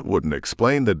 But that wouldn't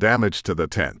explain the damage to the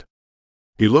tent.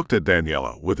 He looked at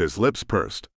Daniela with his lips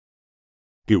pursed.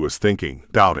 He was thinking,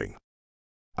 doubting.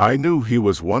 I knew he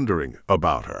was wondering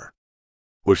about her.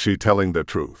 Was she telling the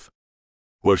truth?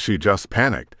 Was she just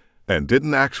panicked and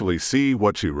didn't actually see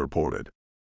what she reported?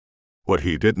 What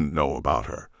he didn't know about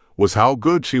her was how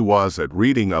good she was at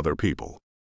reading other people.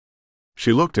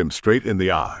 She looked him straight in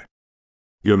the eye.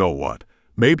 You know what?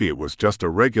 Maybe it was just a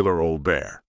regular old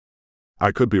bear.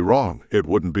 I could be wrong, it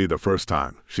wouldn't be the first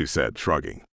time, she said,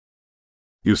 shrugging.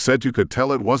 You said you could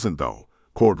tell it wasn't, though,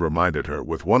 Cord reminded her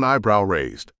with one eyebrow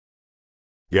raised.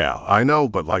 Yeah, I know,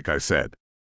 but like I said,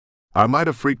 I might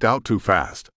have freaked out too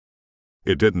fast.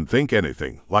 It didn't think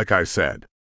anything, like I said.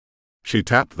 She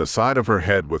tapped the side of her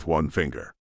head with one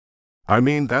finger. I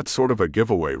mean, that's sort of a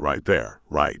giveaway right there,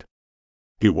 right?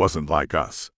 He wasn't like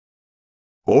us.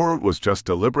 Or it was just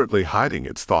deliberately hiding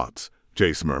its thoughts,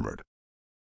 Jace murmured.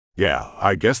 Yeah,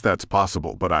 I guess that's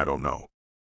possible, but I don't know.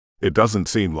 It doesn't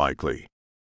seem likely.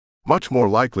 Much more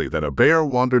likely that a bear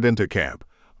wandered into camp.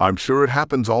 I'm sure it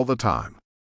happens all the time.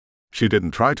 She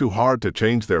didn't try too hard to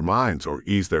change their minds or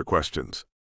ease their questions.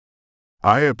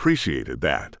 I appreciated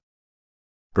that.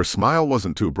 Her smile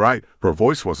wasn't too bright, her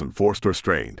voice wasn't forced or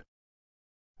strained.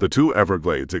 The two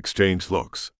Everglades exchanged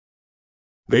looks.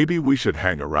 Maybe we should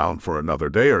hang around for another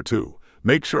day or two,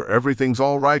 make sure everything's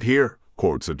all right here,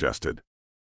 Cord suggested.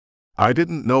 I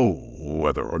didn't know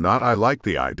whether or not I liked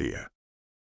the idea.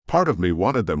 Part of me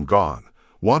wanted them gone,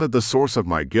 wanted the source of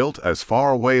my guilt as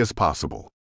far away as possible.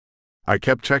 I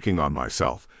kept checking on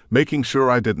myself, making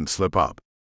sure I didn't slip up.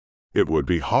 It would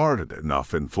be hard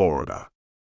enough in Florida.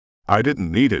 I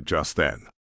didn't need it just then.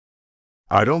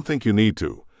 I don't think you need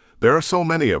to. There are so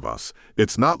many of us,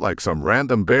 it's not like some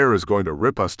random bear is going to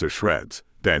rip us to shreds,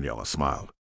 Daniela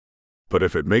smiled. But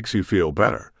if it makes you feel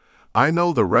better, I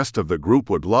know the rest of the group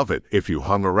would love it if you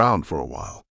hung around for a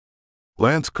while.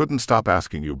 Lance couldn't stop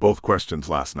asking you both questions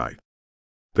last night.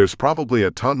 There's probably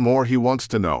a ton more he wants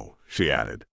to know, she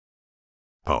added.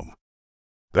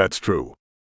 That's true.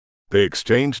 They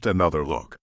exchanged another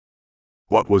look.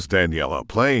 What was Daniela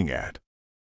playing at?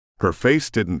 Her face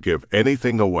didn't give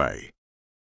anything away.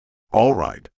 All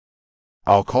right.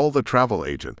 I'll call the travel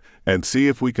agent and see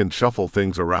if we can shuffle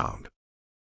things around.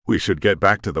 We should get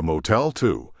back to the motel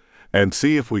too, and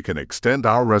see if we can extend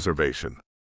our reservation.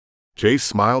 Jace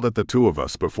smiled at the two of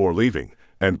us before leaving,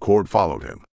 and Cord followed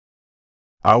him.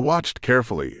 I watched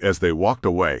carefully as they walked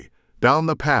away, down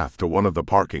the path to one of the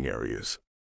parking areas.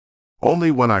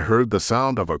 Only when I heard the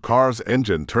sound of a car's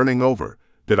engine turning over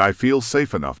did I feel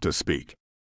safe enough to speak.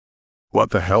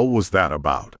 What the hell was that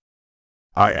about?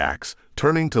 I asked,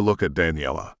 turning to look at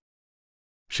Daniela.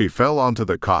 She fell onto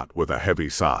the cot with a heavy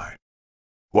sigh.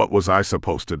 What was I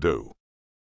supposed to do?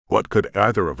 What could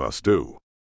either of us do?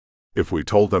 If we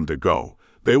told them to go,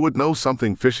 they would know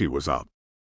something fishy was up.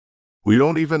 We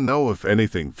don't even know if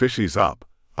anything fishy's up,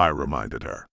 I reminded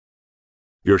her.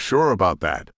 You're sure about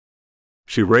that?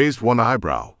 She raised one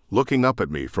eyebrow, looking up at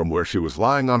me from where she was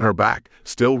lying on her back,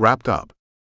 still wrapped up.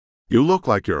 You look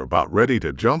like you're about ready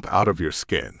to jump out of your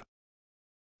skin.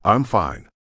 I'm fine.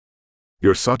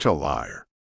 You're such a liar.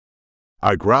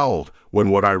 I growled when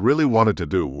what I really wanted to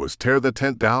do was tear the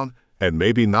tent down and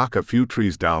maybe knock a few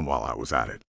trees down while I was at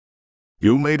it.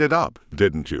 You made it up,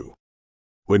 didn't you?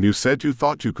 When you said you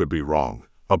thought you could be wrong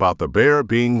about the bear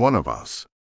being one of us.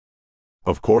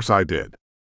 Of course I did.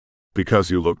 Because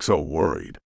you looked so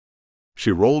worried.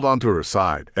 She rolled onto her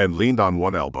side and leaned on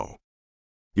one elbow.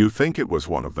 You think it was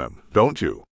one of them, don't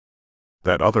you?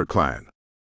 That other clan.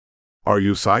 Are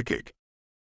you psychic?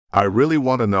 I really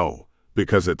want to know,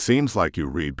 because it seems like you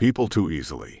read people too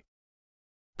easily.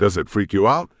 Does it freak you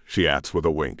out? She asked with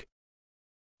a wink.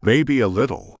 Maybe a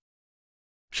little.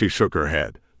 She shook her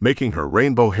head, making her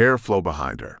rainbow hair flow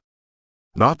behind her.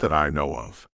 Not that I know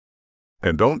of.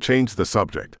 And don't change the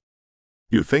subject.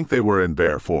 You think they were in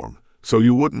bear form, so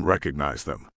you wouldn't recognize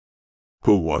them.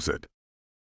 Who was it?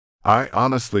 I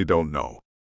honestly don't know.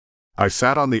 I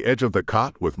sat on the edge of the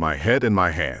cot with my head in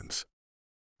my hands.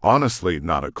 Honestly,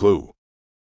 not a clue.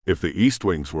 If the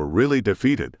Eastwings were really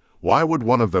defeated, why would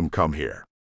one of them come here?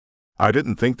 I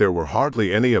didn't think there were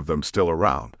hardly any of them still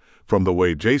around, from the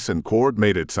way Jace and Cord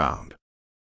made it sound.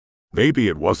 Maybe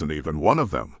it wasn't even one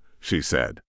of them, she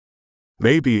said.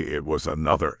 Maybe it was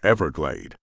another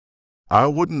Everglade. I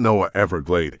wouldn't know a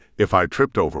Everglade if I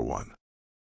tripped over one.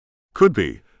 Could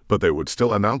be, but they would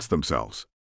still announce themselves.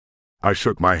 I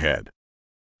shook my head.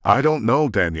 I don't know,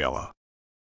 Daniela.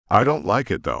 I don't like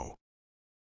it though.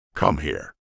 Come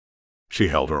here. She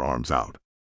held her arms out.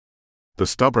 The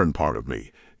stubborn part of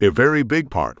me, a very big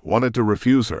part, wanted to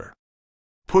refuse her.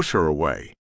 Push her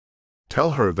away.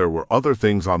 Tell her there were other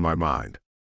things on my mind.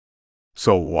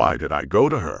 So why did I go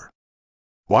to her?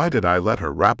 Why did I let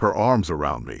her wrap her arms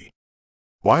around me?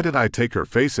 Why did I take her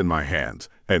face in my hands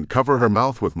and cover her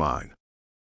mouth with mine?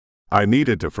 I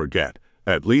needed to forget,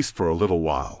 at least for a little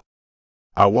while.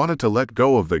 I wanted to let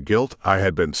go of the guilt I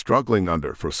had been struggling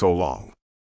under for so long.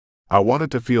 I wanted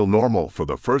to feel normal for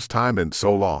the first time in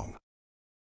so long.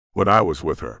 When I was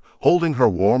with her, holding her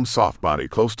warm, soft body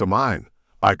close to mine,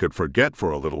 I could forget for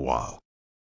a little while.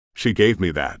 She gave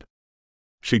me that.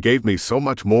 She gave me so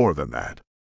much more than that.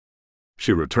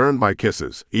 She returned my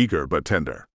kisses, eager but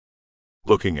tender.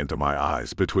 Looking into my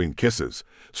eyes between kisses,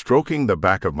 stroking the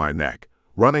back of my neck,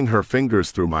 running her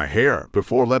fingers through my hair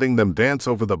before letting them dance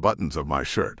over the buttons of my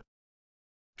shirt.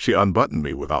 She unbuttoned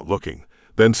me without looking,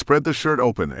 then spread the shirt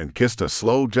open and kissed a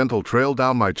slow, gentle trail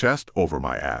down my chest over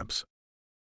my abs.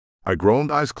 I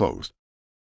groaned, eyes closed.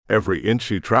 Every inch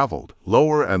she traveled,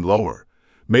 lower and lower,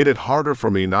 made it harder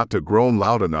for me not to groan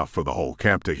loud enough for the whole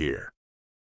camp to hear.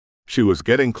 She was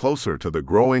getting closer to the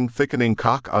growing, thickening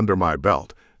cock under my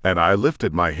belt, and I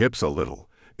lifted my hips a little,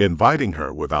 inviting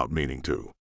her without meaning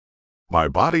to. My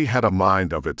body had a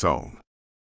mind of its own.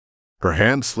 Her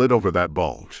hand slid over that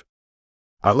bulge.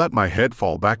 I let my head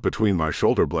fall back between my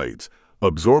shoulder blades,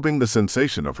 absorbing the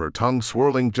sensation of her tongue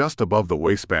swirling just above the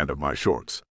waistband of my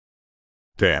shorts.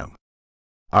 Damn.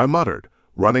 I muttered,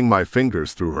 running my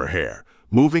fingers through her hair,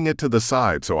 moving it to the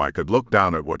side so I could look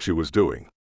down at what she was doing.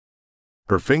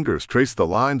 Her fingers traced the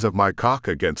lines of my cock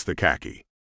against the khaki.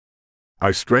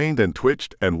 I strained and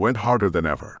twitched and went harder than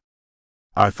ever.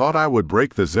 I thought I would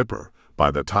break the zipper by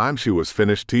the time she was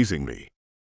finished teasing me.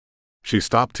 She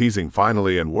stopped teasing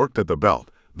finally and worked at the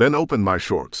belt, then opened my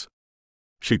shorts.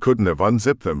 She couldn't have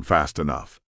unzipped them fast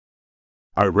enough.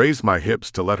 I raised my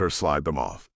hips to let her slide them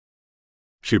off.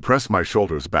 She pressed my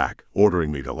shoulders back,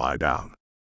 ordering me to lie down.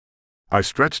 I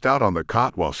stretched out on the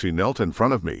cot while she knelt in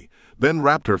front of me, then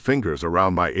wrapped her fingers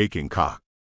around my aching cock.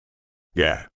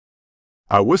 "Yeah,"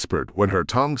 I whispered when her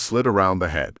tongue slid around the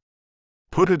head.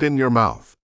 "Put it in your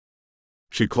mouth."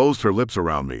 She closed her lips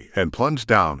around me and plunged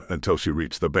down until she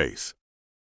reached the base.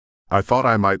 I thought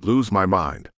I might lose my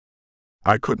mind.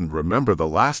 I couldn't remember the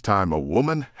last time a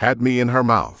woman had me in her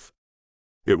mouth.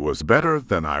 It was better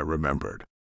than I remembered.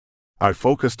 I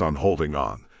focused on holding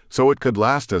on, so it could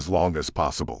last as long as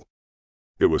possible.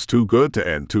 It was too good to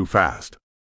end too fast.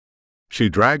 She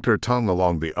dragged her tongue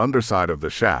along the underside of the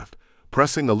shaft,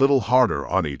 pressing a little harder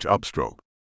on each upstroke.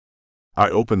 I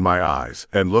opened my eyes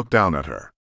and looked down at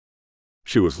her.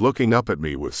 She was looking up at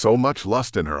me with so much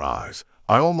lust in her eyes,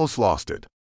 I almost lost it.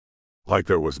 Like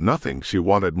there was nothing she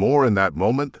wanted more in that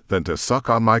moment than to suck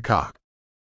on my cock.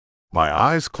 My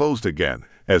eyes closed again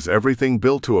as everything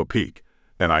built to a peak,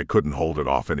 and I couldn't hold it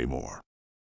off anymore.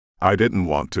 I didn't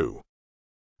want to.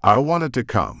 I wanted to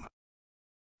come.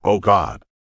 "Oh God,"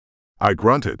 I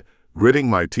grunted, gritting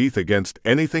my teeth against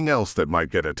anything else that might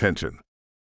get attention.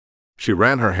 She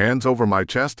ran her hands over my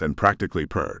chest and practically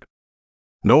purred.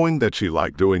 Knowing that she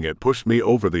liked doing it pushed me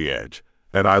over the edge,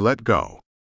 and I let go.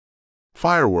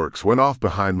 Fireworks went off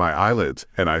behind my eyelids,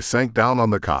 and I sank down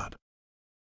on the cot.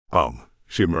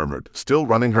 She murmured, still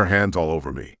running her hands all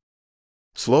over me.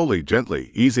 Slowly,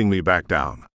 gently, easing me back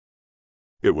down.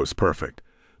 It was perfect,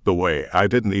 the way I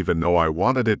didn't even know I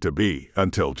wanted it to be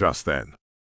until just then.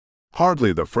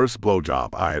 Hardly the first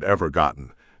blowjob I had ever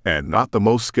gotten, and not the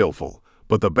most skillful,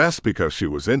 but the best because she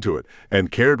was into it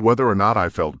and cared whether or not I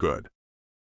felt good.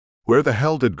 Where the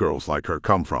hell did girls like her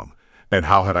come from, and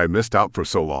how had I missed out for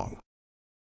so long?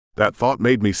 That thought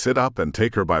made me sit up and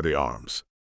take her by the arms.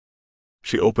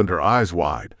 She opened her eyes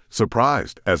wide,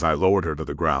 surprised as I lowered her to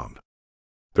the ground.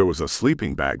 There was a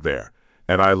sleeping bag there,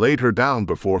 and I laid her down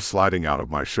before sliding out of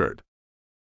my shirt.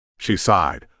 She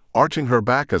sighed, arching her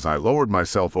back as I lowered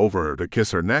myself over her to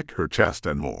kiss her neck, her chest,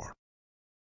 and more.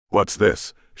 "What's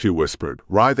this?" she whispered,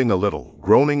 writhing a little,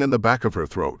 groaning in the back of her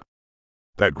throat.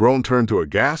 That groan turned to a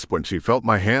gasp when she felt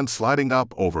my hand sliding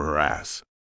up over her ass.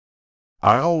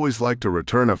 "I always like to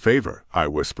return a favor," I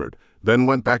whispered, then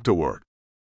went back to work.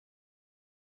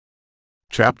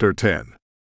 Chapter 10.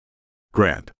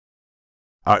 Grant.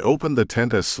 I opened the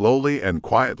tent as slowly and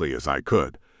quietly as I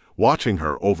could, watching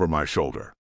her over my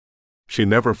shoulder. She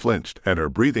never flinched, and her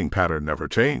breathing pattern never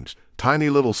changed. Tiny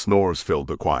little snores filled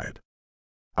the quiet.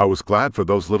 I was glad for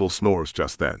those little snores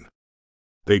just then.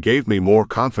 They gave me more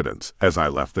confidence as I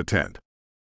left the tent.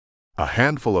 A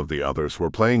handful of the others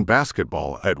were playing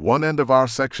basketball at one end of our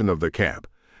section of the camp,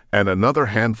 and another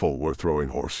handful were throwing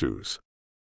horseshoes.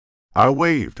 I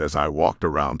waved as I walked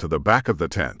around to the back of the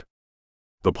tent.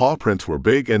 The paw prints were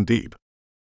big and deep.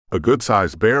 A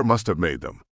good-sized bear must have made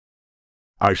them.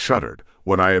 I shuddered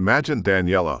when I imagined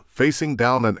Daniela facing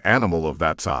down an animal of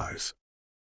that size.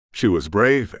 She was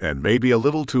brave and maybe a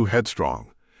little too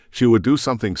headstrong. She would do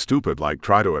something stupid like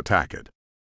try to attack it.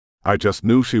 I just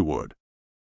knew she would.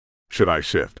 Should I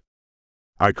shift?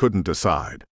 I couldn't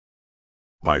decide.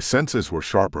 My senses were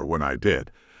sharper when I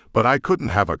did, but I couldn't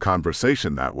have a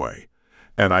conversation that way,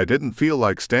 and I didn't feel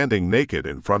like standing naked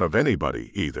in front of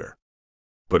anybody either.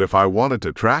 But if I wanted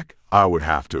to track, I would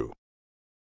have to.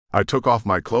 I took off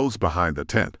my clothes behind the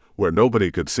tent, where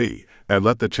nobody could see, and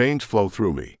let the change flow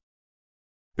through me.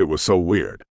 It was so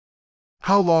weird.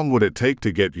 How long would it take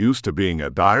to get used to being a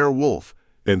dire wolf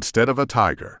instead of a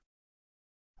tiger?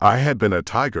 I had been a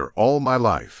tiger all my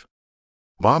life.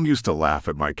 Mom used to laugh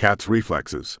at my cat's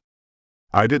reflexes.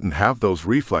 I didn't have those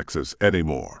reflexes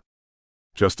anymore.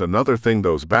 Just another thing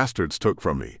those bastards took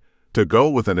from me, to go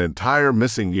with an entire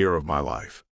missing year of my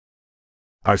life.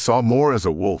 I saw more as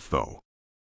a wolf, though.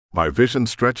 My vision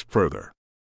stretched further.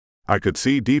 I could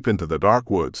see deep into the dark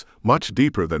woods, much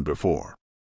deeper than before.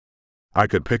 I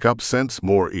could pick up scents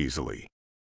more easily.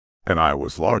 And I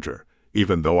was larger,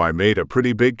 even though I made a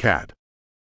pretty big cat.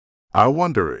 I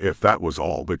wonder if that was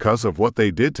all because of what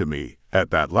they did to me at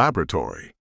that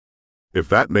laboratory. If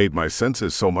that made my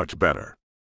senses so much better.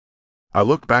 I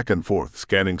looked back and forth,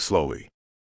 scanning slowly.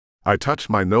 I touched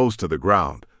my nose to the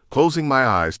ground, closing my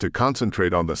eyes to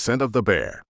concentrate on the scent of the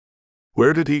bear.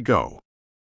 Where did he go?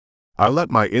 I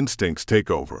let my instincts take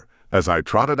over as I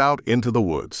trotted out into the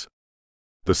woods.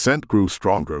 The scent grew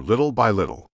stronger little by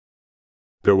little.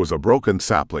 There was a broken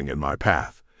sapling in my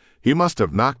path. He must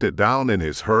have knocked it down in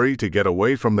his hurry to get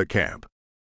away from the camp.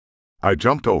 I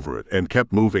jumped over it and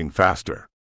kept moving faster.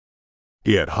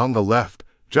 He had hung a left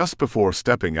just before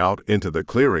stepping out into the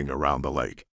clearing around the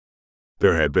lake.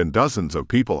 There had been dozens of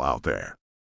people out there.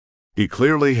 He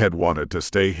clearly had wanted to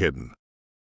stay hidden.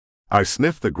 I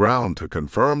sniffed the ground to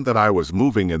confirm that I was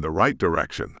moving in the right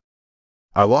direction.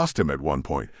 I lost him at one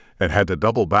point and had to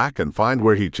double back and find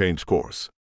where he changed course.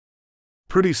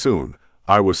 Pretty soon,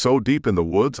 I was so deep in the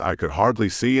woods I could hardly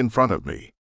see in front of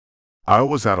me. I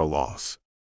was at a loss.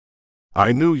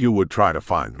 I knew you would try to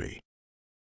find me.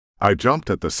 I jumped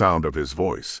at the sound of his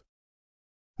voice.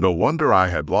 No wonder I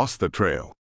had lost the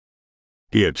trail.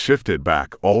 He had shifted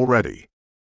back already.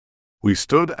 We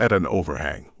stood at an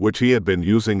overhang, which he had been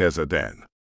using as a den.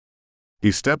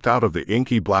 He stepped out of the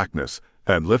inky blackness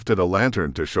and lifted a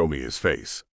lantern to show me his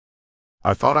face.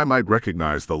 I thought I might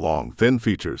recognize the long, thin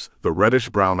features, the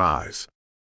reddish-brown eyes.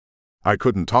 I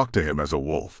couldn't talk to him as a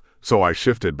wolf, so I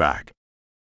shifted back.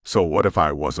 So what if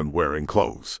I wasn't wearing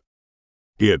clothes?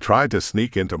 He had tried to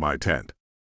sneak into my tent.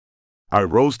 I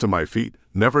rose to my feet,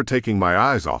 never taking my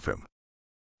eyes off him.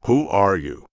 Who are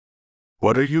you?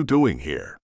 What are you doing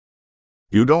here?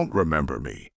 You don't remember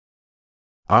me.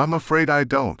 I'm afraid I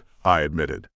don't, I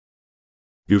admitted.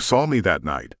 You saw me that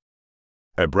night.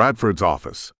 At Bradford's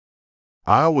office.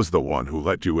 I was the one who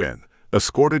let you in,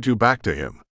 escorted you back to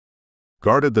him.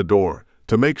 Guarded the door,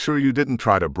 to make sure you didn't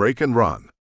try to break and run.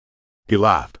 He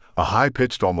laughed, a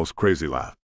high-pitched, almost crazy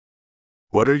laugh.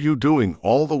 What are you doing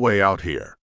all the way out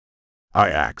here? I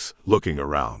asked, looking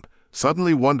around,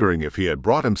 suddenly wondering if he had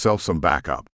brought himself some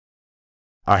backup.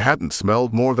 I hadn't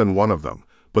smelled more than one of them,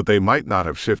 but they might not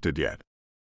have shifted yet.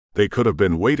 They could have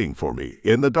been waiting for me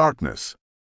in the darkness.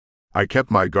 I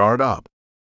kept my guard up.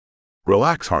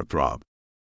 Relax, heartthrob.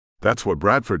 That's what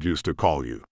Bradford used to call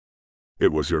you.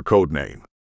 It was your code name.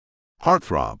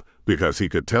 Heartthrob, because he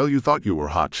could tell you thought you were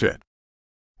hot shit.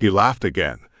 He laughed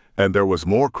again, and there was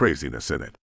more craziness in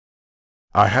it.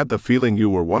 I had the feeling you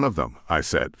were one of them, I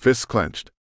said, fists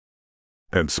clenched.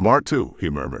 And smart too, he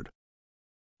murmured.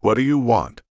 What do you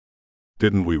want?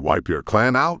 Didn't we wipe your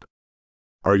clan out?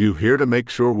 Are you here to make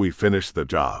sure we finish the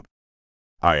job?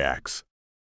 I asked.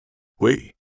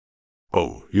 We?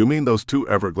 Oh, you mean those two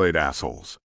Everglade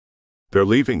assholes? They're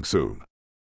leaving soon.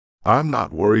 I'm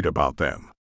not worried about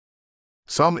them.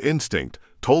 Some instinct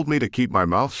told me to keep my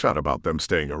mouth shut about them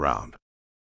staying around.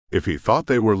 If he thought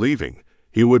they were leaving,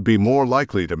 he would be more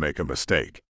likely to make a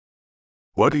mistake.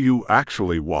 What do you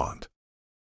actually want?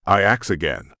 I asked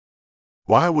again.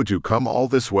 Why would you come all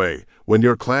this way when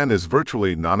your clan is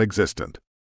virtually non-existent?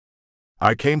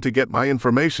 I came to get my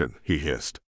information, he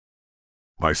hissed.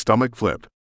 My stomach flipped.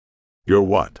 Your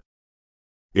what?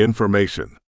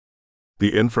 Information.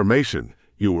 The information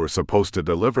you were supposed to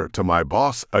deliver to my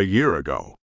boss a year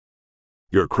ago.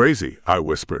 You're crazy, I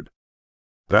whispered.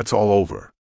 That's all over.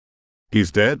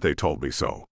 He's dead, they told me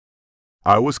so.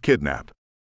 I was kidnapped.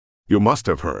 You must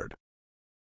have heard.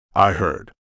 I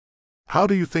heard. How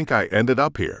do you think I ended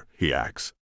up here? He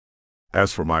asked.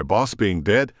 As for my boss being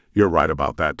dead, you're right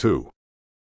about that too.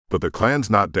 But the clan's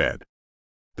not dead.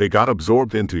 They got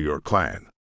absorbed into your clan.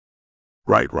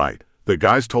 Right. The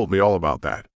guys told me all about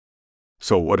that.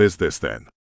 So what is this then?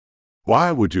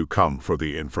 Why would you come for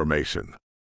the information?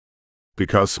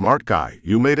 Because, smart guy,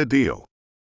 you made a deal.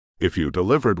 If you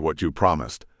delivered what you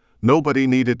promised, nobody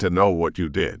needed to know what you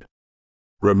did.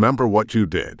 Remember what you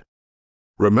did.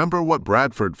 Remember what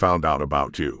Bradford found out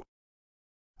about you.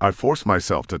 I forced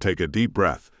myself to take a deep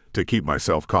breath to keep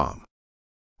myself calm.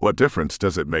 What difference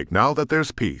does it make now that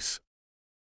there's peace?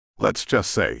 Let's just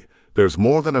say, there's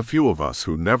more than a few of us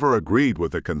who never agreed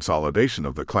with the consolidation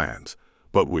of the clans,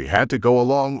 but we had to go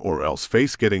along or else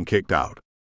face getting kicked out.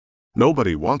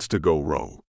 Nobody wants to go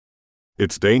rogue.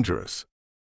 It's dangerous.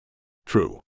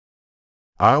 True.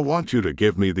 I want you to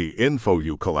give me the info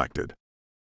you collected.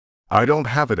 I don't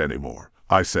have it anymore,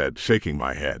 I said, shaking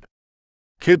my head.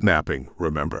 Kidnapping,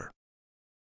 remember?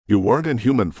 You weren't in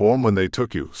human form when they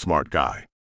took you, smart guy.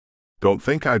 Don't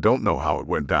think I don't know how it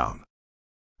went down.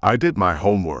 I did my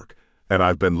homework, and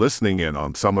I've been listening in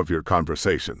on some of your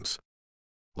conversations.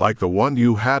 Like the one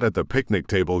you had at the picnic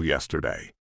table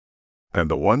yesterday. And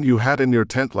the one you had in your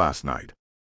tent last night.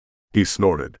 He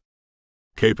snorted.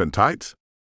 Cape and tights?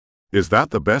 Is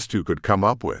that the best you could come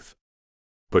up with?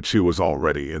 But she was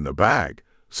already in the bag,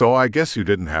 so I guess you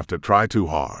didn't have to try too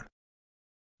hard.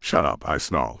 Shut up, I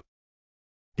snarled.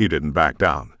 He didn't back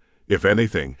down. If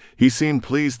anything, he seemed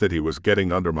pleased that he was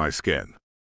getting under my skin.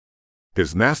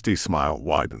 His nasty smile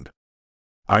widened.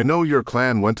 I know your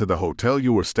clan went to the hotel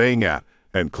you were staying at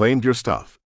and claimed your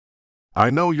stuff. I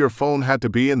know your phone had to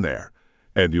be in there,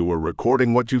 and you were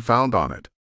recording what you found on it.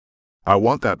 I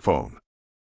want that phone.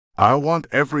 I want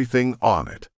everything on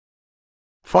it.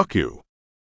 Fuck you.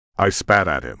 I spat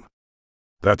at him.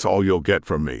 That's all you'll get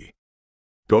from me.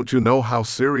 Don't you know how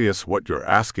serious what you're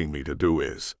asking me to do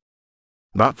is?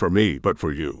 Not for me, but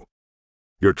for you.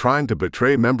 You're trying to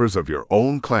betray members of your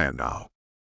own clan now.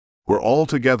 We're all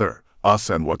together, us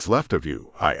and what's left of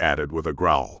you, I added with a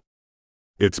growl.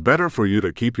 It's better for you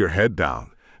to keep your head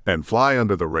down and fly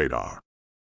under the radar.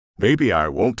 Maybe I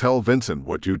won't tell Vincent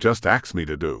what you just asked me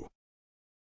to do.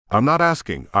 I'm not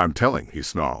asking, I'm telling, he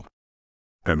snarled.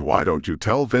 And why don't you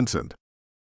tell Vincent?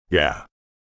 Yeah.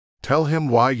 Tell him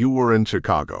why you were in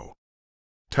Chicago.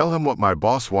 Tell him what my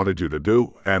boss wanted you to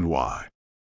do and why.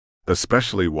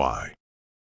 Especially why.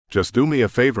 Just do me a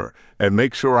favor and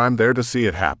make sure I'm there to see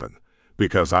it happen,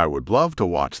 because I would love to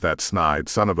watch that snide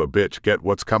son of a bitch get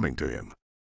what's coming to him.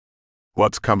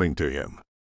 What's coming to him?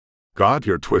 God,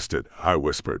 you're twisted, I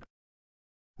whispered.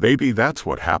 Maybe that's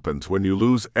what happens when you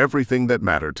lose everything that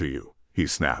mattered to you, he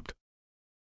snapped.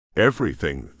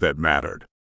 Everything that mattered.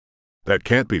 That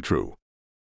can't be true.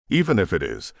 Even if it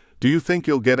is, do you think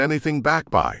you'll get anything back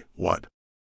by, what?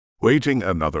 Waging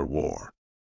another war?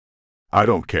 I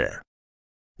don't care.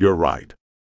 You're right.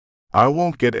 I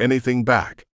won't get anything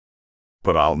back.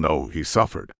 But I'll know he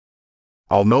suffered.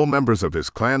 I'll know members of his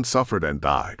clan suffered and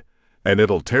died, and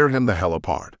it'll tear him the hell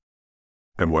apart.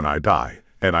 And when I die,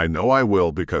 and I know I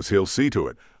will because he'll see to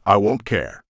it, I won't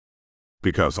care.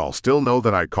 Because I'll still know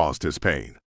that I caused his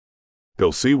pain.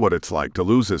 He'll see what it's like to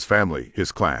lose his family,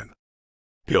 his clan.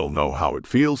 He'll know how it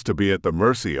feels to be at the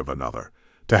mercy of another,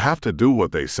 to have to do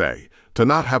what they say, to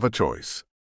not have a choice.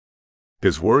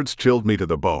 His words chilled me to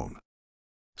the bone.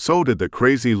 So did the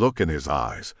crazy look in his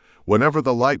eyes, whenever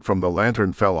the light from the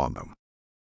lantern fell on them.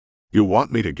 You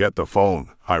want me to get the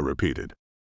phone, I repeated.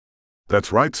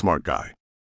 That's right, smart guy.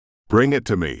 Bring it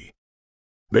to me.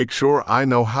 Make sure I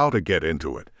know how to get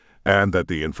into it, and that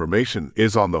the information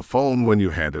is on the phone when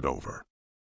you hand it over.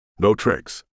 No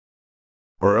tricks.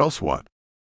 Or else what?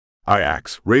 I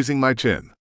asked, raising my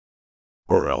chin.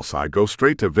 Or else I go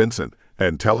straight to Vincent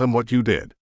and tell him what you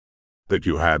did. That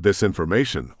you had this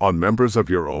information on members of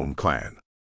your own clan.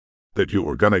 That you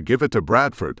were gonna give it to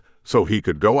Bradford so he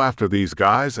could go after these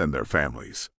guys and their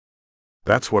families.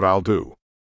 That's what I'll do.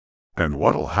 And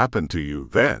what'll happen to you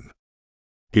then?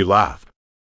 He laughed.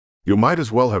 You might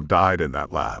as well have died in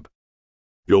that lab.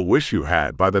 You'll wish you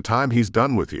had by the time he's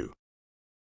done with you.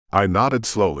 I nodded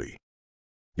slowly.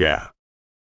 Yeah.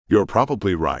 You're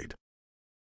probably right.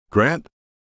 Grant?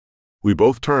 We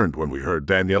both turned when we heard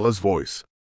Daniela's voice.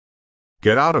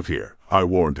 Get out of here, I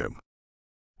warned him.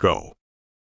 Go.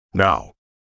 Now.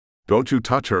 Don't you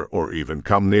touch her or even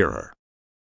come near her.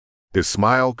 His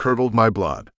smile curdled my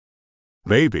blood.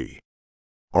 Maybe.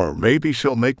 Or maybe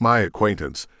she'll make my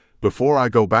acquaintance before I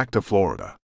go back to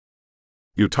Florida.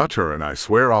 You touch her and I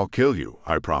swear I'll kill you,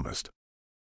 I promised.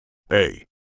 Hey.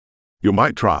 You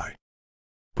might try.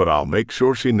 But I'll make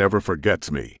sure she never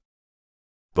forgets me.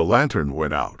 The lantern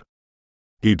went out.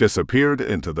 He disappeared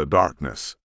into the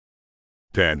darkness.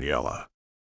 Daniela.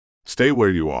 Stay where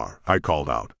you are, I called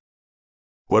out.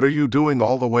 What are you doing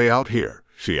all the way out here,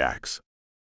 she asks.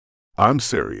 I'm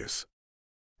serious.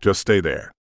 Just stay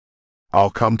there.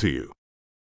 I'll come to you.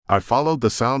 I followed the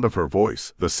sound of her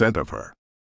voice, the scent of her.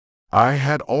 I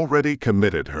had already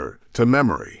committed her to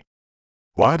memory.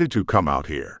 Why did you come out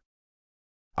here?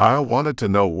 I wanted to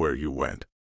know where you went.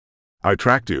 I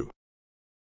tracked you.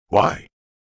 Why?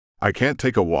 I can't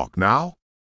take a walk now?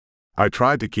 I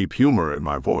tried to keep humor in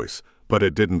my voice, but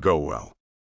it didn't go well.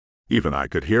 Even I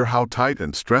could hear how tight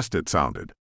and stressed it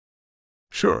sounded.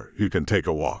 Sure, you can take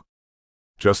a walk.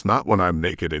 Just not when I'm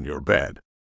naked in your bed.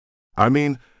 I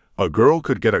mean, a girl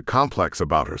could get a complex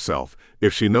about herself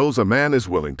if she knows a man is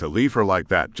willing to leave her like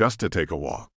that just to take a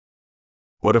walk.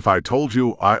 What if I told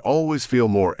you I always feel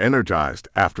more energized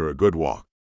after a good walk?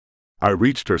 I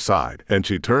reached her side and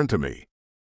she turned to me.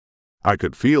 I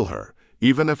could feel her,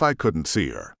 even if I couldn't see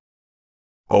her.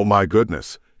 Oh my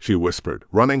goodness, she whispered,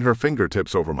 running her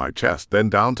fingertips over my chest then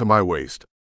down to my waist.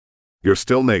 You're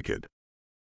still naked.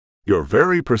 You're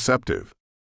very perceptive.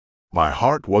 My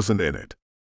heart wasn't in it.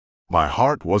 My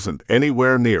heart wasn't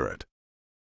anywhere near it.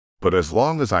 But as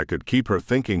long as I could keep her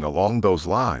thinking along those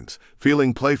lines,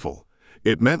 feeling playful,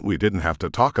 it meant we didn't have to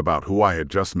talk about who I had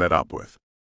just met up with.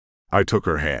 I took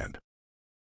her hand.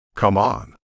 Come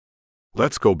on.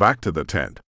 Let's go back to the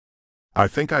tent. I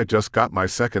think I just got my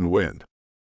second wind.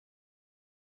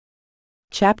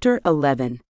 Chapter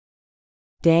 11.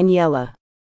 Daniela.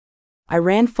 I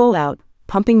ran full out,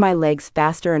 pumping my legs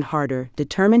faster and harder,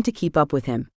 determined to keep up with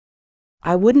him.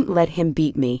 I wouldn't let him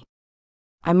beat me.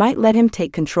 I might let him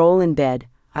take control in bed,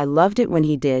 I loved it when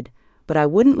he did, but I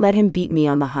wouldn't let him beat me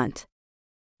on the hunt.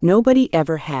 Nobody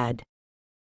ever had.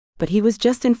 But he was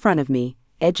just in front of me,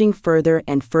 edging further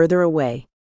and further away.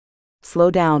 Slow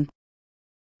down.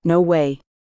 No way.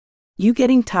 You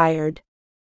getting tired?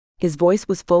 His voice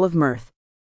was full of mirth.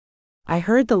 I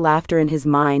heard the laughter in his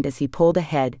mind as he pulled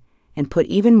ahead and put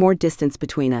even more distance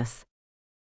between us.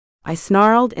 I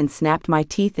snarled and snapped my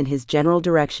teeth in his general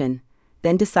direction,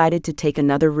 then decided to take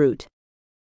another route.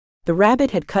 The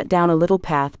rabbit had cut down a little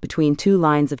path between two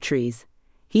lines of trees.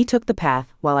 He took the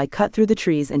path while I cut through the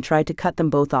trees and tried to cut them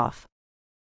both off.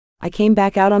 I came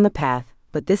back out on the path,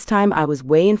 but this time I was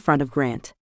way in front of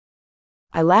Grant.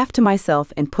 I laughed to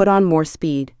myself and put on more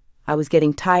speed. I was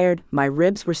getting tired, my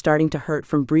ribs were starting to hurt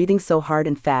from breathing so hard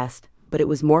and fast, but it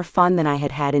was more fun than I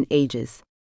had had in ages.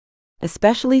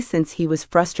 Especially since he was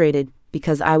frustrated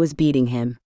because I was beating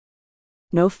him.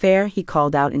 No fair, he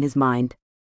called out in his mind.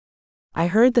 I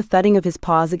heard the thudding of his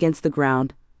paws against the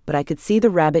ground, but I could see the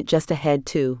rabbit just ahead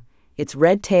too. Its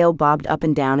red tail bobbed up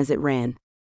and down as it ran.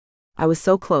 I was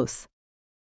so close.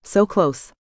 So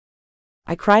close.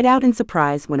 I cried out in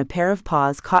surprise when a pair of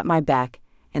paws caught my back,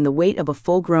 and the weight of a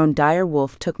full-grown dire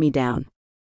wolf took me down.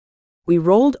 We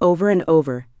rolled over and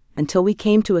over, until we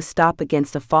came to a stop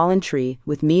against a fallen tree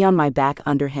with me on my back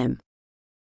under him.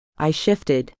 I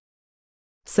shifted.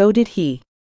 So did he.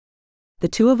 The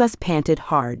two of us panted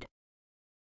hard.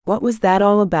 What was that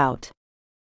all about?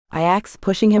 I asked,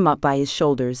 pushing him up by his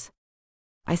shoulders.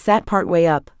 I sat partway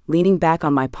up, leaning back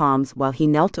on my palms while he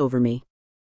knelt over me.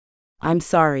 I'm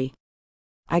sorry.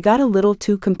 I got a little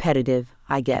too competitive,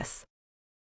 I guess.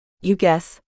 You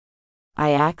guess? I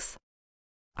asked.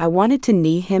 I wanted to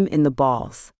knee him in the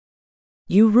balls.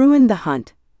 You ruined the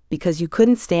hunt, because you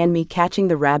couldn't stand me catching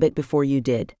the rabbit before you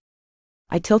did.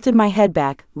 I tilted my head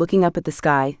back, looking up at the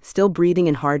sky, still breathing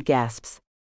in hard gasps.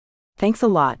 Thanks a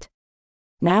lot.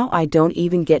 Now I don't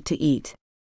even get to eat.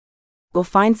 We'll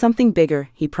find something bigger,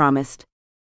 he promised.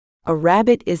 A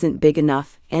rabbit isn't big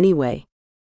enough, anyway.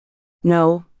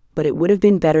 No, but it would have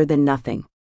been better than nothing.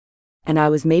 And I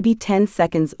was maybe 10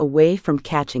 seconds away from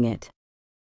catching it.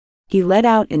 He let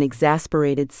out an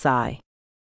exasperated sigh.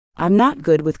 I'm not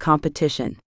good with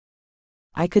competition.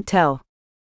 I could tell.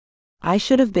 I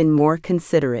should have been more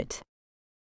considerate.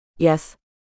 Yes.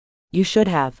 You should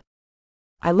have.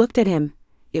 I looked at him.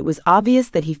 It was obvious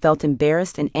that he felt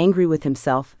embarrassed and angry with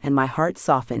himself, and my heart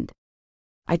softened.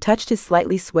 I touched his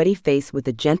slightly sweaty face with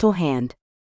a gentle hand.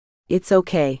 It's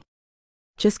okay.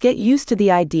 Just get used to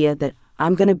the idea that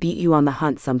I'm gonna beat you on the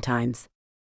hunt sometimes.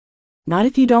 Not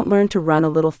if you don't learn to run a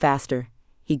little faster,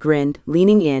 he grinned,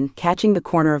 leaning in, catching the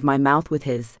corner of my mouth with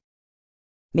his.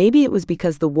 Maybe it was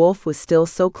because the wolf was still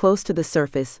so close to the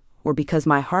surface, or because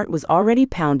my heart was already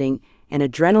pounding and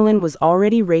adrenaline was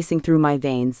already racing through my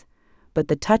veins, but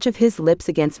the touch of his lips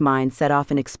against mine set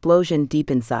off an explosion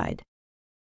deep inside.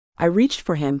 I reached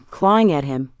for him, clawing at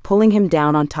him, pulling him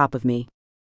down on top of me.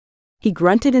 He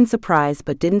grunted in surprise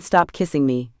but didn't stop kissing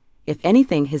me. If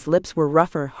anything, his lips were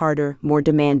rougher, harder, more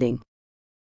demanding.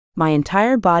 My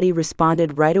entire body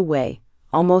responded right away,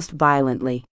 almost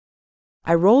violently.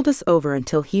 I rolled us over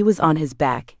until he was on his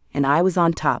back, and I was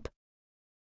on top.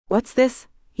 What's this?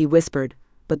 He whispered,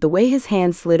 but the way his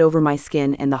hand slid over my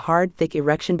skin and the hard, thick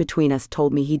erection between us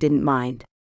told me he didn't mind.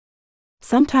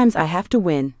 Sometimes I have to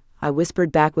win, I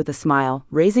whispered back with a smile,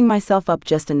 raising myself up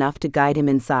just enough to guide him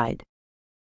inside.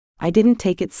 I didn't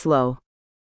take it slow.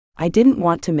 I didn't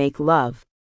want to make love.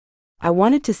 I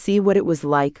wanted to see what it was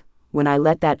like when I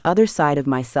let that other side of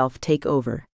myself take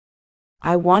over.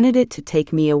 I wanted it to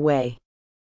take me away.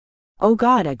 Oh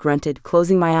God, I grunted,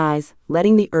 closing my eyes,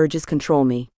 letting the urges control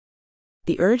me.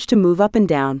 The urge to move up and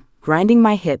down, grinding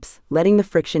my hips, letting the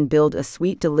friction build a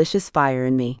sweet, delicious fire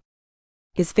in me.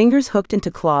 His fingers hooked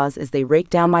into claws as they raked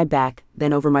down my back,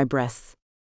 then over my breasts.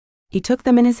 He took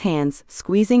them in his hands,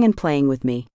 squeezing and playing with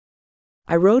me.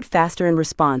 I rode faster in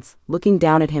response, looking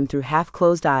down at him through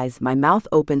half-closed eyes, my mouth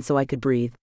open so I could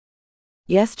breathe.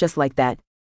 Yes, just like that.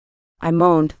 I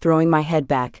moaned, throwing my head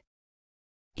back.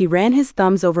 He ran his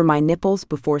thumbs over my nipples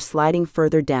before sliding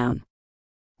further down.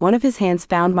 One of his hands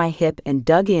found my hip and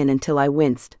dug in until I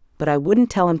winced, but I wouldn't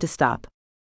tell him to stop.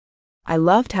 I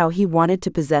loved how he wanted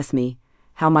to possess me,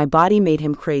 how my body made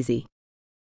him crazy.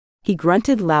 He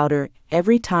grunted louder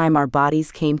every time our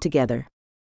bodies came together.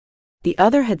 The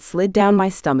other had slid down my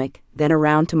stomach, then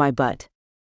around to my butt.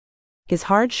 His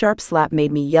hard, sharp slap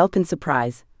made me yelp in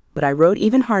surprise, but I rode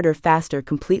even harder, faster,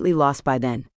 completely lost by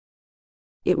then.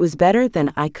 It was better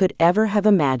than I could ever have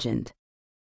imagined.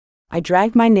 I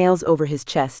dragged my nails over his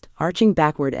chest, arching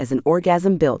backward as an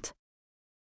orgasm built.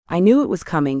 I knew it was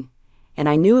coming, and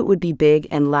I knew it would be big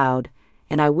and loud,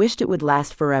 and I wished it would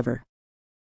last forever.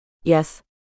 Yes.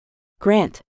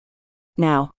 Grant.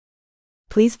 Now.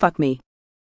 Please fuck me.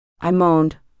 I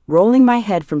moaned, rolling my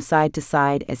head from side to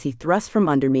side as he thrust from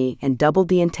under me and doubled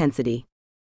the intensity.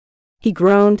 He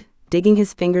groaned, digging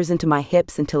his fingers into my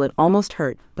hips until it almost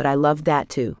hurt, but I loved that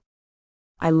too.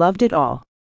 I loved it all.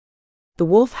 The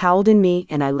wolf howled in me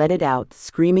and I let it out,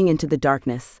 screaming into the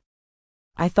darkness.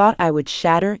 I thought I would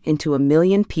shatter into a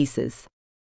million pieces.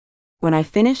 When I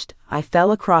finished, I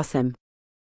fell across him.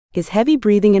 His heavy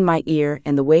breathing in my ear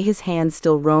and the way his hands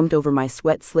still roamed over my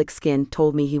sweat-slick skin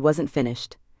told me he wasn't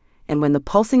finished. And when the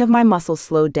pulsing of my muscles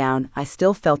slowed down, I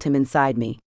still felt him inside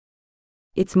me.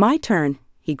 "It's my turn,"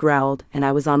 he growled, and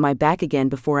I was on my back again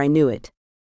before I knew it.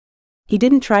 He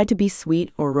didn't try to be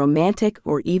sweet or romantic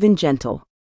or even gentle.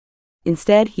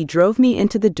 Instead, he drove me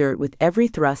into the dirt with every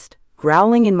thrust,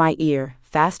 growling in my ear,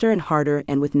 faster and harder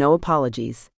and with no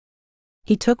apologies.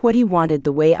 He took what he wanted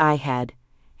the way I had,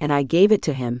 and I gave it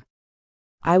to him.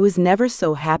 I was never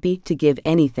so happy to give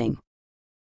anything.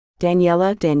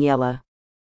 "Daniela, Daniela."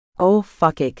 "Oh,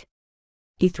 fuck it."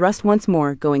 He thrust once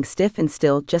more, going stiff and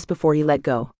still just before he let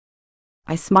go.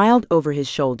 I smiled over his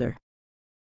shoulder.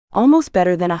 "Almost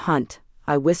better than a hunt,"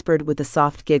 I whispered with a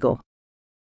soft giggle.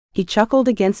 He chuckled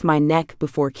against my neck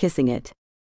before kissing it.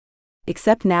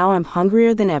 "Except now I'm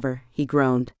hungrier than ever," he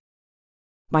groaned.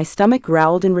 My stomach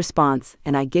growled in response,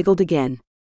 and I giggled again.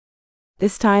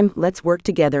 "This time, let's work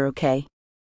together, okay?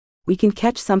 We can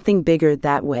catch something bigger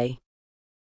that way."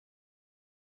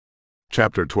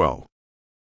 Chapter 12.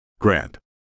 Grant.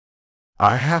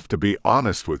 I have to be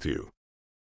honest with you.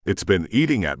 It's been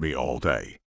eating at me all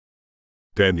day.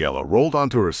 Daniela rolled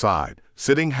onto her side,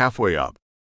 sitting halfway up.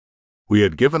 We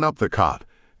had given up the cot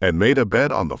and made a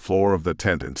bed on the floor of the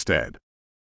tent instead.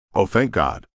 Oh, thank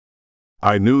God.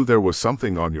 I knew there was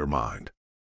something on your mind.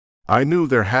 I knew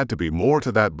there had to be more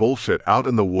to that bullshit out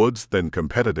in the woods than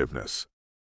competitiveness.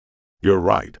 You're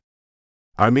right.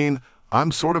 I mean,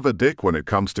 I'm sort of a dick when it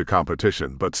comes to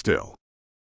competition, but still.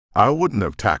 I wouldn't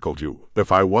have tackled you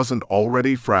if I wasn't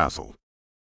already frazzled.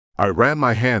 I ran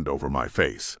my hand over my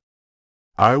face.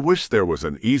 I wish there was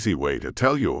an easy way to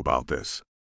tell you about this.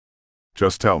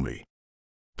 Just tell me.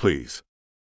 Please.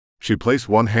 She placed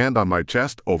one hand on my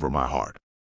chest over my heart,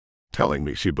 telling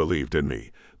me she believed in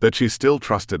me, that she still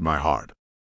trusted my heart.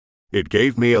 It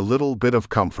gave me a little bit of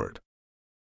comfort.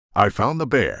 "I found the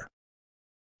bear."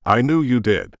 "I knew you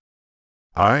did.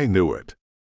 I knew it.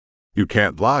 You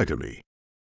can't lie to me.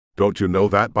 Don't you know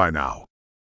that by now?"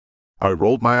 I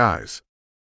rolled my eyes.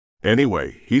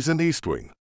 "Anyway, he's in East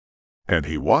Wing. And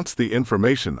he wants the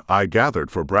information I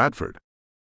gathered for Bradford."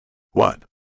 "What?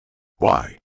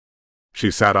 Why?"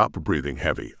 She sat up, breathing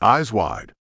heavy, eyes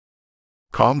wide.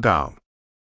 "Calm down.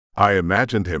 I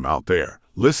imagined him out there,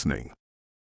 listening.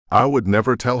 I would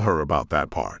never tell her about that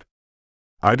part.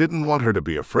 I didn't want her to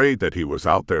be afraid that he was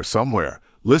out there somewhere,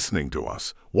 listening to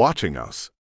us, watching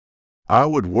us. I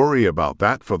would worry about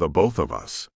that for the both of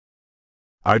us.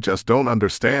 I just don't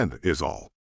understand, is all."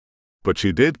 But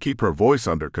she did keep her voice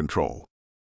under control.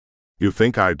 "You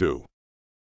think I do?"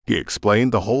 He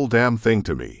explained the whole damn thing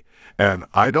to me, and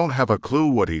I don't have a clue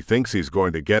what he thinks he's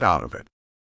going to get out of it.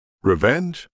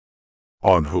 Revenge?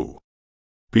 On who?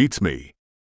 Beats me.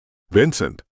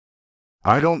 Vincent.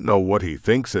 I don't know what he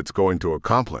thinks it's going to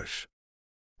accomplish.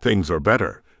 Things are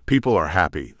better, people are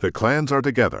happy, the clans are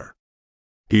together.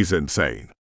 He's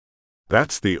insane.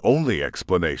 That's the only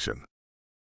explanation.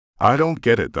 I don't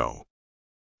get it though.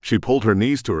 She pulled her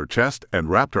knees to her chest and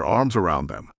wrapped her arms around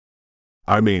them.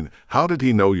 "I mean, how did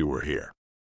he know you were here?"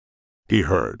 "He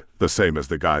heard, the same as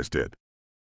the guys did.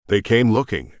 They came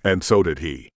looking, and so did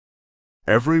he.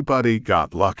 Everybody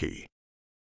got lucky.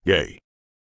 Yay."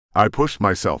 I pushed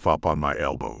myself up on my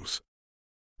elbows.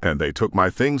 "And they took my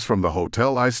things from the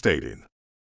hotel I stayed in,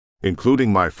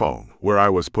 including my phone, where I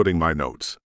was putting my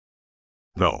notes."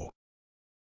 "No.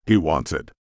 He wants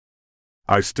it."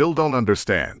 "I still don't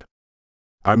understand.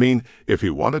 I mean, if he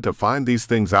wanted to find these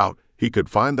things out, he could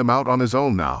find them out on his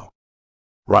own now."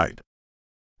 "Right.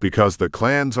 Because the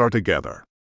clans are together."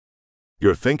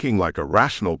 "You're thinking like a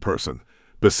rational person.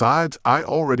 Besides, I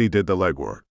already did the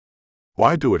legwork.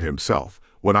 Why do it himself,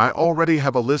 when I already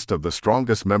have a list of the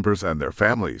strongest members and their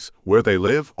families, where they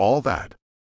live, all that?"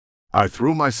 I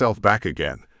threw myself back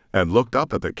again, and looked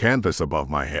up at the canvas above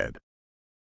my head.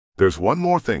 "There's one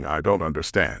more thing I don't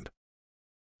understand."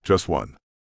 "Just one?"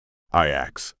 I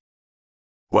asked.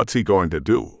 "What's he going to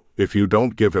do if you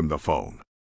don't give him the phone?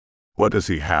 What does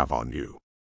he have on you?"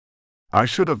 I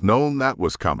should have known that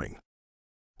was coming.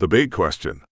 The big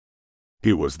question.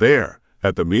 He was there,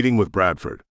 at the meeting with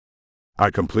Bradford.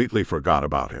 I completely forgot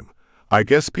about him. I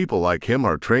guess people like him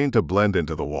are trained to blend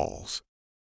into the walls.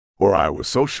 Or I was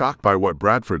so shocked by what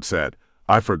Bradford said,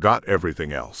 I forgot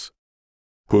everything else.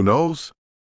 Who knows?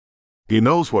 He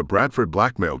knows what Bradford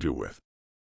blackmailed you with.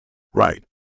 Right.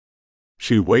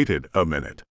 She waited a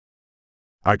minute.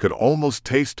 I could almost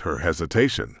taste her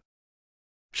hesitation.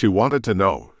 She wanted to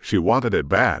know, she wanted it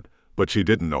bad, but she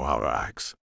didn't know how to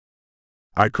act.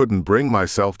 I couldn't bring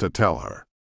myself to tell her.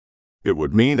 It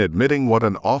would mean admitting what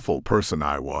an awful person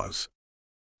I was.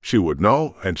 She would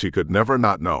know, and she could never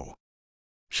not know.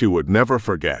 She would never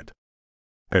forget.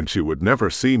 And she would never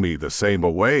see me the same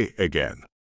way again.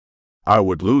 I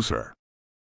would lose her.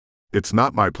 It's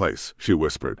not my place, she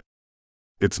whispered.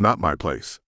 It's not my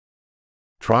place.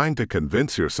 Trying to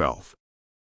convince yourself.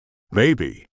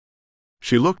 Maybe.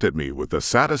 She looked at me with the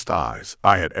saddest eyes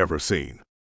I had ever seen.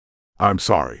 I'm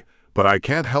sorry, but I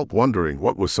can't help wondering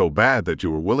what was so bad that you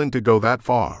were willing to go that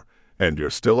far, and you're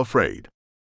still afraid.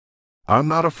 I'm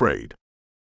not afraid.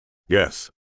 Yes.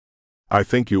 I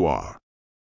think you are.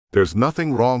 There's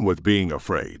nothing wrong with being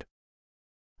afraid.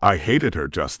 I hated her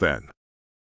just then.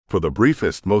 For the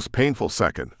briefest, most painful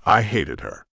second, I hated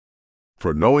her.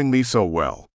 For knowing me so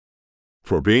well.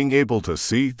 For being able to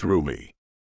see through me.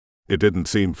 It didn't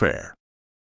seem fair.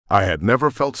 I had never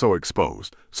felt so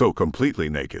exposed, so completely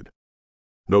naked.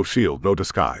 No shield, no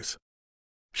disguise.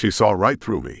 She saw right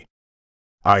through me.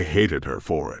 I hated her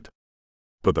for it.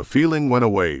 But the feeling went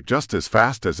away just as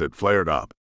fast as it flared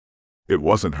up. It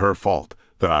wasn't her fault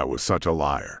that I was such a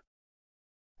liar.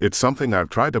 It's something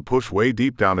I've tried to push way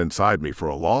deep down inside me for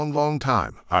a long, long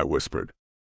time, I whispered.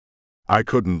 I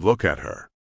couldn't look at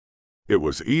her. It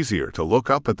was easier to look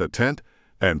up at the tent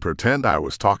and pretend I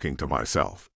was talking to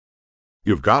myself.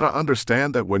 You've got to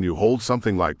understand that when you hold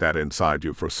something like that inside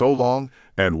you for so long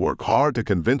and work hard to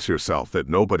convince yourself that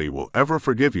nobody will ever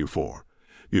forgive you for,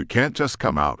 you can't just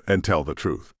come out and tell the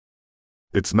truth.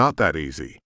 It's not that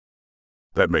easy.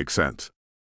 That makes sense.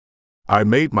 I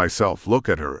made myself look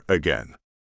at her again.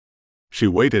 She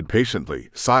waited patiently,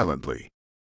 silently.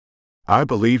 I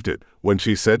believed it when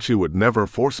she said she would never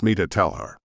force me to tell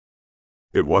her.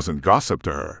 It wasn't gossip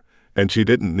to her, and she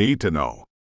didn't need to know.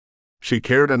 She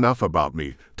cared enough about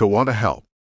me to want to help.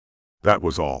 That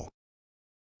was all.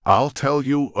 I'll tell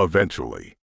you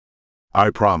eventually.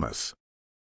 I promise.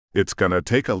 It's gonna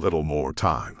take a little more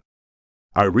time.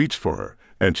 I reached for her,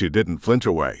 and she didn't flinch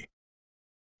away.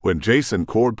 When Jace and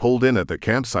Cord pulled in at the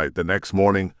campsite the next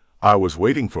morning, I was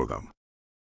waiting for them.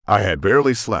 I had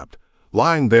barely slept,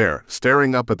 lying there,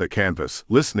 staring up at the canvas,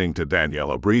 listening to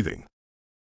Daniela breathing.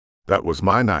 That was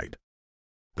my night.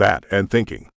 That and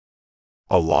thinking.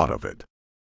 A lot of it.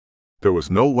 There was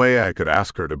no way I could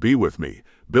ask her to be with me,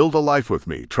 build a life with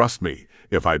me, trust me,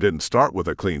 if I didn't start with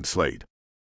a clean slate.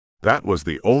 That was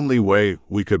the only way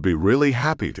we could be really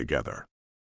happy together.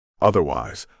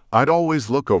 Otherwise, I'd always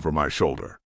look over my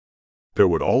shoulder. There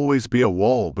would always be a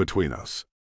wall between us.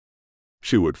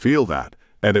 She would feel that,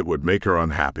 and it would make her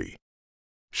unhappy.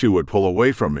 She would pull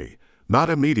away from me, not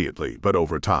immediately but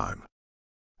over time.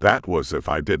 That was if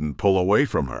I didn't pull away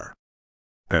from her.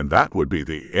 And that would be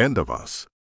the end of us.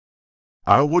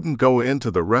 I wouldn't go into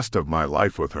the rest of my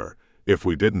life with her if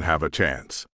we didn't have a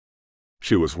chance.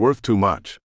 She was worth too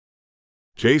much.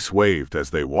 Jace waved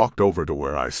as they walked over to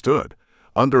where I stood,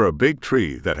 under a big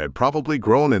tree that had probably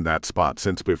grown in that spot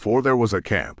since before there was a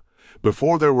camp,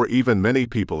 before there were even many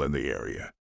people in the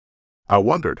area. I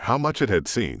wondered how much it had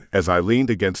seen as I leaned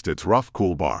against its rough,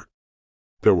 cool bark.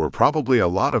 There were probably a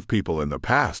lot of people in the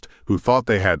past who thought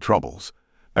they had troubles,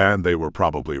 and they were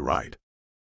probably right.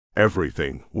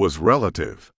 Everything was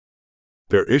relative.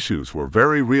 Their issues were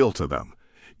very real to them,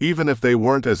 even if they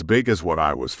weren't as big as what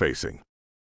I was facing.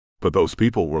 But those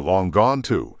people were long gone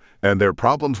too, and their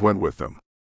problems went with them.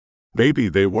 Maybe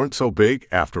they weren't so big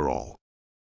after all.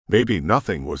 Maybe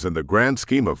nothing was in the grand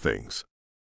scheme of things.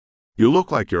 You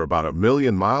look like you're about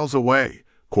 1,000,000 miles away,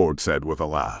 Cord said with a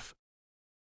laugh.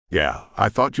 Yeah, I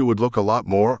thought you would look a lot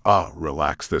more,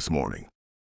 relaxed this morning.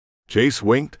 Jace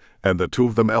winked, and the two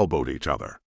of them elbowed each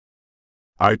other.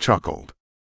 I chuckled.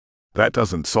 That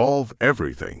doesn't solve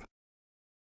everything.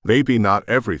 Maybe not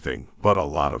everything, but a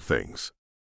lot of things.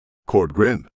 Cord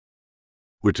grinned.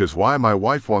 Which is why my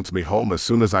wife wants me home as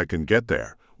soon as I can get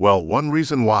there. Well, one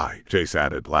reason why, Jace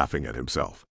added, laughing at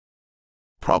himself.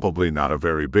 Probably not a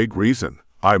very big reason,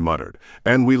 I muttered,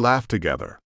 and we laughed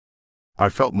together. I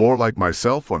felt more like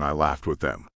myself when I laughed with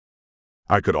them.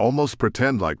 I could almost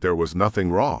pretend like there was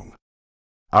nothing wrong.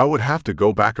 I would have to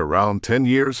go back around 10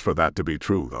 years for that to be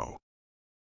true, though.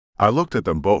 I looked at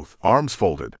them both, arms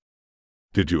folded.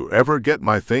 Did you ever get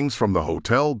my things from the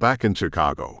hotel back in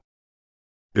Chicago?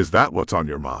 Is that what's on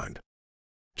your mind?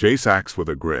 Jace asked with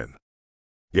a grin.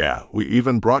 Yeah, we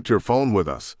even brought your phone with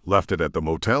us, left it at the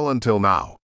motel until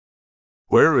now.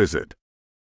 Where is it?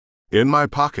 In my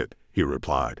pocket, he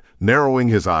replied, narrowing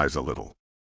his eyes a little.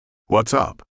 What's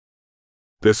up?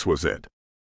 This was it.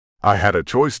 I had a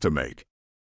choice to make.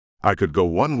 I could go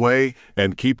one way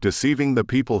and keep deceiving the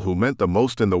people who meant the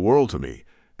most in the world to me,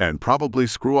 and probably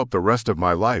screw up the rest of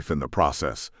my life in the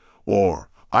process, or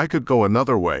I could go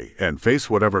another way and face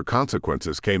whatever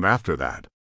consequences came after that.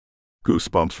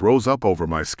 Goosebumps rose up over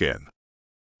my skin.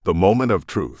 The moment of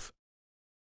truth.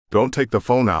 Don't take the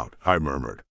phone out, I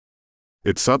murmured.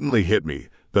 It suddenly hit me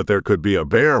that there could be a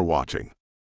bear watching.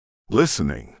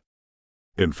 Listening.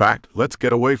 In fact, let's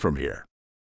get away from here.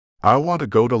 I want to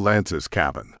go to Lance's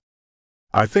cabin.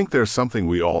 I think there's something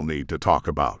we all need to talk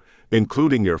about,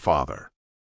 including your father.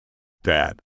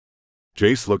 Dad.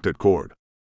 Jace looked at Cord.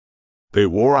 They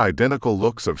wore identical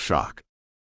looks of shock.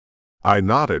 I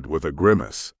nodded with a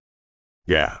grimace.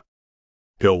 Yeah.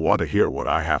 He'll want to hear what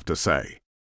I have to say.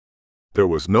 There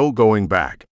was no going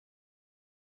back.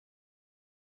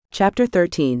 Chapter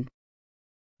 13.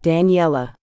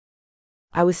 Daniela.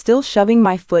 I was still shoving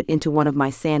my foot into one of my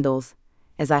sandals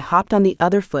as I hopped on the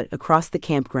other foot across the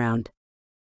campground.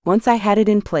 Once I had it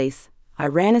in place, I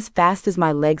ran as fast as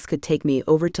my legs could take me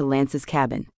over to Lance's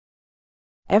cabin.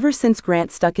 Ever since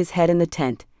Grant stuck his head in the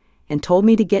tent and told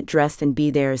me to get dressed and be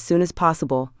there as soon as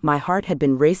possible, my heart had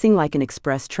been racing like an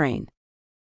express train.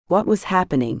 What was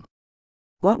happening?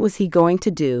 What was he going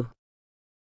to do?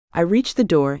 I reached the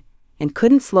door and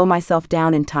couldn't slow myself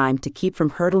down in time to keep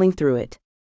from hurtling through it.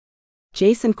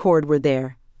 Jace and Cord were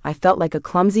there. I felt like a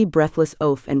clumsy, breathless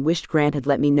oaf and wished Grant had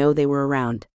let me know they were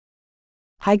around.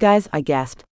 Hi guys, I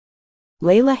gasped.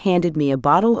 Layla handed me a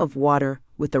bottle of water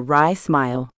with a wry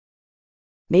smile.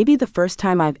 Maybe the first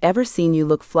time I've ever seen you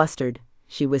look flustered,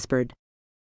 she whispered.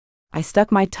 I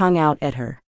stuck my tongue out at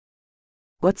her.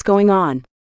 What's going on?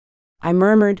 I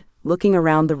murmured, looking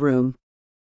around the room.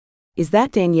 Is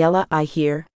that Daniela I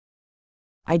hear?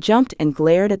 I jumped and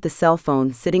glared at the cell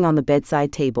phone sitting on the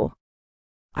bedside table.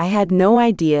 I had no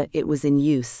idea it was in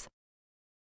use.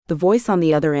 The voice on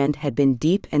the other end had been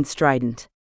deep and strident.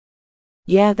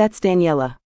 Yeah, that's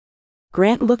Daniela.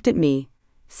 Grant looked at me,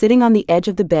 sitting on the edge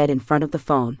of the bed in front of the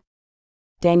phone.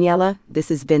 Daniela, this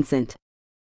is Vincent.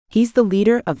 He's the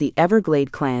leader of the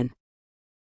Everglade Clan.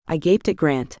 I gaped at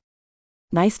Grant.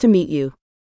 Nice to meet you.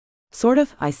 Sort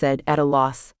of, I said, at a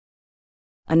loss.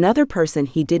 Another person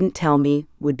he didn't tell me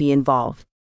would be involved.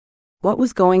 What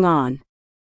was going on?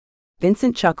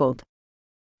 Vincent chuckled.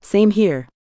 Same here.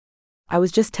 I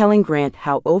was just telling Grant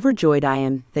how overjoyed I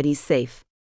am that he's safe.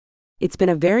 It's been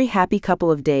a very happy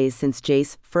couple of days since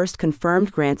Jace first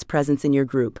confirmed Grant's presence in your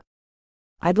group.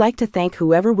 I'd like to thank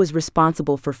whoever was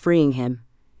responsible for freeing him,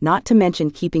 not to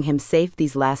mention keeping him safe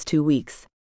these last 2 weeks.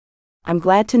 I'm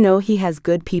glad to know he has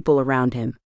good people around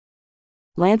him.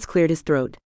 Lance cleared his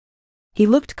throat. He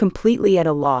looked completely at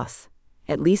a loss.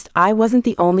 At least I wasn't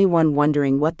the only one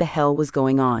wondering what the hell was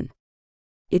going on.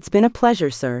 It's been a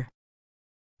pleasure, sir.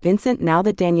 Vincent, now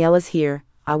that Daniela's here,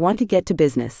 I want to get to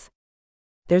business.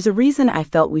 There's a reason I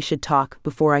felt we should talk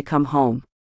before I come home.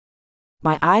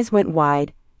 My eyes went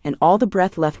wide, and all the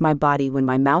breath left my body when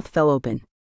my mouth fell open.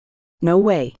 No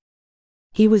way.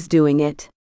 He was doing it.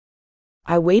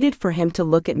 I waited for him to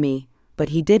look at me, but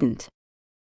he didn't.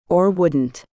 Or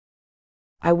wouldn't.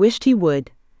 I wished he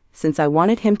would, since I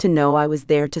wanted him to know I was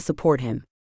there to support him.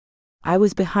 I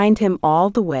was behind him all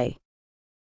the way.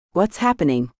 What's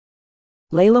happening?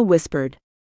 Layla whispered.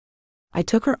 I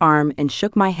took her arm and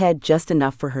shook my head just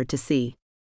enough for her to see.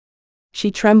 She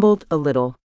trembled a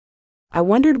little. I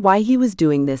wondered why he was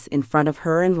doing this in front of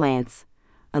her and Lance,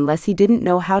 unless he didn't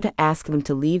know how to ask them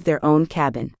to leave their own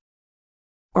cabin.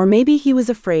 Or maybe he was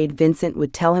afraid Vincent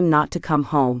would tell him not to come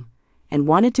home, and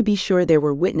wanted to be sure there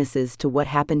were witnesses to what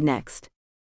happened next.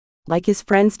 Like his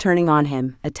friends turning on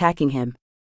him, attacking him.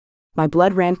 My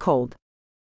blood ran cold.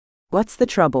 What's the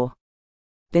trouble?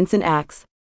 Vincent asked.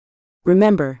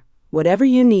 Remember, whatever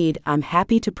you need, I'm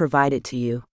happy to provide it to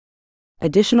you.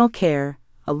 Additional care,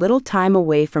 a little time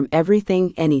away from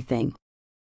everything, anything.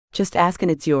 Just ask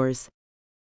and it's yours.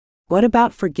 What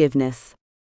about forgiveness?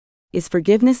 Is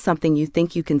forgiveness something you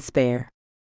think you can spare?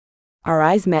 Our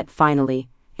eyes met finally,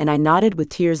 and I nodded with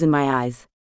tears in my eyes.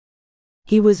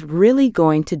 He was really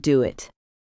going to do it.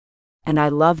 And I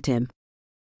loved him.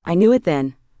 I knew it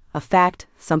then, a fact,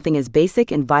 something as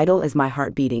basic and vital as my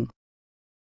heart beating.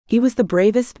 He was the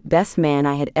bravest, best man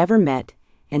I had ever met,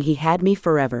 and he had me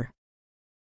forever.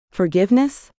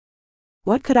 Forgiveness?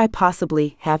 What could I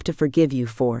possibly have to forgive you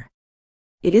for?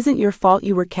 It isn't your fault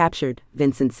you were captured,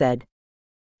 Vincent said.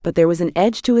 But there was an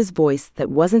edge to his voice that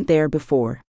wasn't there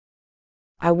before.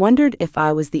 I wondered if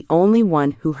I was the only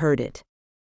one who heard it.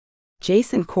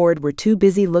 Jace and Cord were too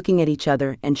busy looking at each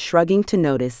other and shrugging to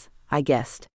notice, I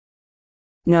guessed.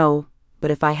 No,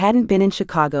 but if I hadn't been in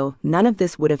Chicago, none of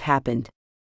this would have happened.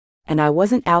 And I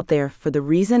wasn't out there for the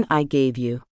reason I gave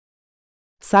you.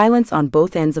 Silence on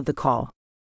both ends of the call.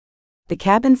 The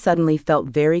cabin suddenly felt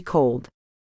very cold.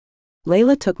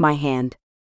 Layla took my hand.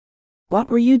 What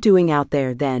were you doing out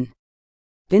there then?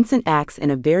 Vincent asked in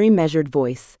a very measured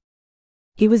voice.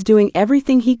 He was doing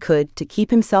everything he could to keep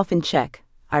himself in check,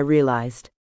 I realized.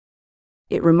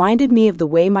 It reminded me of the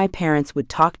way my parents would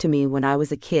talk to me when I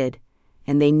was a kid,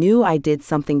 and they knew I did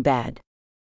something bad.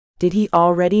 Did he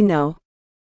already know?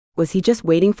 Was he just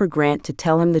waiting for Grant to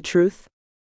tell him the truth?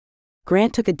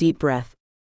 Grant took a deep breath.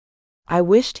 I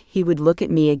wished he would look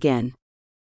at me again.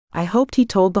 I hoped he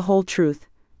told the whole truth,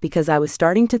 because I was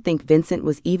starting to think Vincent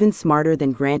was even smarter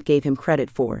than Grant gave him credit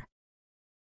for.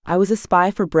 I was a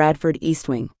spy for Bradford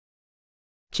Eastwing.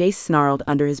 Jace snarled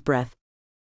under his breath.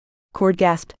 Cord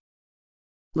gasped.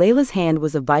 Layla's hand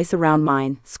was a vice around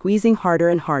mine, squeezing harder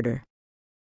and harder.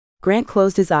 Grant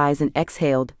closed his eyes and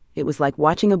exhaled. It was like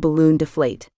watching a balloon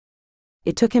deflate.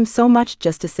 It took him so much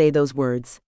just to say those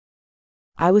words.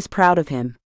 I was proud of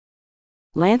him.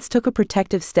 Lance took a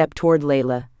protective step toward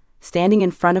Layla, standing in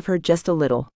front of her just a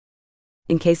little.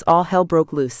 In case all hell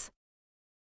broke loose.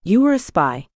 You were a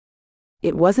spy.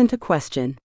 It wasn't a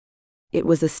question. It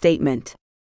was a statement.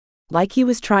 Like he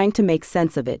was trying to make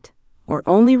sense of it, or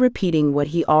only repeating what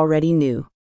he already knew.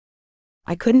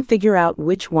 I couldn't figure out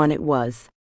which one it was.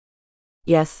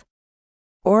 Yes.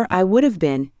 Or I would have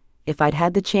been, if I'd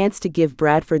had the chance to give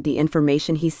Bradford the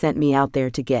information he sent me out there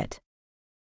to get.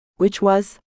 Which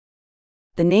was?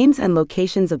 The names and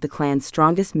locations of the clan's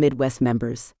strongest Midwest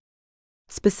members.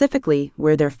 Specifically,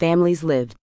 where their families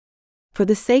lived. For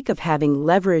the sake of having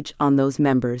leverage on those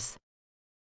members.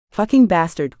 Fucking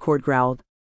bastard, Cord growled.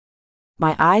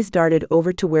 My eyes darted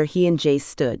over to where he and Jace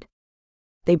stood.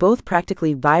 They both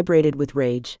practically vibrated with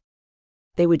rage.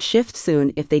 They would shift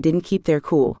soon if they didn't keep their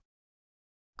cool.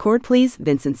 Cord, please,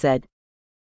 Vincent said.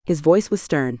 His voice was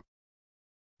stern.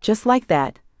 Just like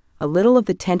that, a little of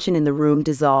the tension in the room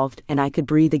dissolved and I could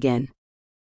breathe again.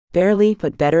 Barely,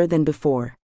 but better than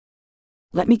before.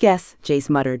 Let me guess,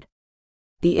 Jace muttered.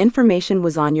 The information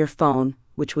was on your phone,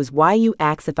 which was why you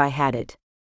asked if I had it.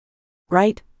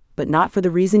 Right, but not for the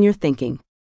reason you're thinking.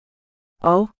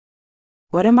 Oh?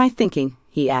 What am I thinking,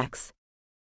 he asks.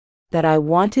 That I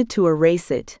wanted to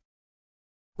erase it.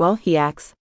 Well, he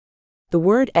asks. The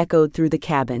word echoed through the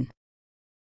cabin.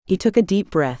 He took a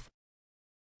deep breath.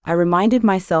 I reminded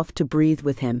myself to breathe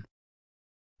with him.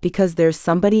 Because there's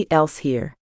somebody else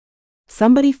here.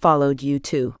 Somebody followed you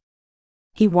too.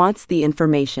 He wants the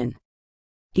information.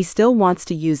 He still wants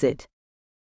to use it.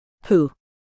 Who?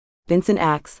 Vincent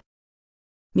asks.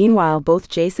 Meanwhile, both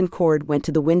Jace and Cord went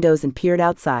to the windows and peered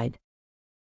outside.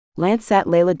 Lance sat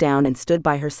Layla down and stood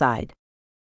by her side.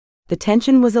 The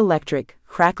tension was electric,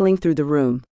 crackling through the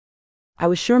room. I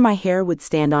was sure my hair would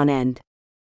stand on end.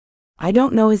 I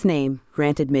don't know his name,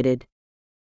 Grant admitted.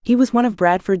 He was one of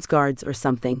Bradford's guards or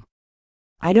something.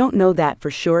 I don't know that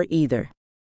for sure either.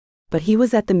 But he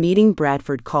was at the meeting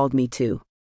Bradford called me to.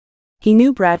 He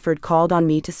knew Bradford called on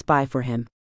me to spy for him.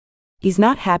 He's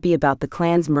not happy about the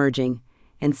clans merging,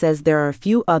 and says there are a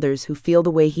few others who feel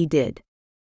the way he did.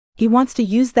 He wants to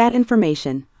use that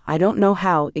information, I don't know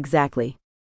how exactly.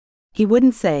 He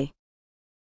wouldn't say.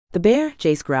 The bear,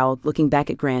 Jace growled, looking back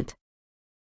at Grant.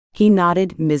 He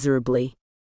nodded miserably.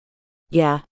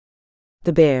 Yeah.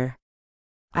 The bear.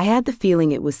 I had the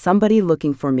feeling it was somebody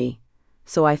looking for me,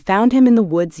 so I found him in the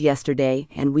woods yesterday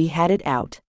and we had it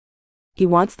out. He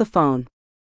wants the phone.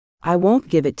 I won't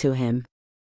give it to him.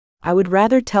 I would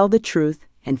rather tell the truth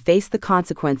and face the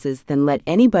consequences than let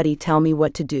anybody tell me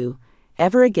what to do,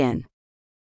 ever again.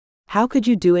 How could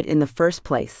you do it in the first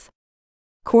place?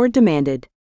 Cord demanded.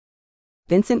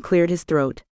 Vincent cleared his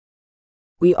throat.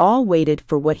 We all waited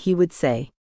for what he would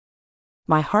say.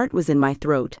 My heart was in my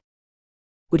throat.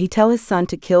 Would he tell his son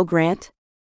to kill Grant?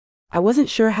 I wasn't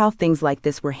sure how things like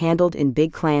this were handled in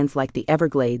big clans like the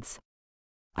Everglades.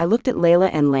 I looked at Layla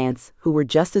and Lance, who were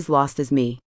just as lost as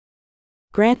me.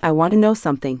 Grant, I want to know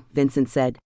something, Vincent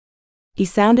said. He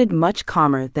sounded much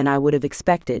calmer than I would have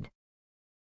expected.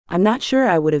 I'm not sure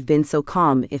I would have been so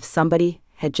calm if somebody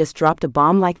had just dropped a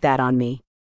bomb like that on me.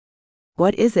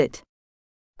 What is it?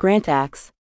 Grant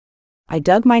asks. I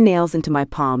dug my nails into my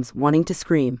palms, wanting to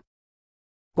scream.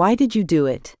 Why did you do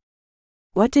it?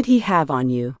 What did he have on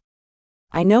you?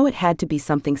 I know it had to be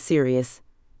something serious,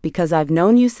 because I've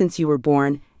known you since you were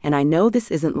born, and I know this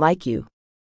isn't like you.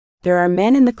 There are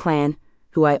men in the clan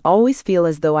who I always feel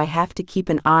as though I have to keep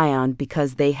an eye on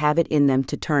because they have it in them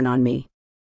to turn on me.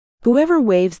 Whoever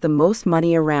waves the most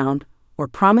money around, or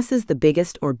promises the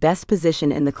biggest or best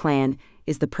position in the clan,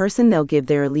 is the person they'll give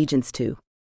their allegiance to.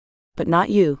 But not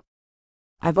you.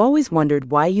 I've always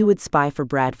wondered why you would spy for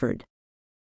Bradford.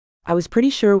 I was pretty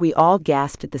sure we all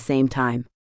gasped at the same time.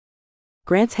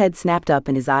 Grant's head snapped up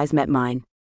and his eyes met mine.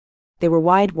 They were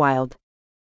wild.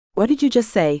 What did you just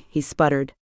say? He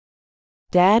sputtered.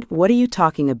 Dad, what are you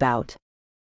talking about?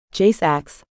 Jace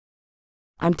asked.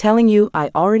 I'm telling you, I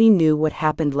already knew what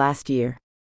happened last year.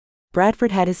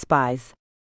 Bradford had his spies.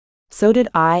 So did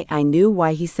I knew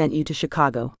why he sent you to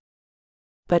Chicago.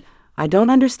 But, I don't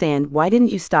understand, why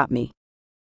didn't you stop me?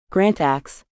 Grant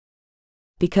asked.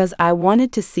 Because I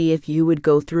wanted to see if you would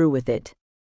go through with it.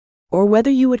 Or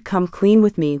whether you would come clean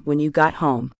with me when you got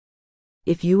home.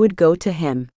 If you would go to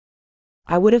him.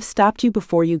 I would have stopped you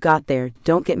before you got there,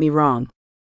 don't get me wrong.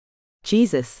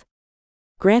 Jesus.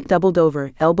 Grant doubled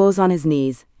over, elbows on his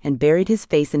knees, and buried his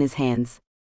face in his hands.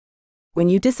 When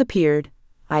you disappeared,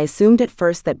 I assumed at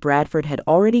first that Bradford had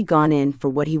already gone in for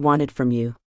what he wanted from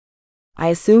you. I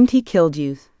assumed he killed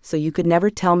you, so you could never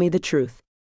tell me the truth.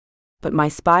 But my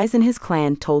spies in his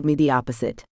clan told me the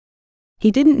opposite.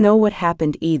 He didn't know what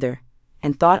happened either,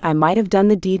 and thought I might have done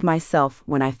the deed myself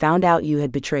when I found out you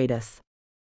had betrayed us.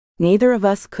 Neither of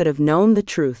us could have known the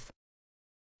truth.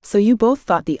 So you both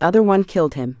thought the other one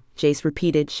killed him, Jace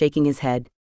repeated, shaking his head.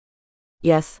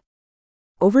 Yes.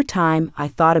 Over time, I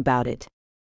thought about it.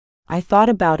 I thought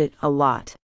about it a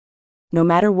lot. No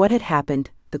matter what had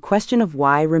happened, the question of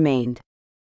why remained.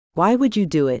 Why would you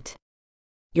do it?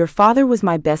 Your father was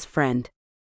my best friend.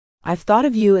 I've thought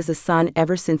of you as a son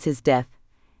ever since his death,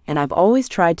 and I've always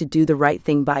tried to do the right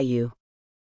thing by you.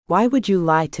 Why would you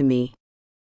lie to me?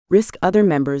 Risk other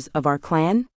members of our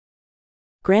clan?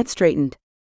 Grant straightened.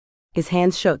 His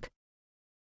hands shook.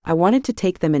 I wanted to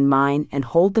take them in mine and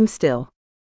hold them still.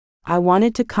 I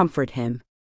wanted to comfort him.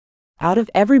 Out of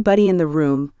everybody in the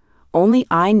room, only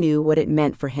I knew what it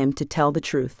meant for him to tell the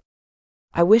truth.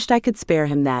 I wished I could spare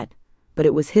him that, but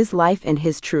it was his life and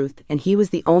his truth, and he was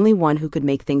the only one who could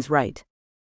make things right.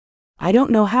 I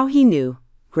don't know how he knew,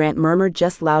 Grant murmured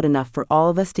just loud enough for all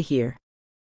of us to hear.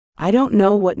 I don't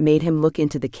know what made him look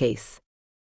into the case.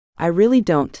 I really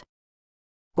don't.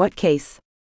 What case?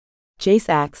 Jace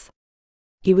asked.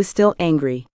 He was still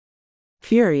angry.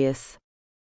 Furious.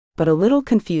 But a little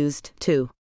confused, too.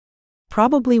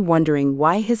 Probably wondering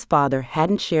why his father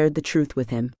hadn't shared the truth with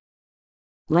him.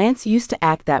 Lance used to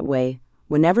act that way,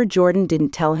 whenever Jordan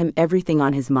didn't tell him everything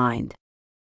on his mind.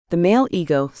 The male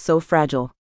ego, so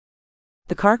fragile.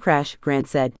 The car crash, Grant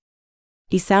said.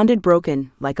 He sounded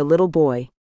broken, like a little boy.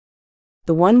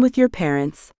 The one with your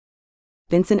parents?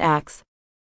 Vincent asked.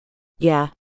 Yeah.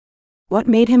 What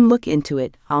made him look into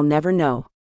it, I'll never know.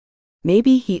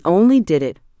 Maybe he only did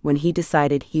it when he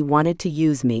decided he wanted to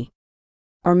use me.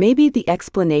 Or maybe the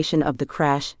explanation of the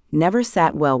crash never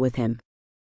sat well with him.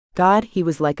 God, he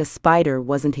was like a spider,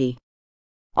 wasn't he?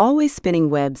 Always spinning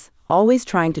webs, always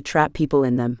trying to trap people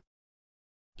in them.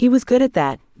 He was good at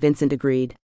that, Vincent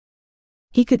agreed.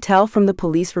 He could tell from the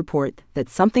police report that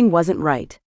something wasn't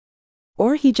right.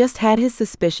 Or he just had his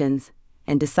suspicions,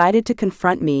 and decided to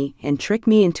confront me and trick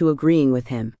me into agreeing with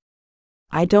him.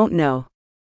 I don't know.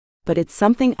 But it's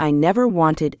something I never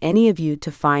wanted any of you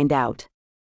to find out.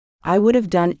 I would have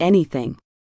done anything.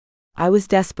 I was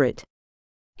desperate.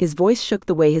 His voice shook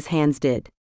the way his hands did.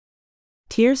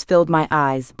 Tears filled my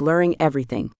eyes, blurring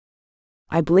everything.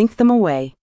 I blinked them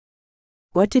away.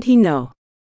 What did he know?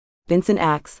 Vincent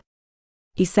asked.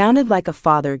 He sounded like a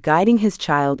father guiding his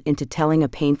child into telling a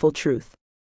painful truth.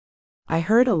 I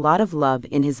heard a lot of love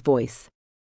in his voice.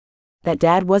 That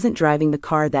Dad wasn't driving the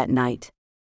car that night.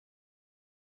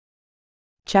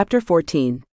 Chapter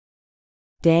 14.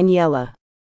 Daniela.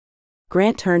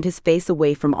 Grant turned his face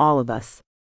away from all of us.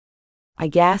 I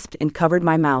gasped and covered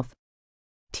my mouth.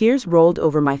 Tears rolled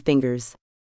over my fingers.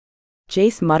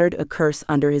 Jace muttered a curse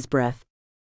under his breath.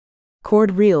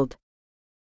 Cord reeled.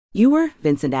 You were,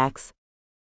 Vincent asked.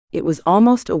 It was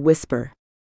almost a whisper.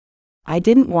 I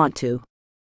didn't want to.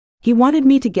 He wanted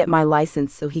me to get my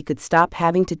license so he could stop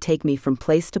having to take me from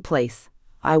place to place.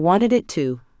 I wanted it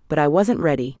too, but I wasn't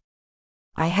ready.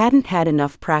 I hadn't had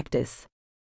enough practice.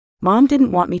 Mom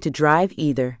didn't want me to drive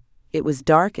either. It was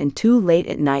dark and too late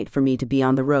at night for me to be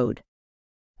on the road.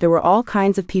 There were all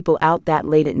kinds of people out that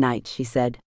late at night, she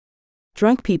said.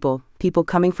 Drunk people, people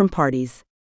coming from parties.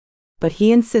 But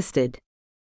he insisted.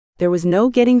 There was no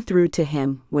getting through to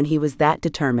him when he was that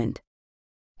determined.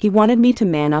 He wanted me to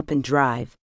man up and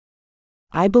drive.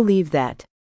 I believe that.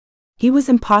 He was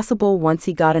impossible once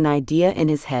he got an idea in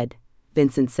his head,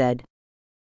 Vincent said.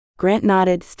 Grant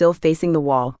nodded, still facing the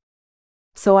wall.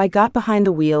 So I got behind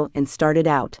the wheel and started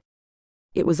out.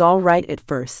 It was all right at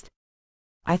first.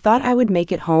 I thought I would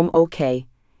make it home okay,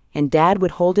 and Dad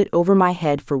would hold it over my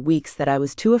head for weeks that I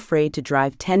was too afraid to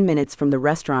drive 10 minutes from the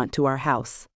restaurant to our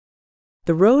house.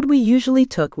 The road we usually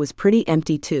took was pretty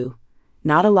empty too.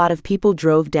 Not a lot of people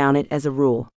drove down it as a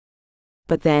rule.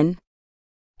 But then,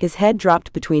 his head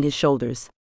dropped between his shoulders.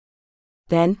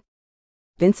 Then,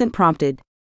 Vincent prompted.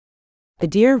 A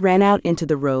deer ran out into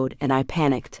the road and I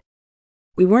panicked.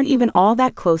 We weren't even all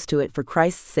that close to it, for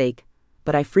Christ's sake,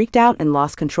 but I freaked out and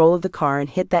lost control of the car and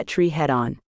hit that tree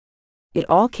head-on. It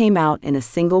all came out in a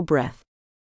single breath.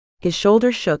 His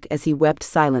shoulders shook as he wept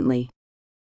silently.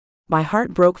 My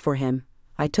heart broke for him.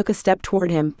 I took a step toward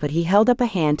him, but he held up a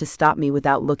hand to stop me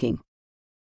without looking.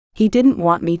 He didn't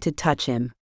want me to touch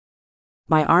him.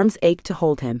 My arms ached to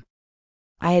hold him.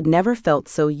 I had never felt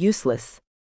so useless.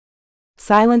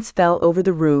 Silence fell over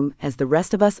the room as the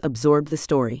rest of us absorbed the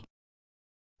story.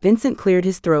 Vincent cleared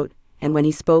his throat, and when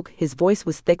he spoke, his voice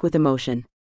was thick with emotion.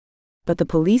 But the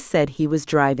police said he was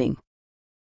driving.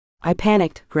 I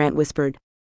panicked, Grant whispered.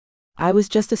 I was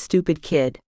just a stupid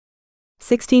kid.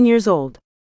 16 years old.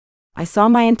 I saw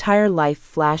my entire life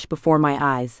flash before my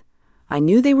eyes. I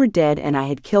knew they were dead and I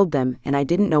had killed them, and I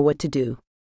didn't know what to do.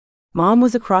 Mom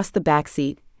was across the back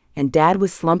seat, and Dad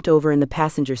was slumped over in the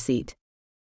passenger seat.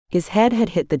 His head had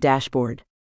hit the dashboard.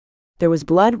 There was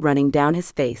blood running down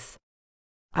his face.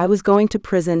 I was going to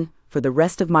prison for the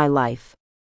rest of my life.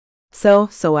 So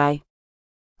I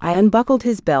unbuckled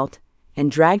his belt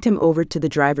and dragged him over to the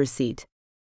driver's seat.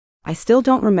 I still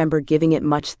don't remember giving it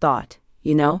much thought,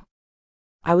 you know?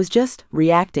 I was just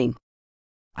reacting.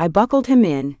 I buckled him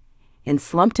in and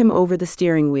slumped him over the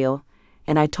steering wheel,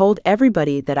 and I told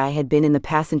everybody that I had been in the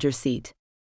passenger seat.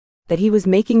 That he was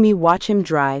making me watch him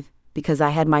drive because I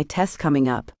had my test coming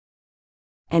up.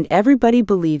 And everybody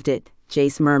believed it,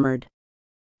 Jace murmured.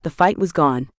 The fight was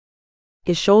gone.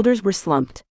 His shoulders were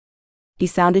slumped. He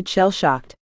sounded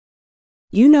shell-shocked.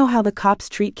 You know how the cops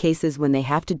treat cases when they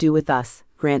have to do with us,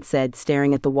 Grant said,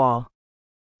 staring at the wall.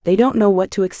 They don't know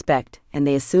what to expect, and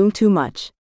they assume too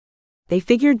much. They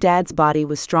figured Dad's body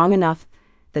was strong enough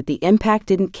that the impact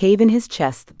didn't cave in his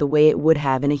chest the way it would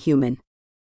have in a human.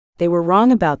 They were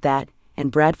wrong about that,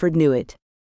 and Bradford knew it.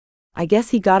 I guess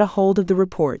he got a hold of the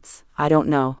reports, I don't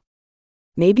know.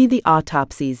 Maybe the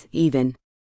autopsies, even.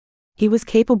 He was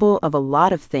capable of a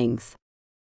lot of things.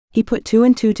 He put 2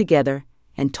 and 2 together,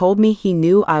 and told me he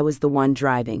knew I was the one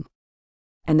driving.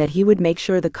 And that he would make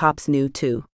sure the cops knew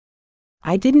too.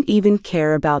 I didn't even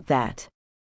care about that.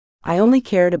 I only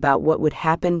cared about what would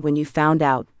happen when you found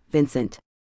out, Vincent.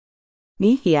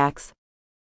 Me, he asks.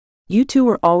 You two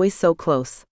were always so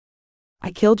close.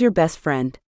 I killed your best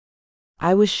friend.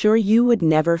 I was sure you would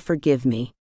never forgive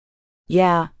me.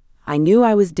 Yeah, I knew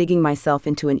I was digging myself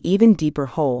into an even deeper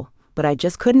hole, but I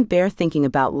just couldn't bear thinking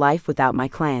about life without my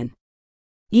clan.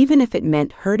 Even if it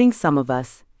meant hurting some of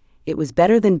us, it was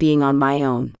better than being on my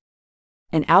own.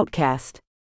 An outcast.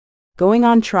 Going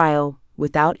on trial,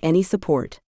 without any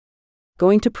support.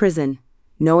 Going to prison,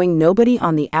 knowing nobody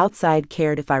on the outside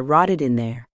cared if I rotted in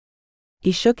there.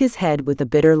 He shook his head with a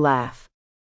bitter laugh.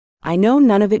 I know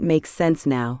none of it makes sense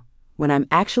now, when I'm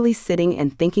actually sitting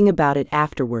and thinking about it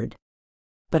afterward.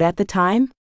 But at the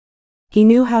time, he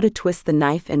knew how to twist the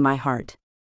knife in my heart.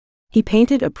 He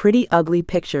painted a pretty ugly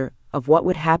picture of what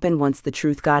would happen once the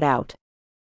truth got out.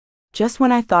 Just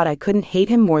when I thought I couldn't hate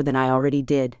him more than I already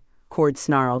did, Cord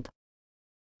snarled.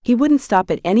 He wouldn't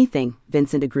stop at anything,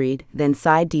 Vincent agreed, then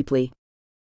sighed deeply.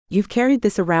 You've carried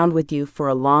this around with you for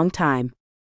a long time.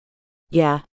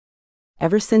 Yeah.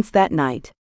 Ever since that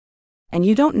night. And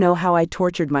you don't know how I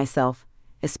tortured myself,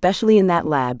 especially in that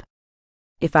lab.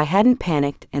 If I hadn't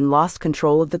panicked and lost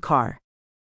control of the car.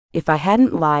 If I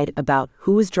hadn't lied about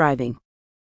who was driving.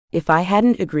 If I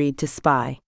hadn't agreed to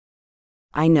spy.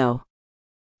 I know.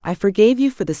 I forgave you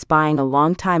for the spying a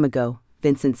long time ago,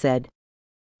 Vincent said.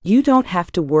 You don't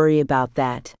have to worry about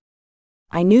that.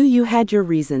 I knew you had your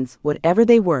reasons, whatever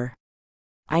they were.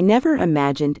 I never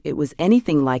imagined it was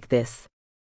anything like this.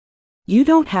 You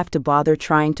don't have to bother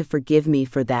trying to forgive me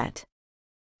for that.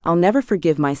 I'll never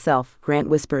forgive myself, Grant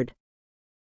whispered.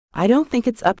 I don't think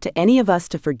it's up to any of us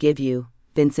to forgive you,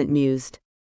 Vincent mused.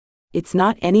 It's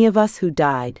not any of us who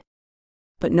died.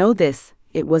 But know this,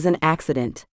 it was an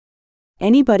accident.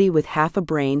 Anybody with half a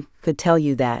brain could tell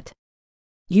you that.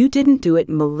 You didn't do it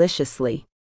maliciously.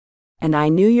 And I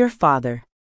knew your father.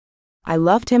 I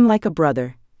loved him like a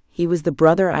brother. He was the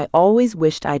brother I always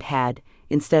wished I'd had,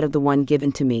 instead of the one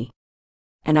given to me.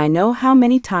 And I know how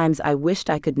many times I wished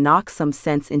I could knock some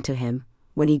sense into him,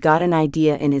 when he got an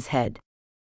idea in his head.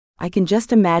 I can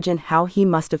just imagine how he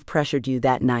must have pressured you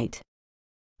that night.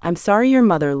 I'm sorry your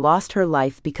mother lost her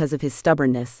life because of his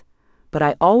stubbornness, but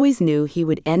I always knew he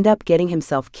would end up getting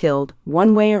himself killed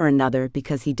one way or another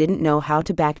because he didn't know how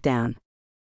to back down.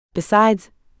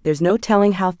 Besides, there's no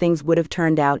telling how things would have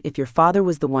turned out if your father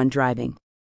was the one driving.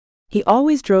 He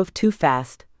always drove too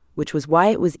fast, which was why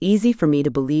it was easy for me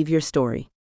to believe your story.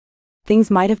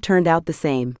 Things might have turned out the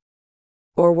same.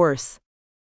 Or worse.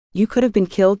 You could have been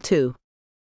killed too.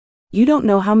 You don't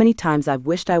know how many times I've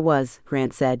wished I was,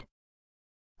 Grant said.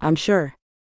 I'm sure.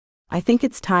 I think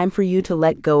it's time for you to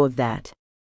let go of that.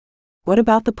 What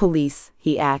about the police,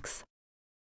 he asks.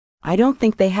 I don't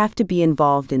think they have to be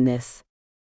involved in this.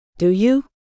 Do you?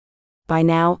 By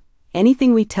now,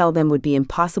 anything we tell them would be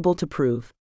impossible to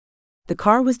prove. The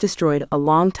car was destroyed a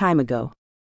long time ago.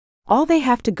 All they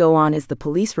have to go on is the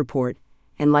police report,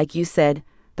 and like you said,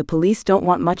 the police don't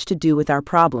want much to do with our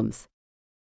problems.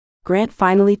 Grant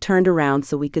finally turned around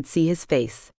so we could see his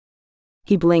face.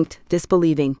 He blinked,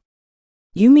 disbelieving.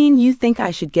 You mean you think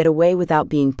I should get away without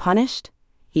being punished?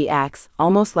 He asks,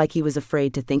 almost like he was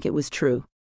afraid to think it was true.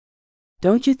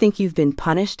 Don't you think you've been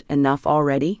punished enough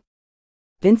already?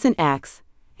 Vincent asks,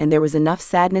 and there was enough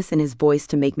sadness in his voice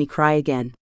to make me cry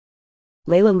again.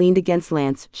 Layla leaned against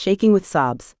Lance, shaking with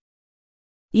sobs.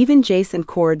 Even Jace and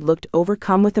Cord looked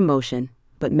overcome with emotion,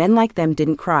 but men like them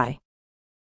didn't cry.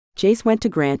 Jace went to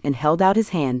Grant and held out his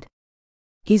hand.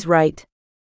 He's right.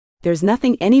 There's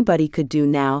nothing anybody could do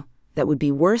now that would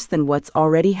be worse than what's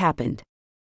already happened.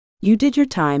 You did your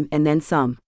time and then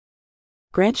some.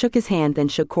 Grant shook his hand, then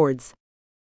shook Cord's.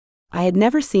 I had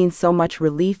never seen so much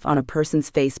relief on a person's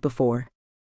face before.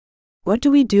 What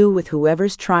do we do with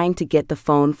whoever's trying to get the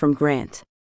phone from Grant?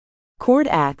 Cord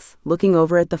asks, looking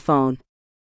over at the phone.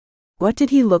 What did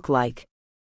he look like?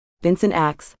 Vincent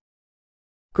asks.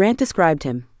 Grant described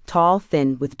him, tall,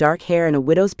 thin, with dark hair and a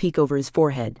widow's peak over his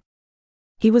forehead.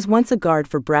 He was once a guard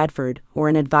for Bradford, or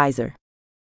an advisor.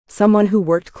 Someone who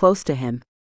worked close to him.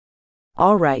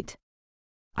 All right.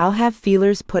 I'll have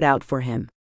feelers put out for him.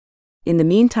 In the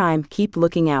meantime, keep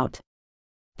looking out.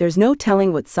 There's no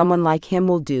telling what someone like him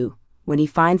will do when he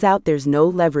finds out there's no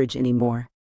leverage anymore.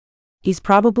 He's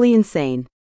probably insane.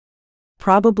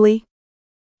 Probably?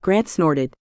 Grant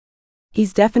snorted.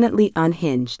 He's definitely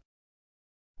unhinged.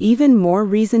 Even more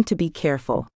reason to be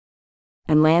careful.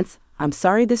 And Lance, I'm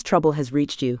sorry this trouble has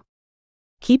reached you.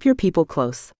 Keep your people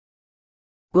close.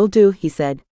 Will do, he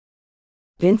said.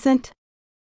 Vincent?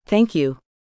 Thank you.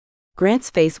 Grant's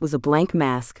face was a blank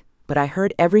mask, but I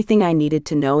heard everything I needed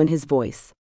to know in his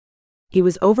voice. He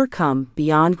was overcome,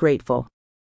 beyond grateful.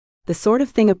 The sort of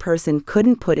thing a person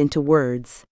couldn't put into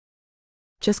words.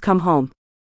 Just come home.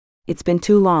 It's been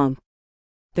too long.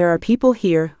 There are people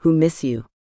here who miss you.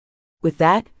 With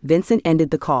that, Vincent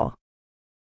ended the call.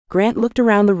 Grant looked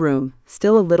around the room,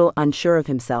 still a little unsure of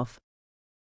himself.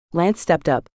 Lance stepped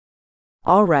up.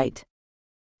 All right.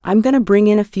 I'm gonna bring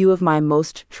in a few of my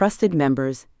most trusted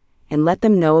members and let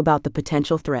them know about the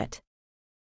potential threat.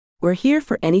 We're here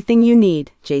for anything you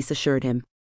need, Jace assured him.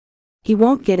 He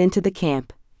won't get into the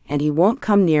camp, and he won't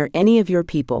come near any of your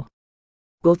people.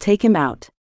 We'll take him out.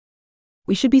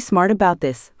 We should be smart about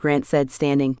this, Grant said,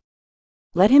 standing.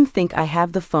 Let him think I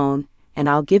have the phone, and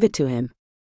I'll give it to him.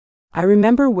 I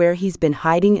remember where he's been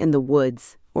hiding in the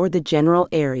woods, or the general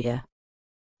area.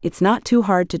 It's not too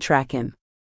hard to track him.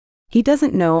 He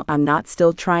doesn't know I'm not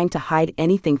still trying to hide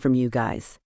anything from you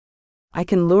guys. I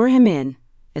can lure him in,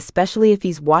 especially if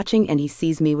he's watching and he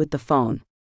sees me with the phone.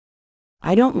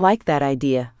 I don't like that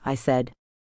idea, I said.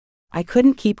 I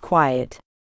couldn't keep quiet.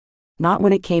 Not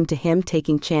when it came to him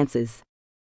taking chances.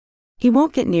 He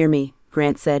won't get near me,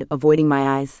 Grant said, avoiding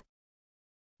my eyes.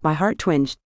 My heart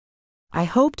twinged. I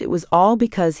hoped it was all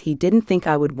because he didn't think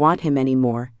I would want him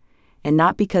anymore, and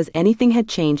not because anything had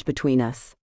changed between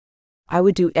us. I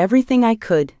would do everything I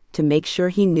could to make sure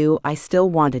he knew I still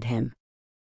wanted him.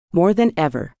 More than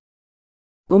ever.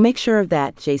 We'll make sure of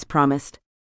that, Jace promised.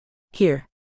 Here.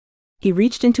 He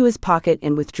reached into his pocket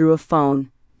and withdrew a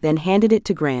phone, then handed it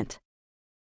to Grant.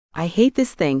 I hate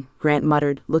this thing, Grant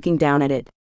muttered, looking down at it.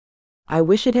 I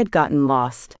wish it had gotten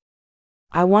lost.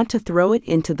 I want to throw it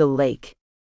into the lake.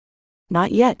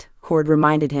 Not yet, Cord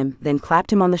reminded him, then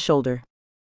clapped him on the shoulder.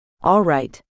 All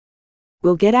right.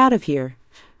 We'll get out of here.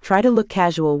 Try to look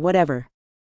casual, whatever.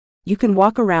 You can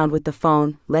walk around with the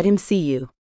phone, let him see you.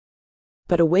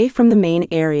 But away from the main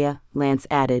area, Lance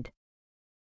added.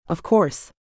 Of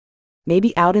course.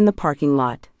 Maybe out in the parking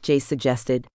lot, Jace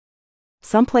suggested.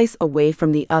 Someplace away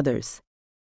from the others.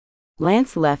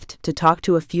 Lance left to talk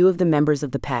to a few of the members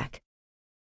of the pack.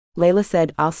 Layla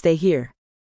said, I'll stay here.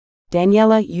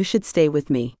 Daniela, you should stay with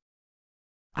me.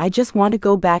 I just want to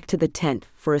go back to the tent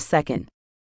for a second.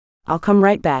 I'll come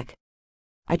right back.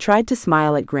 I tried to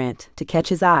smile at Grant, to catch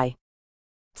his eye.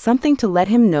 Something to let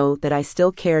him know that I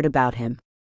still cared about him.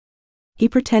 He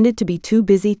pretended to be too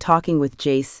busy talking with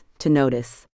Jace to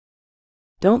notice.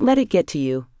 "Don't let it get to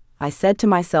you," I said to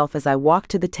myself as I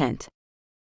walked to the tent.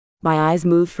 My eyes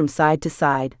moved from side to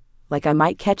side, like I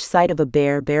might catch sight of a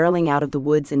bear barreling out of the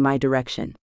woods in my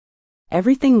direction.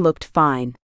 Everything looked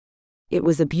fine. It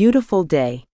was a beautiful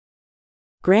day.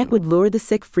 Grant would lure the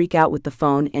sick freak out with the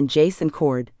phone, and Jace and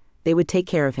Cord, they would take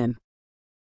care of him.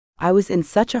 I was in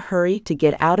such a hurry to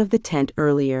get out of the tent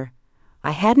earlier,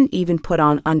 I hadn't even put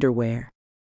on underwear.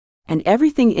 And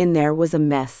everything in there was a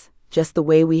mess, just the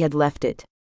way we had left it.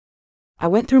 I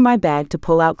went through my bag to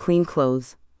pull out clean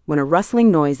clothes, when a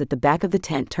rustling noise at the back of the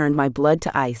tent turned my blood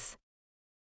to ice.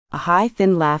 A high,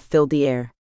 thin laugh filled the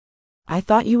air. "I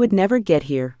thought you would never get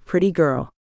here, pretty girl."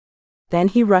 Then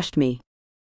he rushed me.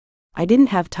 I didn't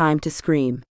have time to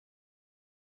scream.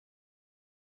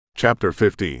 Chapter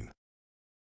 15.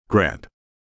 Grant.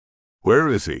 Where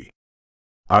is he?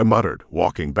 I muttered,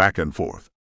 walking back and forth.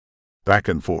 Back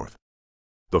and forth.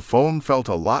 The phone felt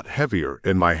a lot heavier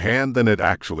in my hand than it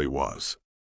actually was.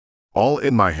 All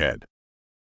in my head.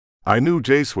 I knew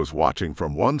Jace was watching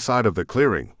from one side of the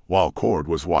clearing, while Cord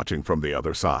was watching from the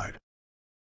other side.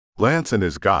 Lance and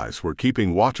his guys were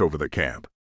keeping watch over the camp.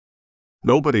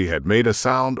 Nobody had made a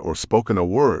sound or spoken a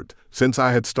word since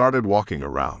I had started walking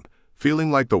around,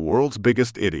 feeling like the world's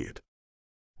biggest idiot,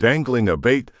 dangling a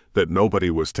bait that nobody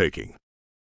was taking.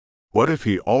 What if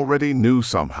he already knew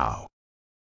somehow?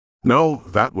 No,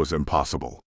 that was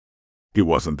impossible. He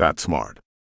wasn't that smart.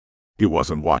 He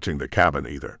wasn't watching the cabin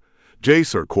either.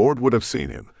 Jace or Cord would have seen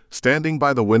him, standing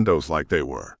by the windows like they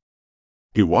were.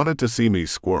 He wanted to see me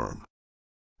squirm.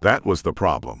 That was the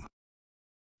problem.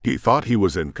 He thought he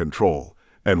was in control,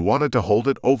 and wanted to hold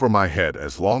it over my head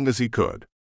as long as he could.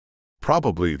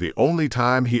 Probably the only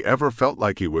time he ever felt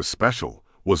like he was special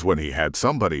was when he had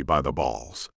somebody by the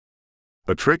balls.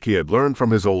 A trick he had learned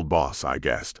from his old boss, I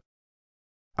guessed.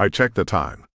 I checked the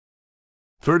time.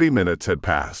 30 minutes had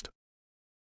passed.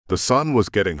 The sun was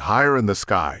getting higher in the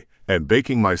sky and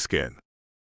baking my skin.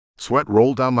 Sweat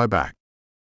rolled down my back.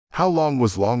 How long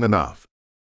was long enough?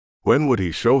 When would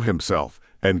he show himself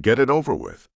and get it over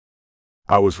with?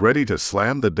 I was ready to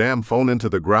slam the damn phone into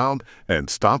the ground and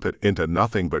stomp it into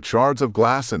nothing but shards of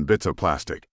glass and bits of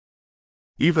plastic.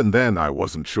 Even then I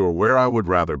wasn't sure where I would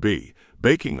rather be,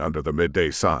 baking under the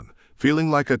midday sun, feeling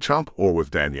like a chump, or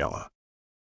with Daniela.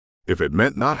 If it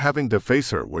meant not having to face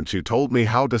her when she told me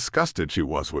how disgusted she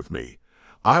was with me,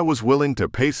 I was willing to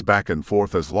pace back and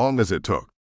forth as long as it took.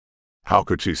 How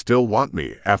could she still want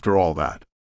me after all that?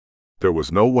 There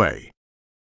was no way.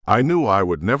 I knew I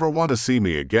would never want to see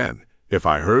me again if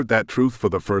I heard that truth for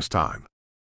the first time.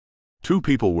 2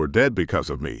 people were dead because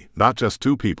of me, not just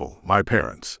 2 people, my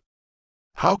parents.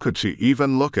 How could she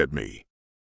even look at me?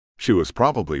 She was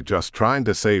probably just trying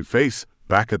to save face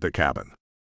back at the cabin.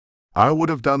 I would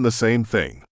have done the same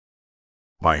thing.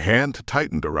 My hand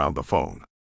tightened around the phone.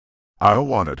 I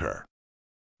wanted her.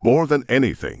 More than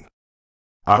anything.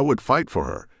 I would fight for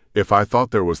her if I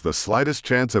thought there was the slightest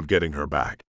chance of getting her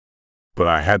back. But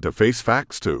I had to face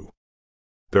facts too.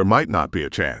 There might not be a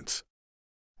chance.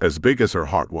 As big as her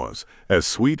heart was, as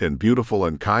sweet and beautiful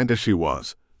and kind as she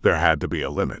was, there had to be a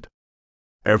limit.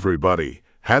 Everybody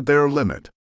had their limit.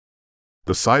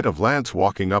 The sight of Lance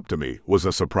walking up to me was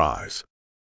a surprise.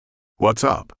 "What's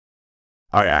up?"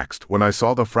 I asked when I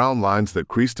saw the frown lines that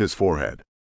creased his forehead.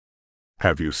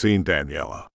 "Have you seen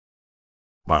Daniela?"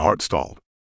 My heart stalled.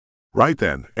 Right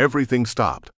then, everything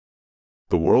stopped.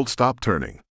 The world stopped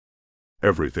turning.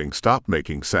 Everything stopped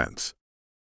making sense.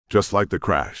 Just like the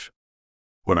crash.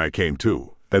 When I came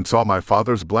to and saw my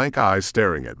father's blank eyes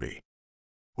staring at me.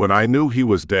 When I knew he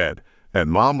was dead,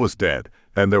 and Mom was dead,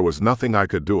 and there was nothing I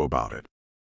could do about it.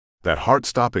 That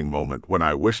heart-stopping moment when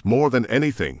I wished more than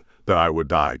anything that I would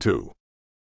die too.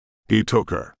 He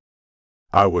took her.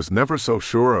 I was never so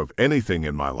sure of anything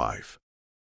in my life.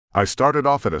 I started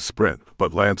off at a sprint,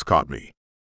 but Lance caught me.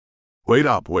 Wait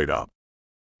up, wait up.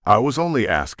 I was only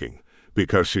asking,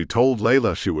 because she told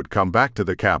Layla she would come back to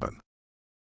the cabin.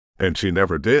 And she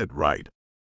never did, right?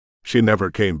 She never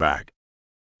came back.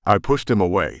 I pushed him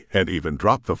away and even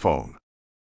dropped the phone.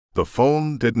 The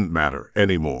phone didn't matter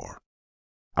anymore.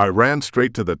 I ran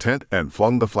straight to the tent and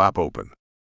flung the flap open.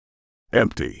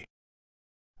 Empty.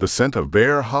 The scent of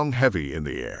bear hung heavy in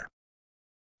the air.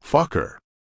 Fuck her.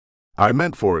 I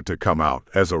meant for it to come out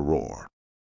as a roar.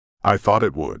 I thought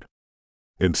it would.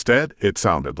 Instead, it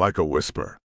sounded like a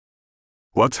whisper.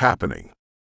 What's happening?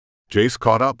 Jace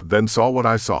caught up, then saw what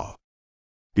I saw.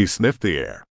 He sniffed the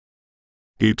air.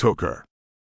 He took her.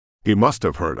 He must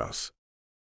have heard us.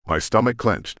 My stomach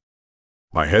clenched.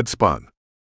 My head spun.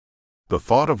 The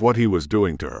thought of what he was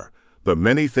doing to her, the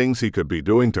many things he could be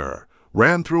doing to her,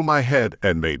 ran through my head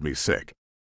and made me sick.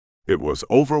 It was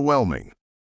overwhelming.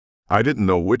 I didn't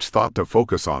know which thought to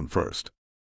focus on first.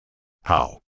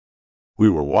 How? We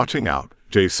were watching out,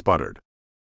 Jace sputtered.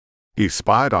 He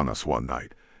spied on us one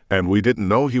night, and we didn't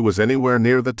know he was anywhere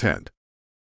near the tent.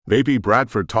 Maybe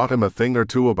Bradford taught him a thing or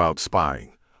two about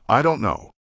spying. I don't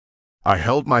know. I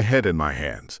held my head in my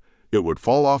hands. It would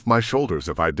fall off my shoulders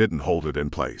if I didn't hold it in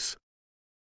place.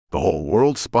 The whole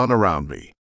world spun around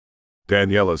me.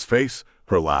 Daniela's face,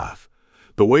 her laugh,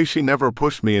 the way she never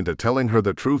pushed me into telling her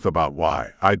the truth about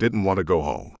why I didn't want to go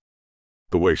home.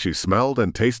 The way she smelled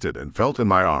and tasted and felt in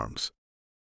my arms.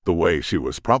 The way she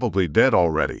was probably dead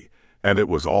already, and it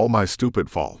was all my stupid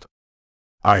fault.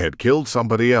 I had killed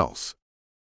somebody else.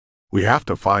 We have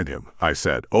to find him, I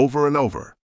said over and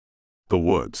over. The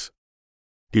woods.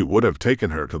 He would have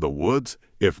taken her to the woods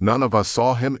if none of us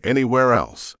saw him anywhere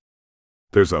else.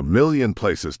 There's a million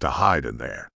places to hide in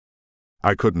there.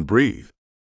 I couldn't breathe.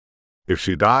 If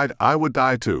she died, I would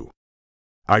die too.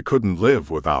 I couldn't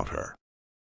live without her.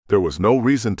 There was no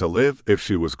reason to live if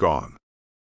she was gone.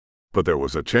 But there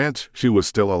was a chance she was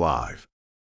still alive.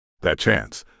 That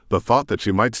chance, the thought that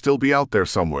she might still be out there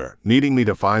somewhere, needing me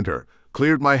to find her,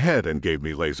 cleared my head and gave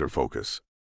me laser focus.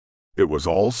 It was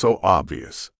all so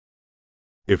obvious.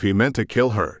 If he meant to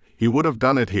kill her, he would have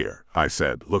done it here, I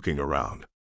said, looking around.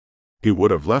 He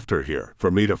would have left her here for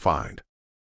me to find.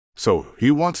 So he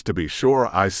wants to be sure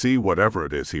I see whatever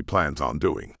it is he plans on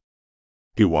doing.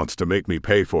 He wants to make me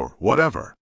pay for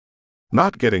whatever.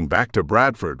 Not getting back to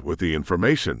Bradford with the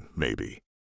information, maybe.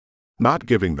 Not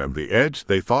giving them the edge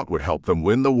they thought would help them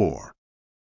win the war.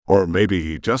 Or maybe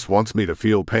he just wants me to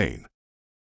feel pain.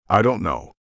 I don't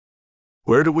know.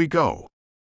 Where do we go?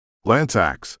 Lance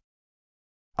asked.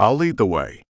 I'll lead the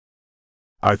way.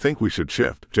 I think we should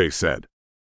shift, Jace said.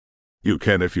 You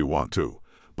can if you want to,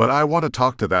 but I want to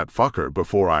talk to that fucker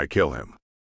before I kill him.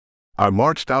 I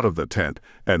marched out of the tent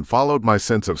and followed my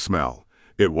sense of smell.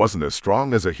 It wasn't as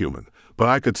strong as a human, but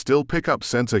I could still pick up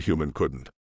scents a human couldn't.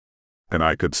 And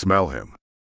I could smell him.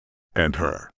 And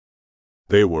her.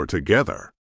 They were together.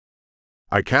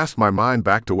 I cast my mind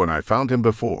back to when I found him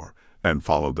before, and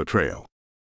followed the trail.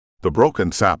 The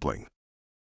broken sapling.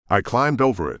 I climbed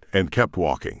over it and kept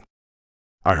walking.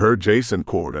 I heard Jace and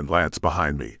Cord and Lance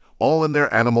behind me, all in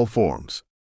their animal forms.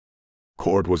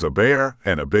 Cord was a bear,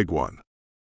 and a big one.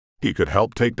 He could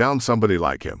help take down somebody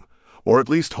like him, or at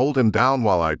least hold him down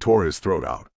while I tore his throat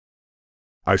out.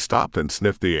 I stopped and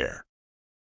sniffed the air.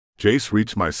 Jace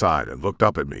reached my side and looked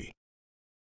up at me.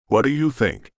 What do you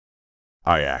think?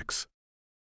 I asked.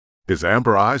 His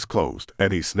amber eyes closed,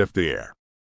 and he sniffed the air.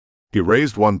 He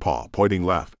raised one paw, pointing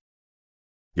left.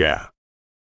 Yeah.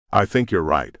 I think you're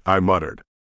right, I muttered.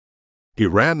 He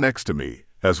ran next to me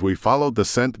as we followed the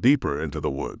scent deeper into the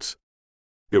woods.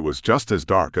 It was just as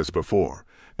dark as before,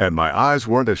 and my eyes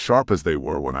weren't as sharp as they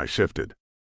were when I shifted.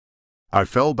 I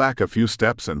fell back a few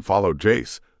steps and followed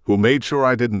Jace, who made sure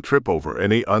I didn't trip over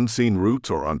any unseen roots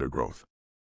or undergrowth.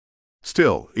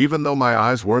 Still, even though my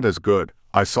eyes weren't as good,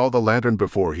 I saw the lantern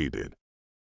before he did.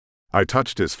 I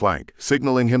touched his flank,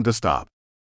 signaling him to stop.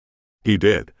 He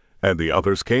did, and the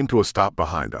others came to a stop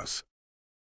behind us.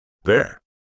 There.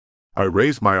 I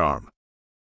raised my arm.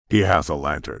 He has a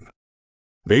lantern.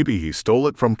 Maybe he stole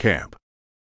it from camp.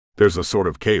 There's a sort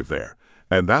of cave there,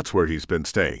 and that's where he's been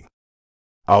staying.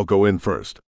 I'll go in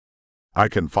first. I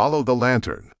can follow the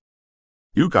lantern.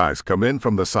 You guys come in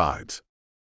from the sides.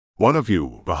 One of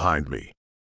you behind me.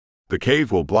 The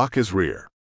cave will block his rear.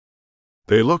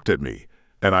 They looked at me,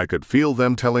 and I could feel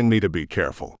them telling me to be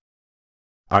careful.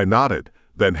 I nodded,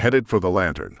 then headed for the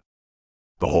lantern.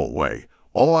 The whole way,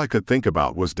 all I could think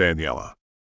about was Daniela.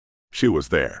 She was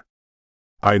there.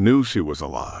 I knew she was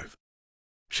alive.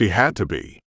 She had to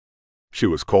be. She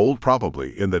was cold,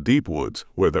 probably in the deep woods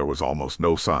where there was almost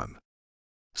no sun.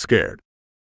 Scared.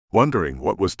 Wondering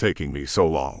what was taking me so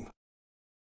long.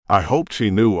 I hoped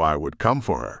she knew I would come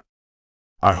for her.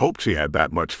 I hoped she had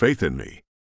that much faith in me.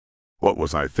 What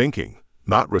was I thinking,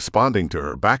 not responding to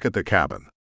her back at the cabin?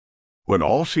 When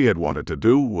all she had wanted to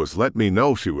do was let me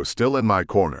know she was still in my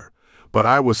corner, but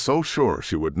I was so sure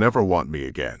she would never want me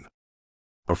again.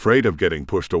 Afraid of getting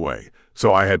pushed away,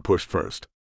 so I had pushed first.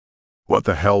 What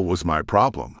the hell was my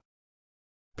problem?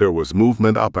 There was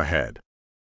movement up ahead.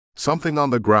 Something on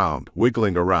the ground,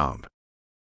 wiggling around.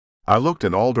 I looked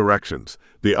in all directions.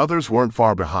 The others weren't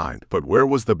far behind, but where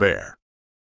was the bear?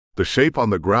 The shape on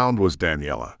the ground was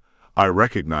Daniela. I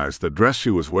recognized the dress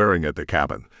she was wearing at the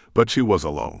cabin, but she was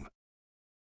alone.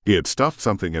 He had stuffed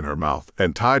something in her mouth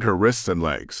and tied her wrists and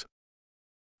legs.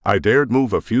 I dared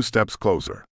move a few steps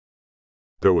closer.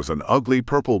 There was an ugly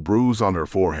purple bruise on her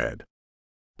forehead.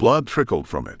 Blood trickled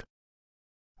from it.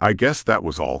 I guess that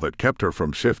was all that kept her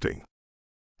from shifting.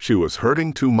 She was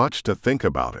hurting too much to think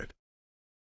about it.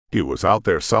 He was out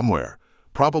there somewhere,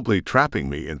 probably trapping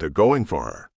me into going for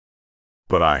her.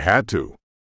 But I had to.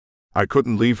 I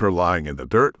couldn't leave her lying in the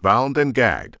dirt, bound and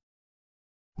gagged.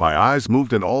 My eyes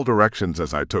moved in all directions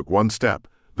as I took one step,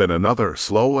 then another,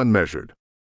 slow and measured.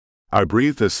 I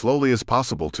breathed as slowly as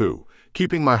possible too,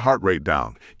 keeping my heart rate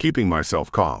down, keeping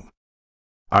myself calm.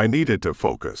 I needed to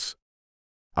focus.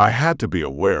 I had to be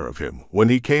aware of him when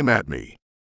he came at me.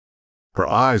 Her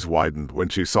eyes widened when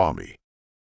she saw me.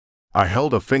 I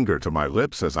held a finger to my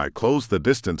lips as I closed the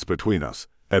distance between us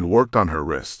and worked on her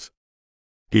wrists.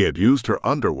 He had used her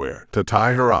underwear to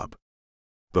tie her up.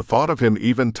 The thought of him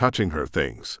even touching her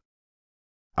things.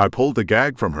 I pulled the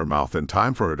gag from her mouth in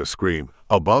time for her to scream,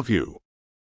 "Above you."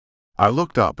 I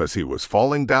looked up as he was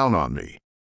falling down on me.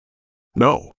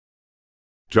 No.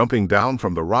 Jumping down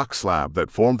from the rock slab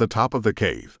that formed the top of the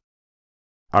cave.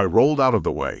 I rolled out of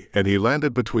the way and he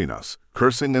landed between us,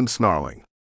 cursing and snarling.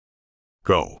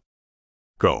 "Go.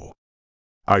 Go."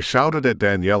 I shouted at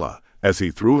Daniela as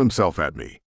he threw himself at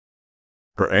me.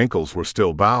 Her ankles were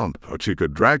still bound, but she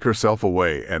could drag herself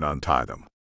away and untie them.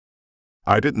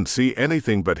 I didn't see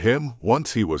anything but him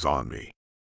once he was on me.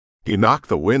 He knocked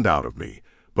the wind out of me,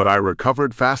 but I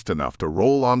recovered fast enough to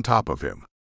roll on top of him.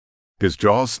 His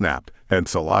jaws snapped, and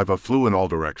saliva flew in all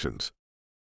directions.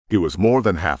 He was more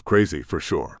than half crazy for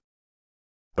sure.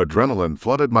 Adrenaline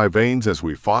flooded my veins as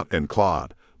we fought and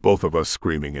clawed, both of us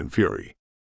screaming in fury.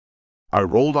 I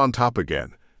rolled on top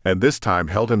again, and this time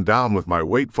held him down with my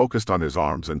weight focused on his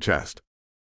arms and chest.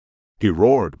 He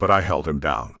roared, but I held him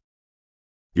down.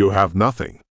 "You have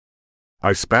nothing."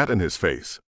 I spat in his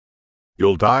face.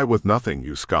 "You'll die with nothing,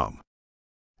 you scum.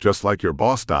 Just like your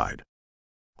boss died.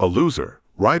 A loser,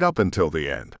 right up until the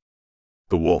end."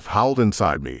 The wolf howled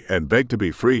inside me and begged to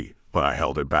be free, but I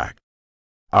held it back.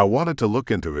 I wanted to look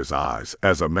into his eyes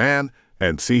as a man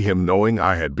and see him knowing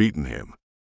I had beaten him.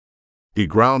 He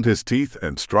ground his teeth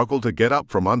and struggled to get up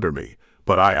from under me,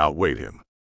 but I outweighed him.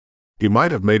 He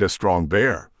might have made a strong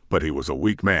bear, but he was a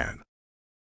weak man.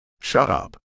 "Shut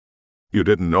up. You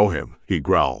didn't know him," he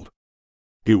growled.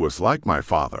 "He was like my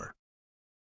father."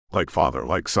 "Like father,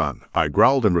 like son," I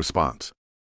growled in response.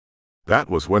 That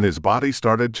was when his body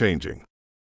started changing.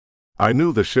 I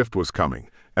knew the shift was coming,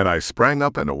 and I sprang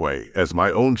up and away as my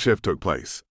own shift took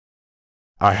place.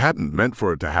 I hadn't meant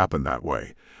for it to happen that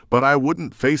way, but I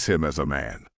wouldn't face him as a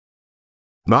man.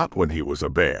 Not when he was a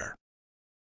bear.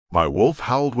 My wolf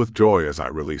howled with joy as I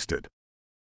released it.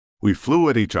 We flew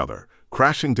at each other,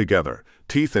 crashing together,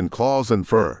 teeth and claws and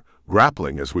fur,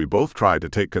 grappling as we both tried to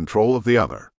take control of the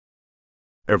other.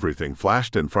 Everything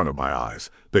flashed in front of my eyes,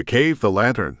 the cave, the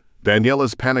lantern,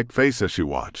 Daniela's panicked face as she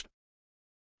watched.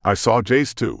 I saw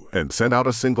Jace too and sent out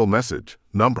a single message,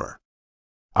 "Number."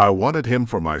 I wanted him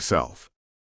for myself.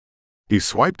 He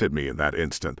swiped at me in that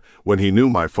instant when he knew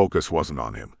my focus wasn't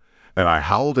on him, and I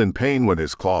howled in pain when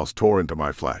his claws tore into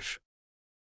my flesh.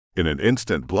 In an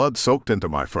instant, blood soaked into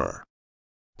my fur.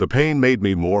 The pain made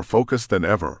me more focused than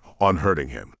ever on hurting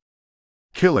him.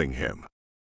 Killing him.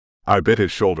 I bit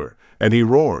his shoulder, and he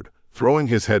roared, throwing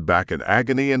his head back in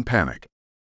agony and panic,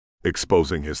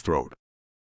 exposing his throat.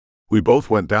 We both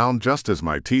went down just as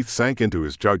my teeth sank into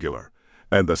his jugular,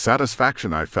 and the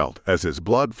satisfaction I felt as his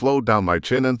blood flowed down my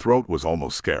chin and throat was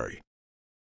almost scary.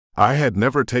 I had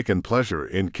never taken pleasure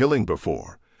in killing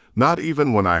before, not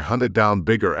even when I hunted down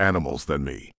bigger animals than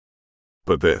me.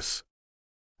 But this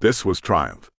was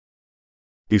triumph.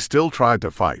 He still tried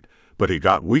to fight, but he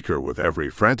got weaker with every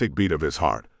frantic beat of his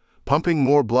heart, pumping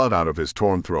more blood out of his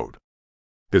torn throat.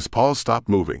 His paws stopped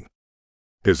moving.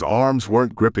 His arms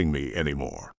weren't gripping me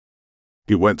anymore.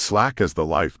 He went slack as the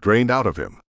life drained out of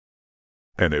him.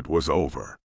 And it was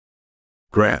over.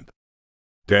 "Grant."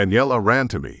 Daniela ran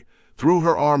to me, threw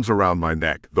her arms around my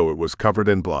neck, though it was covered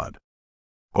in blood.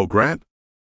 "Oh, Grant?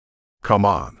 Come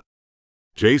on."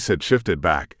 Jace had shifted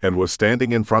back and was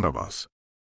standing in front of us.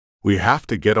 "We have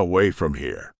to get away from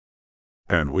here.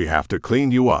 And we have to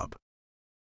clean you up."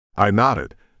 I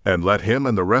nodded and let him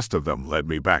and the rest of them lead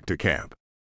me back to camp.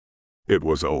 It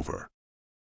was over.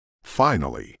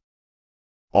 Finally.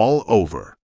 All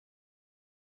over.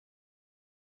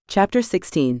 Chapter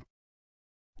 16.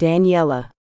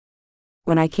 Daniela.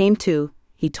 When I came to,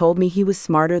 he told me he was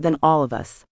smarter than all of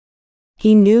us.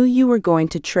 He knew you were going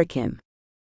to trick him.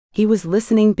 He was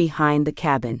listening behind the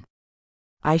cabin.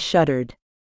 I shuddered.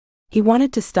 He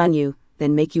wanted to stun you,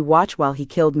 then make you watch while he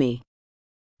killed me.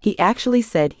 He actually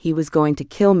said he was going to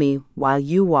kill me while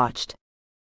you watched.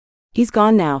 "He's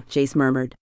gone now," Jace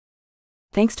murmured.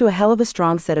 Thanks to a hell of a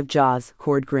strong set of jaws,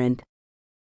 Cord grinned.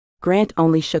 Grant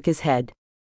only shook his head.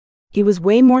 He was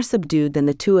way more subdued than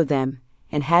the two of them,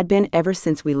 and had been ever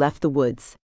since we left the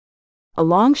woods. A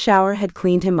long shower had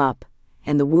cleaned him up,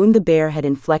 and the wound the bear had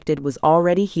inflicted was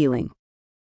already healing.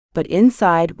 But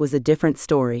inside was a different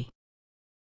story.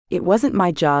 It wasn't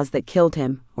my jaws that killed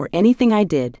him, or anything I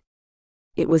did.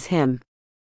 It was him.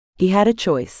 He had a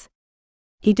choice.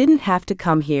 He didn't have to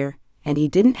come here, and he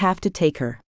didn't have to take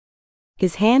her.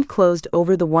 His hand closed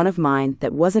over the one of mine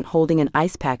that wasn't holding an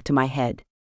ice pack to my head.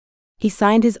 He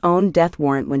signed his own death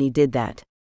warrant when he did that.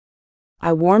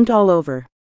 I warmed all over.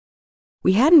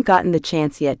 We hadn't gotten the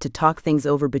chance yet to talk things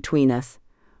over between us,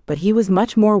 but he was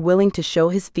much more willing to show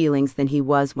his feelings than he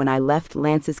was when I left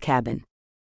Lance's cabin.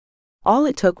 All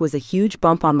it took was a huge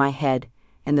bump on my head,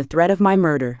 and the threat of my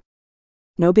murder.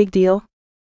 No big deal?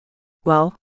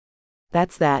 Well,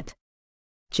 that's that.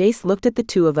 Jace looked at the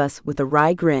two of us with a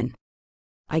wry grin.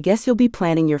 I guess you'll be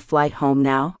planning your flight home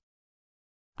now?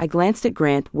 I glanced at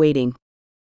Grant, waiting.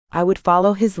 I would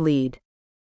follow his lead.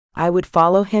 I would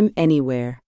follow him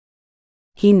anywhere.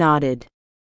 He nodded.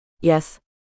 Yes.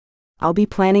 I'll be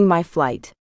planning my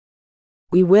flight.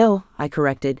 We will, I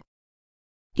corrected.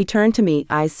 He turned to me,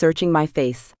 eyes searching my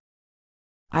face.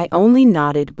 I only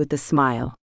nodded with a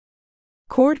smile.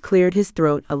 Cord cleared his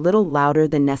throat a little louder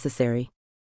than necessary.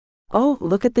 Oh,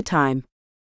 look at the time.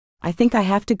 I think I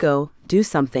have to go, do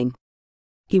something.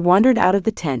 He wandered out of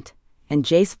the tent, and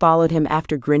Jace followed him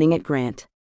after grinning at Grant.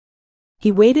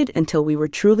 He waited until we were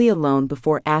truly alone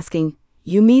before asking,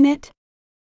 You mean it?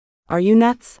 Are you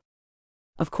nuts?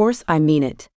 Of course I mean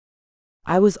it.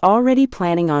 I was already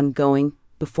planning on going,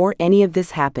 before any of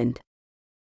this happened.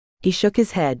 He shook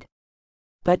his head.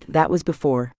 But that was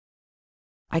before.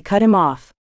 I cut him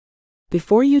off.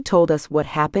 Before you told us what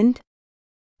happened?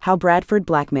 How Bradford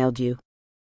blackmailed you.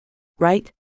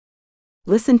 Right?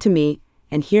 Listen to me,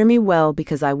 and hear me well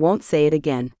because I won't say it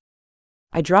again.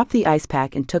 I dropped the ice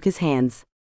pack and took his hands.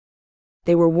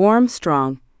 They were warm,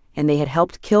 strong, and they had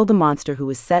helped kill the monster who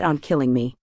was set on killing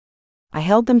me. I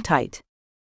held them tight.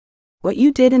 What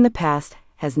you did in the past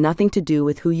has nothing to do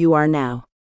with who you are now.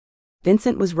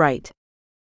 Vincent was right.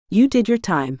 You did your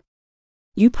time.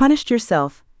 You punished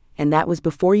yourself, and that was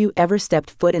before you ever stepped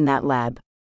foot in that lab.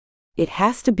 It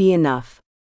has to be enough.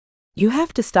 You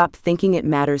have to stop thinking it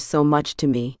matters so much to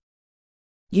me.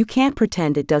 You can't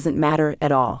pretend it doesn't matter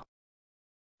at all.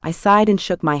 I sighed and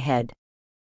shook my head.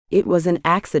 It was an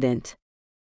accident.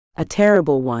 A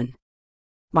terrible one.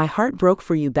 My heart broke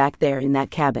for you back there in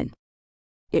that cabin.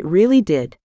 It really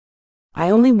did. I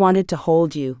only wanted to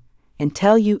hold you, and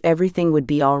tell you everything would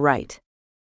be all right.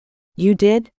 You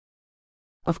did?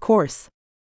 Of course.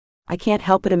 I can't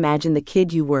help but imagine the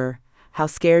kid you were, how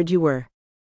scared you were.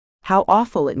 How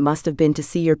awful it must have been to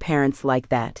see your parents like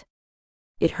that.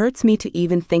 It hurts me to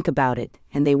even think about it,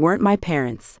 and they weren't my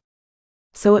parents.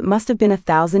 So it must have been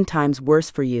 1,000 times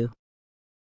worse for you.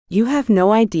 You have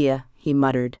no idea, he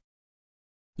muttered.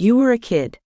 You were a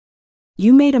kid.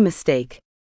 You made a mistake.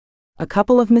 A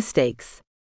couple of mistakes.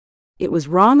 It was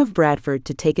wrong of Bradford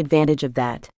to take advantage of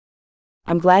that.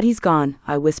 I'm glad he's gone,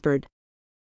 I whispered.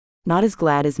 Not as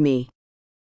glad as me.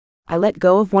 I let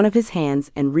go of one of his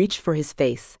hands and reached for his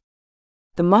face.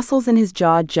 The muscles in his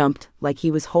jaw jumped like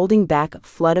he was holding back a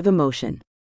flood of emotion.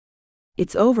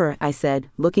 It's over, I said,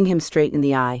 looking him straight in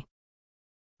the eye.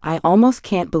 I almost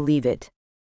can't believe it.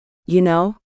 You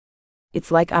know?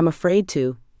 It's like I'm afraid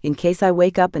to, in case I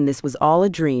wake up and this was all a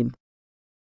dream.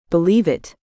 Believe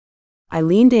it. I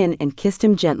leaned in and kissed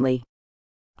him gently.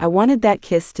 I wanted that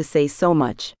kiss to say so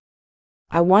much.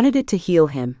 I wanted it to heal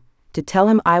him, to tell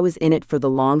him I was in it for the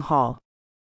long haul.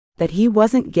 That he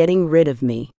wasn't getting rid of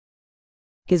me.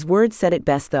 His words said it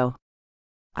best though.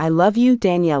 I love you,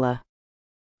 Daniela.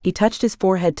 He touched his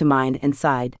forehead to mine and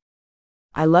sighed.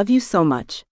 I love you so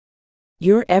much.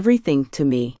 You're everything to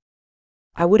me.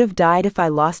 I would have died if I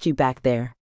lost you back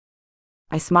there.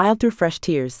 I smiled through fresh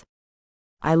tears.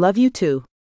 I love you too.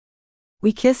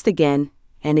 We kissed again,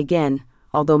 and again,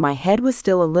 although my head was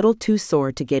still a little too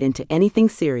sore to get into anything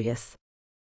serious.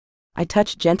 I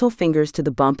touched gentle fingers to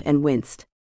the bump and winced.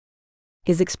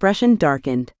 His expression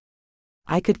darkened.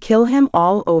 I could kill him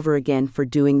all over again for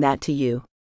doing that to you.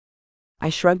 I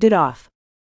shrugged it off.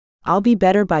 I'll be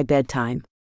better by bedtime.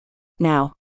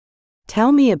 Now,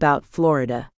 tell me about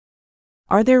Florida.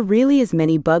 Are there really as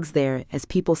many bugs there as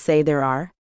people say there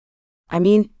are? I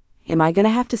mean, am I gonna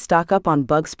have to stock up on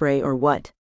bug spray or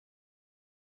what?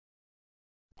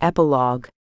 Epilogue.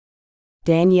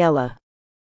 Daniela.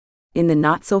 In the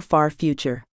not-so-far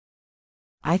future.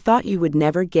 I thought you would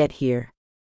never get here.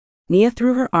 Nia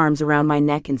threw her arms around my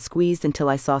neck and squeezed until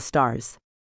I saw stars.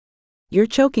 You're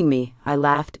choking me, I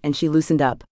laughed, and she loosened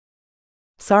up.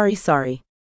 Sorry.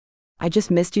 I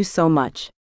just missed you so much.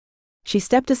 She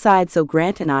stepped aside so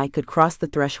Grant and I could cross the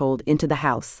threshold into the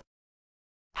house.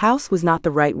 House was not the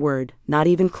right word, not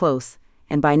even close,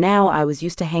 and by now I was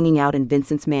used to hanging out in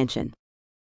Vincent's mansion.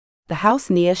 The house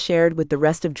Nia shared with the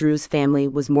rest of Drew's family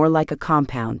was more like a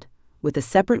compound, with a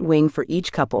separate wing for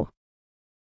each couple.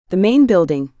 The main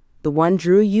building, the one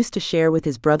Drew used to share with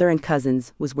his brother and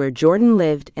cousins, was where Jordan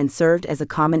lived and served as a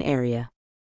common area.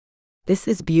 This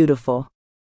is beautiful.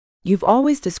 You've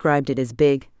always described it as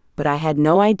big, but I had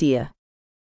no idea.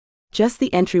 Just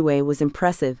the entryway was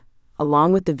impressive,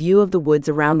 along with the view of the woods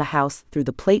around the house through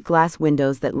the plate glass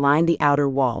windows that lined the outer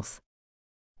walls.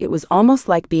 It was almost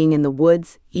like being in the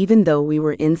woods, even though we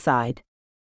were inside.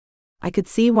 I could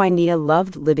see why Nia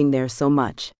loved living there so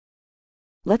much.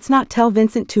 Let's not tell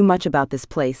Vincent too much about this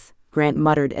place, Grant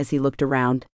muttered as he looked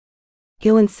around.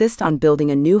 He'll insist on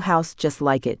building a new house just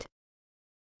like it.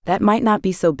 That might not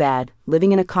be so bad,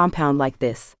 living in a compound like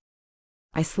this.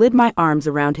 I slid my arms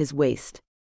around his waist.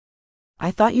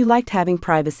 I thought you liked having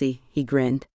privacy, he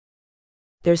grinned.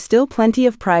 There's still plenty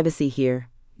of privacy here,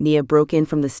 Nia broke in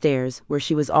from the stairs where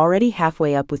she was already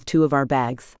halfway up with 2 of our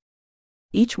bags.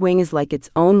 Each wing is like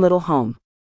its own little home.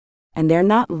 And they're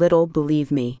not little,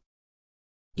 believe me.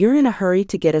 You're in a hurry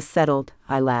to get us settled,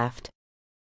 I laughed.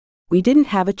 We didn't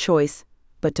have a choice,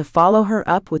 but to follow her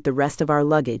up with the rest of our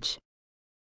luggage.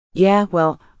 Yeah,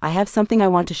 well, I have something I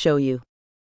want to show you.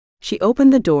 She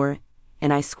opened the door,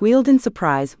 and I squealed in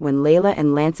surprise when Layla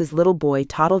and Lance's little boy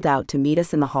toddled out to meet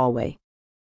us in the hallway.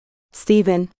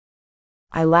 Steven.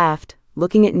 I laughed,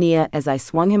 looking at Nia as I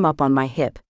swung him up on my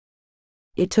hip.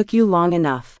 It took you long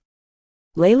enough.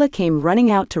 Layla came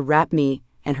running out to wrap me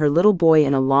and her little boy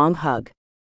in a long hug.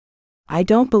 I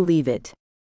don't believe it.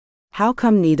 How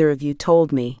come neither of you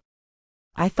told me?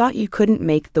 I thought you couldn't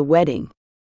make the wedding.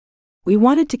 We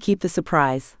wanted to keep the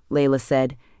surprise, Layla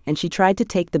said, and she tried to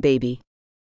take the baby.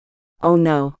 Oh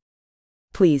no.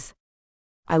 Please.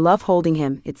 I love holding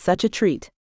him, it's such a treat.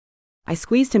 I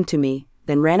squeezed him to me,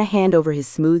 then ran a hand over his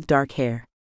smooth dark hair.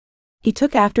 He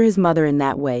took after his mother in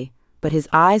that way, but his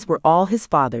eyes were all his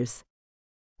father's.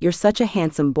 You're such a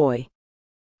handsome boy.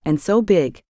 And so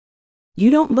big. You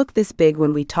don't look this big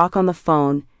when we talk on the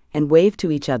phone and wave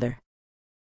to each other.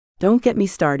 Don't get me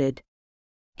started.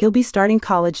 He'll be starting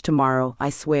college tomorrow, I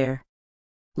swear.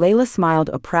 Layla smiled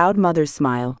a proud mother's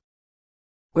smile.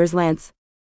 Where's Lance?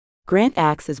 Grant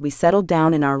asked as we settled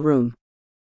down in our room.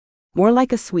 More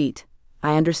like a suite.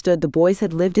 I understood the boys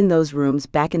had lived in those rooms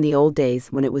back in the old days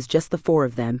when it was just the 4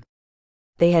 of them.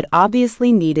 They had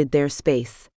obviously needed their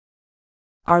space.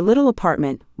 Our little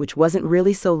apartment, which wasn't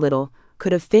really so little,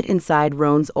 could have fit inside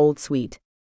Roan's old suite.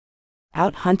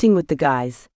 Out hunting with the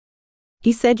guys.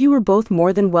 He said you were both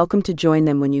more than welcome to join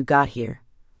them when you got here,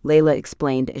 Layla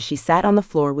explained as she sat on the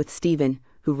floor with Steven,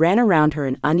 who ran around her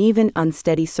in uneven,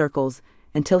 unsteady circles,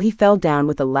 until he fell down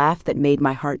with a laugh that made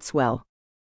my heart swell.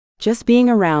 Just being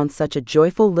around such a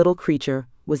joyful little creature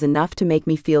was enough to make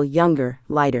me feel younger,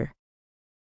 lighter.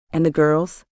 And the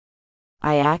girls?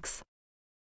 I asked.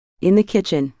 In the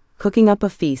kitchen, cooking up a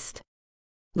feast.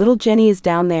 Little Jenny is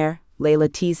down there,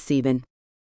 Layla teased Steven.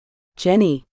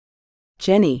 Jenny.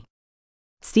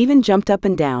 Steven jumped up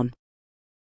and down.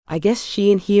 I guess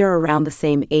she and he are around the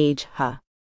same age, huh?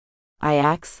 I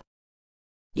asked.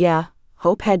 Yeah,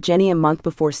 Hope had Jenny a month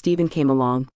before Steven came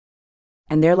along.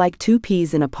 And they're like 2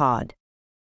 peas in a pod.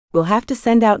 We'll have to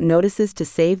send out notices to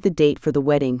save the date for the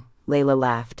wedding, Layla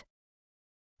laughed.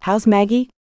 How's Maggie?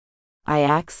 I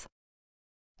asked.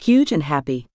 Huge and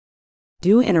happy.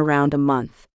 Due in around a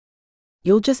month.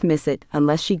 You'll just miss it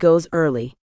unless she goes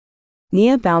early.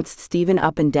 Nia bounced Steven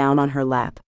up and down on her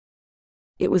lap.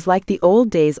 It was like the old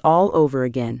days all over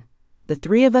again, the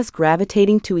 3 of us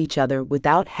gravitating to each other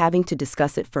without having to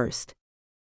discuss it first.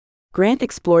 Grant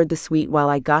explored the suite while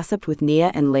I gossiped with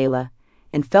Nia and Layla,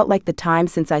 and felt like the time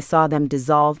since I saw them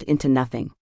dissolved into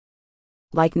nothing.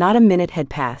 Like not a minute had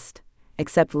passed,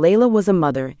 except Layla was a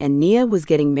mother and Nia was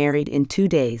getting married in 2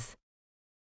 days.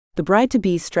 The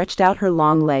bride-to-be stretched out her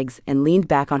long legs and leaned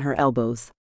back on her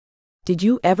elbows. Did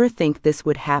you ever think this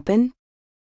would happen?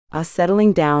 Us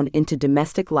settling down into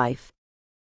domestic life.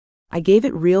 I gave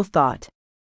it real thought.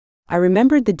 I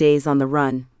remembered the days on the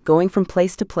run, going from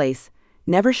place to place,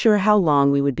 never sure how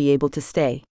long we would be able to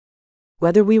stay.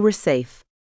 Whether we were safe.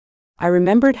 I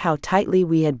remembered how tightly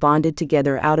we had bonded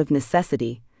together out of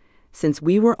necessity, since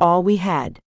we were all we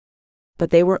had.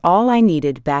 But they were all I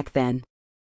needed back then.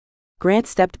 Grant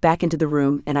stepped back into the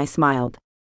room and I smiled.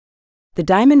 The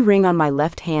diamond ring on my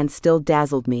left hand still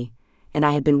dazzled me, and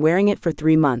I had been wearing it for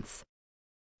 3 months.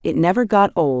 It never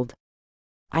got old.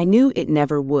 I knew it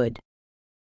never would.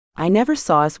 I never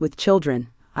saw us with children,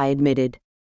 I admitted.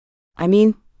 I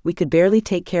mean, we could barely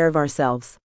take care of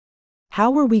ourselves.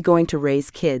 How were we going to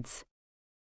raise kids?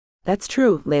 That's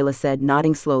true, Layla said,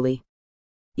 nodding slowly.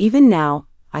 Even now,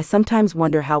 I sometimes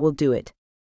wonder how we'll do it.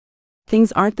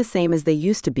 Things aren't the same as they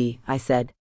used to be, I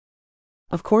said.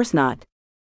 Of course not.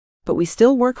 But we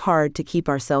still work hard to keep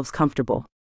ourselves comfortable.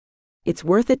 It's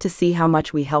worth it to see how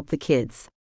much we help the kids.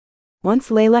 Once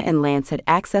Layla and Lance had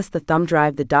accessed the thumb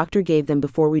drive the doctor gave them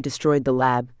before we destroyed the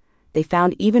lab, they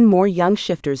found even more young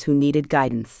shifters who needed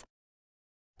guidance.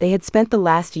 They had spent the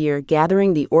last year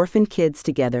gathering the orphan kids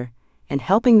together and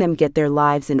helping them get their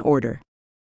lives in order.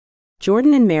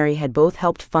 Jordan and Mary had both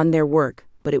helped fund their work,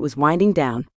 but it was winding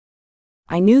down.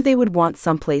 I knew they would want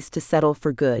someplace to settle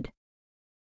for good.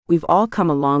 We've all come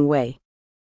a long way.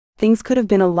 Things could have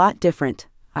been a lot different,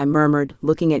 I murmured,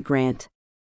 looking at Grant.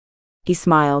 He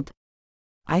smiled.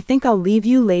 I think I'll leave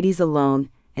you ladies alone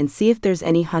and see if there's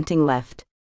any hunting left.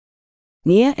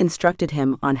 Nia instructed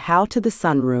him on how to the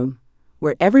sunroom,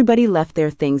 where everybody left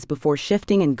their things before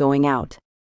shifting and going out.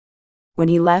 When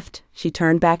he left, she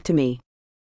turned back to me.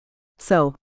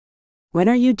 So, when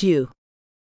are you due?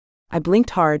 I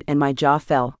blinked hard and my jaw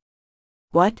fell.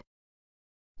 What?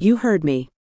 You heard me.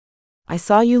 I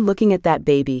saw you looking at that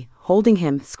baby, holding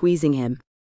him, squeezing him.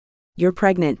 You're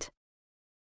pregnant.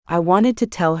 I wanted to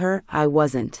tell her I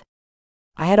wasn't.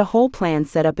 I had a whole plan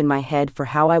set up in my head for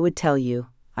how I would tell you,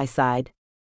 I sighed.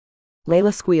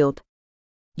 Layla squealed.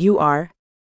 You are?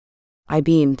 I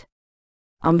beamed.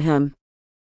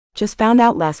 Just found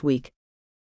out last week.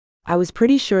 I was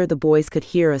pretty sure the boys could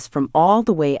hear us from all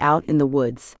the way out in the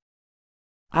woods.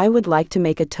 I would like to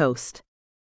make a toast.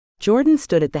 Jordan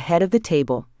stood at the head of the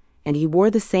table, and he wore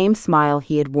the same smile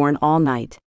he had worn all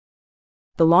night.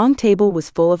 The long table was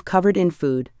full of covered-in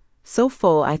food, so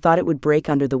full I thought it would break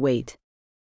under the weight.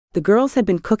 The girls had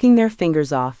been cooking their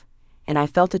fingers off, and I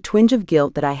felt a twinge of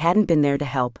guilt that I hadn't been there to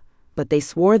help, but they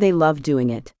swore they loved doing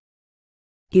it.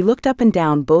 He looked up and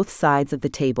down both sides of the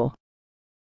table.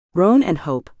 Roan and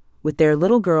Hope, with their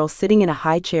little girl sitting in a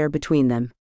high chair between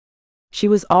them. She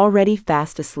was already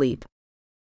fast asleep.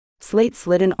 Slate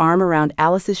slid an arm around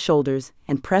Alice's shoulders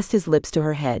and pressed his lips to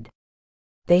her head.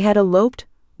 They had eloped,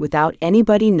 without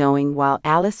anybody knowing, while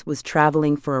Alice was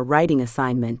traveling for a writing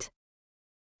assignment.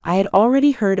 I had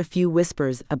already heard a few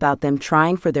whispers about them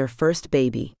trying for their first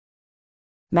baby.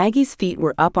 Maggie's feet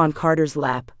were up on Carter's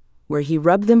lap, where he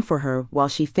rubbed them for her while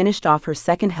she finished off her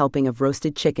second helping of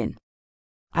roasted chicken.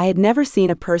 I had never seen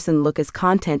a person look as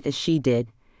content as she did,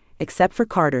 except for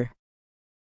Carter.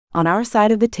 On our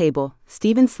side of the table,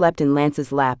 Stephen slept in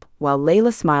Lance's lap, while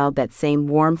Layla smiled that same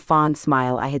warm, fond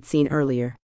smile I had seen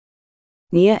earlier.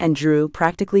 Nia and Drew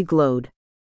practically glowed.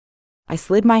 I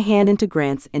slid my hand into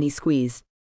Grant's and he squeezed.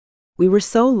 We were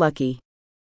so lucky.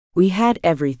 We had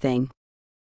everything.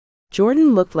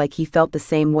 Jordan looked like he felt the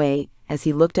same way as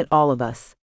he looked at all of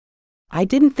us. I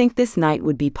didn't think this night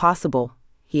would be possible,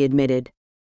 he admitted.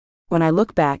 When I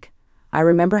look back, I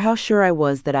remember how sure I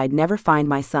was that I'd never find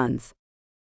my sons.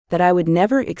 That I would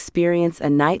never experience a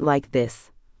night like this,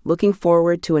 looking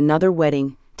forward to another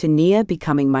wedding, to Nia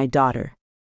becoming my daughter.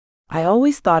 I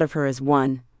always thought of her as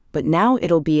one, but now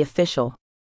it'll be official.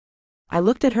 I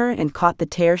looked at her and caught the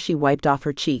tear she wiped off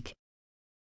her cheek.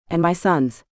 And my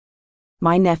sons.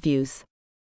 My nephews.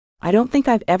 I don't think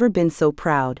I've ever been so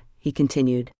proud, he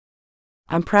continued.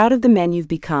 I'm proud of the men you've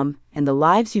become and the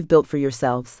lives you've built for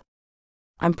yourselves.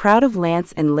 I'm proud of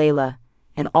Lance and Layla,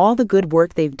 and all the good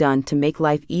work they've done to make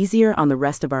life easier on the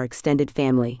rest of our extended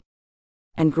family.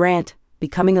 And Grant,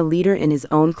 becoming a leader in his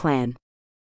own clan.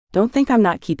 Don't think I'm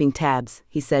not keeping tabs,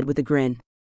 he said with a grin.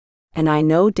 And I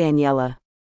know Daniela.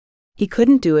 He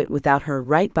couldn't do it without her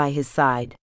right by his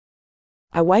side.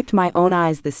 I wiped my own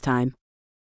eyes this time.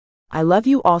 I love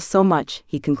you all so much,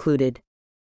 he concluded.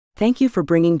 Thank you for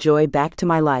bringing joy back to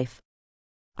my life.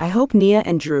 I hope Nia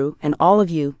and Drew and all of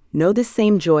you know this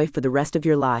same joy for the rest of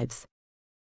your lives.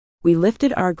 We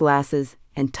lifted our glasses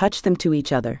and touched them to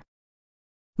each other.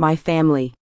 My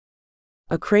family.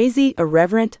 A crazy,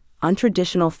 irreverent,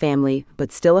 untraditional family,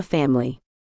 but still a family.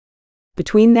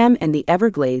 Between them and the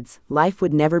Everglades, life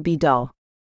would never be dull.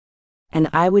 And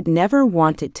I would never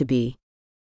want it to be.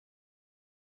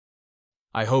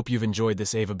 I hope you've enjoyed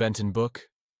this Ava Benton book.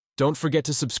 Don't forget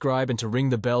to subscribe and to ring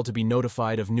the bell to be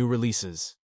notified of new releases.